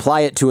or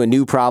apply it to a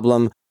new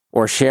problem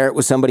or share it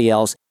with somebody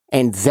else.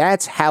 And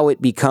that's how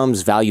it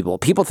becomes valuable.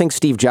 People think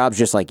Steve Jobs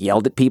just like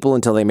yelled at people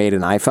until they made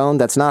an iPhone.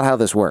 That's not how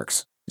this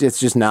works. It's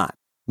just not.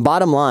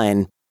 Bottom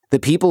line, the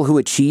people who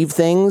achieve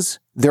things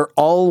they're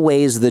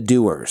always the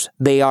doers.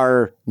 They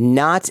are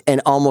not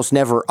and almost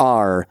never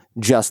are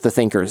just the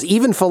thinkers.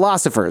 Even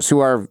philosophers who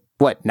are,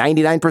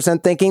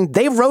 99% thinking,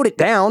 they wrote it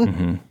down.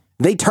 Mm-hmm.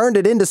 They turned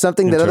it into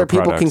something that other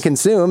people can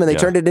consume, and they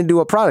turned it into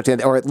a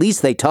product, or at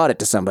least they taught it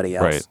to somebody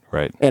else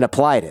and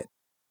applied it.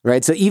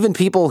 Right. So even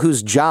people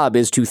whose job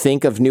is to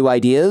think of new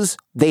ideas,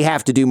 they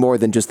have to do more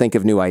than just think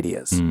of new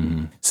ideas.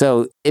 Mm-hmm.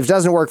 So if it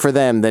doesn't work for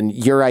them, then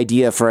your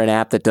idea for an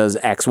app that does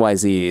X, Y,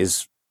 Z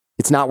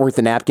it's not worth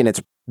the napkin.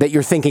 It's that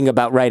you're thinking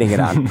about writing it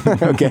on.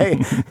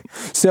 Okay.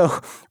 So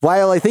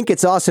while I think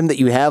it's awesome that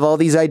you have all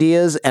these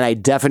ideas, and I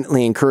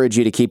definitely encourage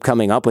you to keep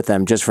coming up with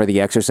them just for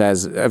the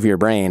exercise of your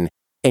brain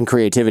and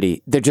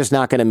creativity, they're just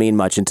not going to mean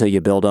much until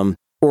you build them.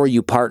 Or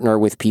you partner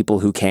with people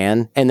who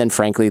can, and then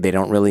frankly, they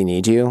don't really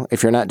need you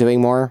if you're not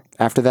doing more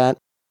after that.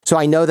 So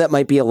I know that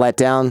might be a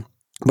letdown,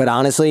 but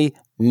honestly,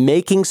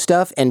 making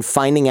stuff and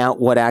finding out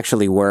what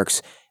actually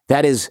works,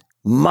 that is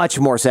much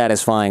more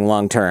satisfying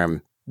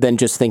long-term than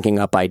just thinking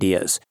up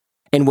ideas.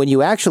 And when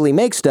you actually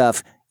make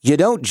stuff, you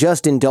don't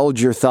just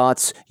indulge your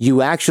thoughts,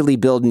 you actually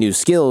build new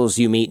skills,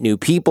 you meet new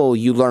people,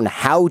 you learn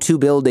how to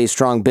build a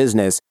strong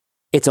business.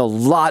 It's a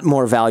lot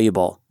more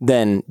valuable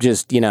than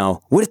just,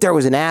 what if there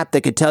was an app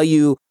that could tell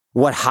you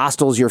what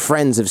hostels your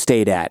friends have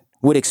stayed at?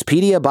 Would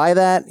Expedia buy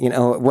that?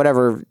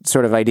 Whatever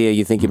sort of idea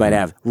you think you might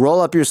have. Roll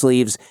up your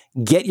sleeves,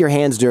 get your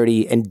hands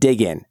dirty, and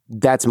dig in.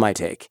 That's my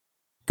take.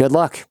 Good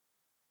luck.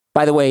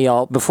 By the way,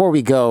 y'all, before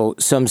we go,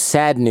 some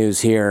sad news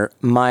here.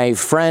 My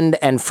friend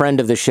and friend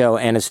of the show,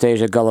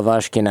 Anastasia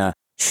Golovashkina,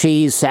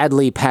 she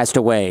sadly passed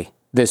away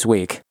this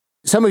week.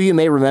 Some of you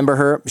may remember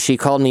her. She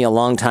called me a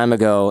long time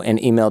ago and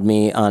emailed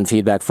me on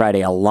Feedback Friday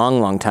a long,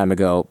 long time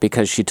ago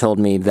because she told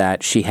me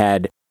that she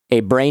had a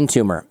brain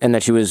tumor and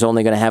that she was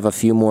only going to have a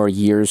few more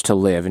years to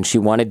live. And she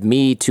wanted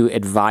me to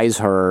advise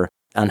her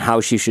on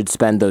how she should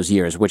spend those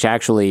years, which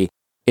actually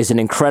is an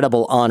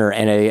incredible honor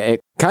and a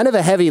kind of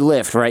a heavy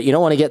lift, right? You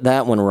don't want to get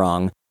that one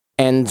wrong.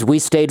 And we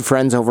stayed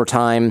friends over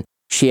time.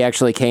 She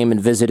actually came and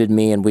visited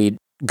me, and we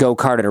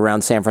go-karted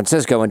around San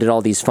Francisco and did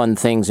all these fun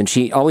things, and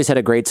she always had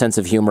a great sense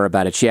of humor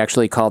about it. She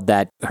actually called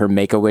that her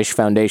Make-A-Wish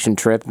Foundation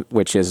trip,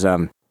 which is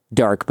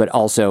dark, but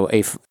also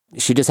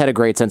she just had a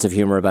great sense of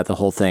humor about the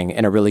whole thing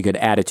and a really good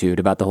attitude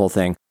about the whole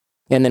thing.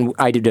 And then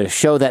I did a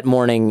show that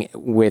morning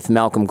with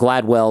Malcolm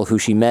Gladwell, who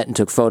she met and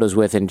took photos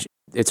with, and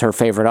it's her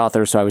favorite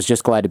author, so I was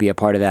just glad to be a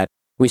part of that.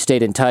 We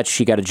stayed in touch.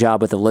 She got a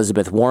job with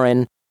Elizabeth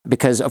Warren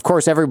because, of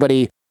course,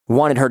 everybody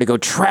wanted her to go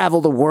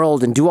travel the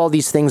world and do all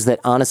these things that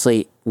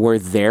honestly were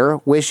their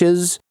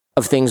wishes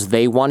of things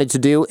they wanted to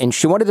do. And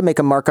she wanted to make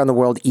a mark on the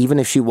world, even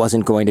if she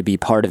wasn't going to be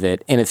part of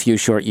it in a few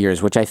short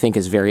years, which I think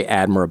is very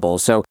admirable.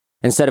 So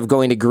instead of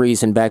going to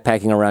Greece and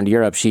backpacking around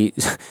Europe, she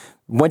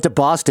went to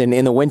Boston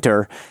in the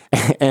winter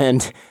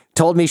and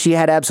told me she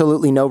had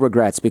absolutely no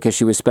regrets because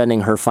she was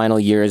spending her final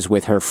years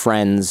with her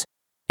friends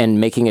and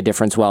making a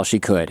difference while she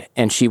could.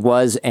 And she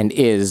was and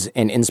is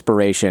an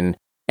inspiration.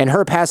 And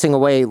her passing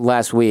away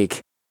last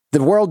week,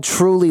 the world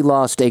truly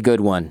lost a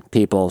good one,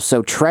 people.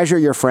 So treasure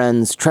your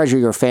friends, treasure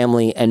your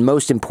family, and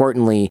most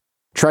importantly,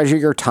 treasure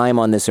your time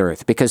on this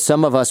earth, because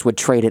some of us would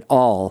trade it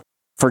all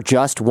for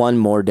just one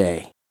more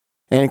day.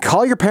 And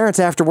call your parents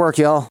after work,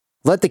 y'all.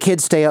 Let the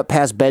kids stay up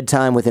past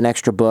bedtime with an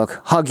extra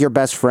book, hug your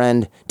best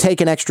friend,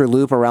 take an extra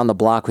loop around the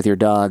block with your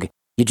dog.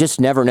 You just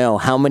never know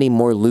how many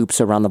more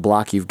loops around the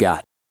block you've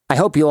got. I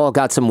hope you all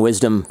got some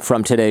wisdom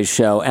from today's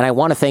show, and I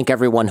want to thank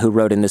everyone who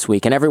wrote in this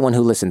week and everyone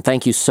who listened.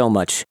 Thank you so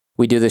much.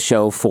 We do this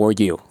show for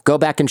you. Go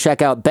back and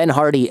check out Ben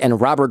Hardy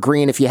and Robert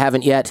Greene if you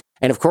haven't yet.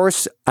 And of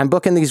course, I'm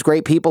booking these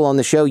great people on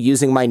the show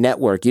using my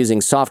network, using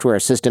software,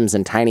 systems,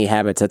 and tiny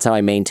habits. That's how I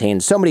maintain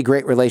so many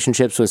great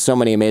relationships with so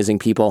many amazing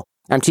people.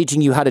 I'm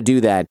teaching you how to do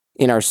that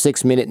in our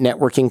 6-minute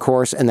networking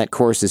course, and that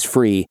course is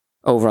free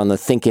over on the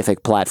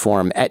Thinkific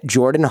platform at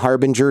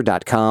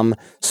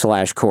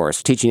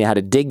jordanharbinger.com/course, teaching you how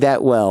to dig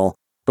that well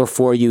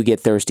before you get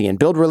thirsty and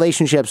build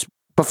relationships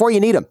before you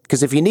need them.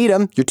 Because if you need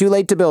them, you're too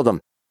late to build them.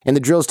 And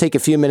the drills take a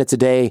few minutes a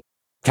day,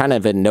 kind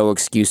of a no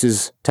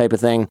excuses type of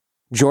thing.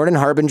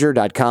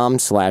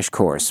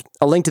 jordanharbinger.com/course.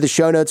 A link to the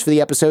show notes for the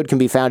episode can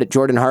be found at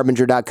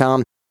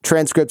jordanharbinger.com.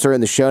 Transcripts are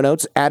in the show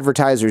notes.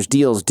 Advertisers,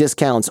 deals,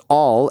 discounts,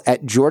 all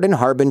at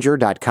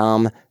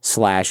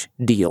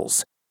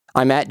jordanharbinger.com/deals.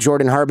 I'm at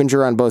Jordan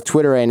Harbinger on both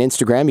Twitter and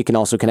Instagram. You can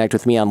also connect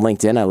with me on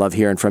LinkedIn. I love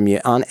hearing from you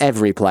on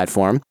every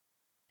platform.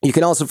 You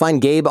can also find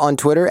Gabe on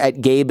Twitter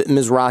at Gabe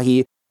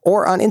Mizrahi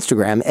or on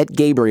Instagram at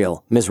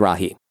Gabriel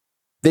Mizrahi.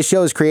 This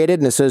show is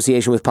created in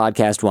association with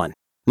Podcast One.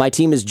 My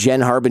team is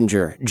Jen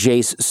Harbinger,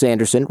 Jace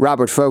Sanderson,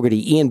 Robert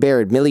Fogarty, Ian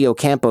Baird, Millie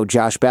Ocampo,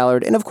 Josh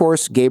Ballard, and of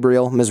course,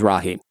 Gabriel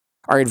Mizrahi.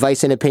 Our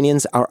advice and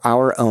opinions are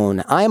our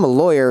own. I am a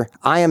lawyer.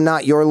 I am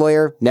not your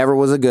lawyer, never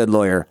was a good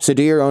lawyer. So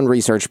do your own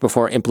research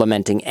before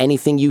implementing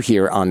anything you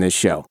hear on this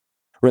show.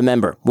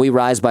 Remember, we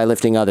rise by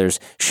lifting others.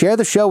 Share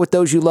the show with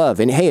those you love.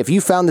 And hey, if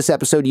you found this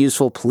episode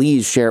useful,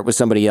 please share it with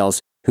somebody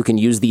else who can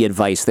use the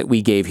advice that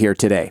we gave here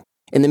today.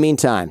 In the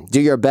meantime, do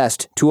your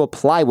best to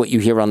apply what you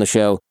hear on the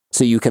show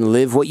so you can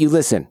live what you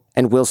listen,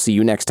 and we'll see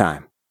you next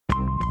time.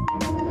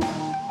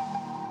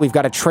 we've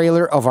got a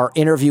trailer of our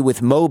interview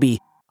with Moby,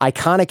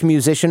 iconic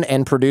musician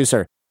and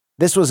producer.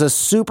 This was a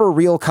super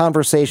real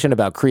conversation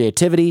about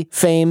creativity,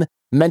 fame,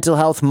 mental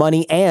health,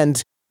 money,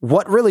 and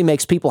what really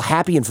makes people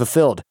happy and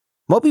fulfilled.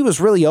 Moby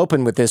was really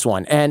open with this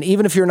one, and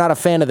even if you're not a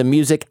fan of the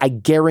music, I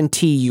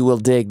guarantee you will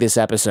dig this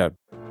episode.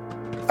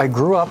 I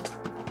grew up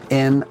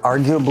in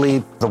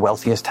arguably the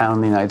wealthiest town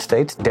in the United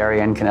States,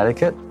 Darien,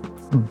 Connecticut,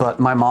 but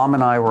my mom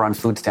and I were on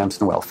food stamps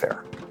and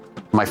welfare.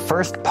 My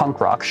first punk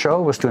rock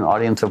show was to an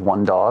audience of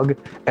one dog,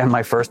 and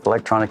my first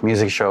electronic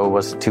music show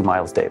was to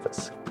Miles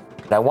Davis.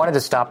 I wanted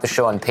to stop the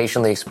show and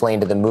patiently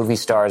explain to the movie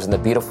stars and the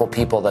beautiful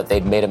people that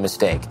they'd made a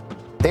mistake.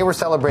 They were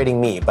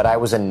celebrating me, but I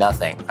was a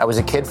nothing. I was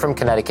a kid from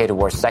Connecticut who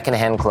wore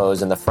secondhand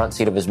clothes in the front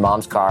seat of his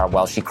mom's car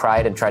while she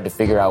cried and tried to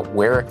figure out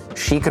where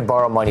she could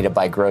borrow money to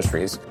buy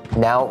groceries.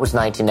 Now it was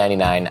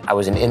 1999. I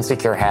was an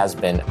insecure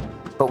has-been,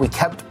 but we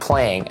kept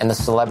playing and the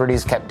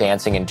celebrities kept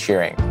dancing and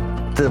cheering.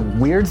 The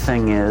weird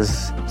thing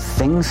is,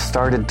 things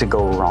started to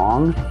go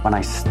wrong when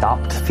I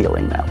stopped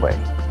feeling that way.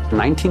 In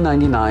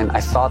 1999, I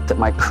thought that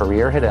my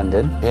career had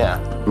ended. Yeah.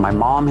 My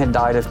mom had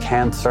died of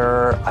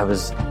cancer. I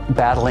was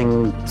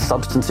battling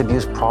substance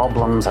abuse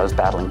problems. I was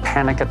battling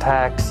panic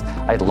attacks.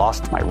 I'd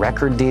lost my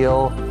record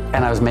deal.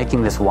 And I was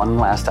making this one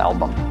last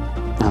album.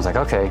 And I was like,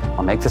 okay,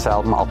 I'll make this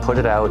album. I'll put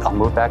it out. I'll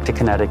move back to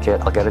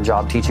Connecticut. I'll get a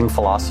job teaching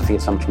philosophy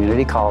at some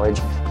community college.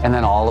 And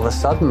then all of a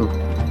sudden,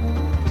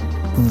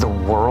 the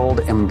world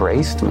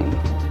embraced me.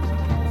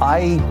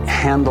 I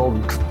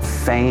handled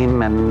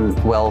fame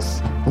and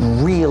wealth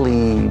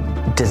really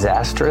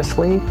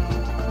disastrously.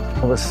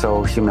 It was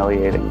so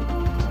humiliating.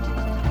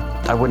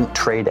 I wouldn't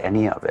trade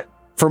any of it.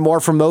 For more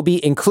from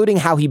Moby, including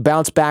how he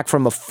bounced back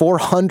from a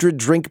 400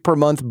 drink per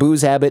month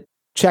booze habit,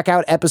 check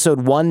out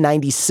episode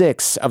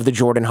 196 of The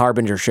Jordan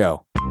Harbinger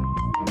Show.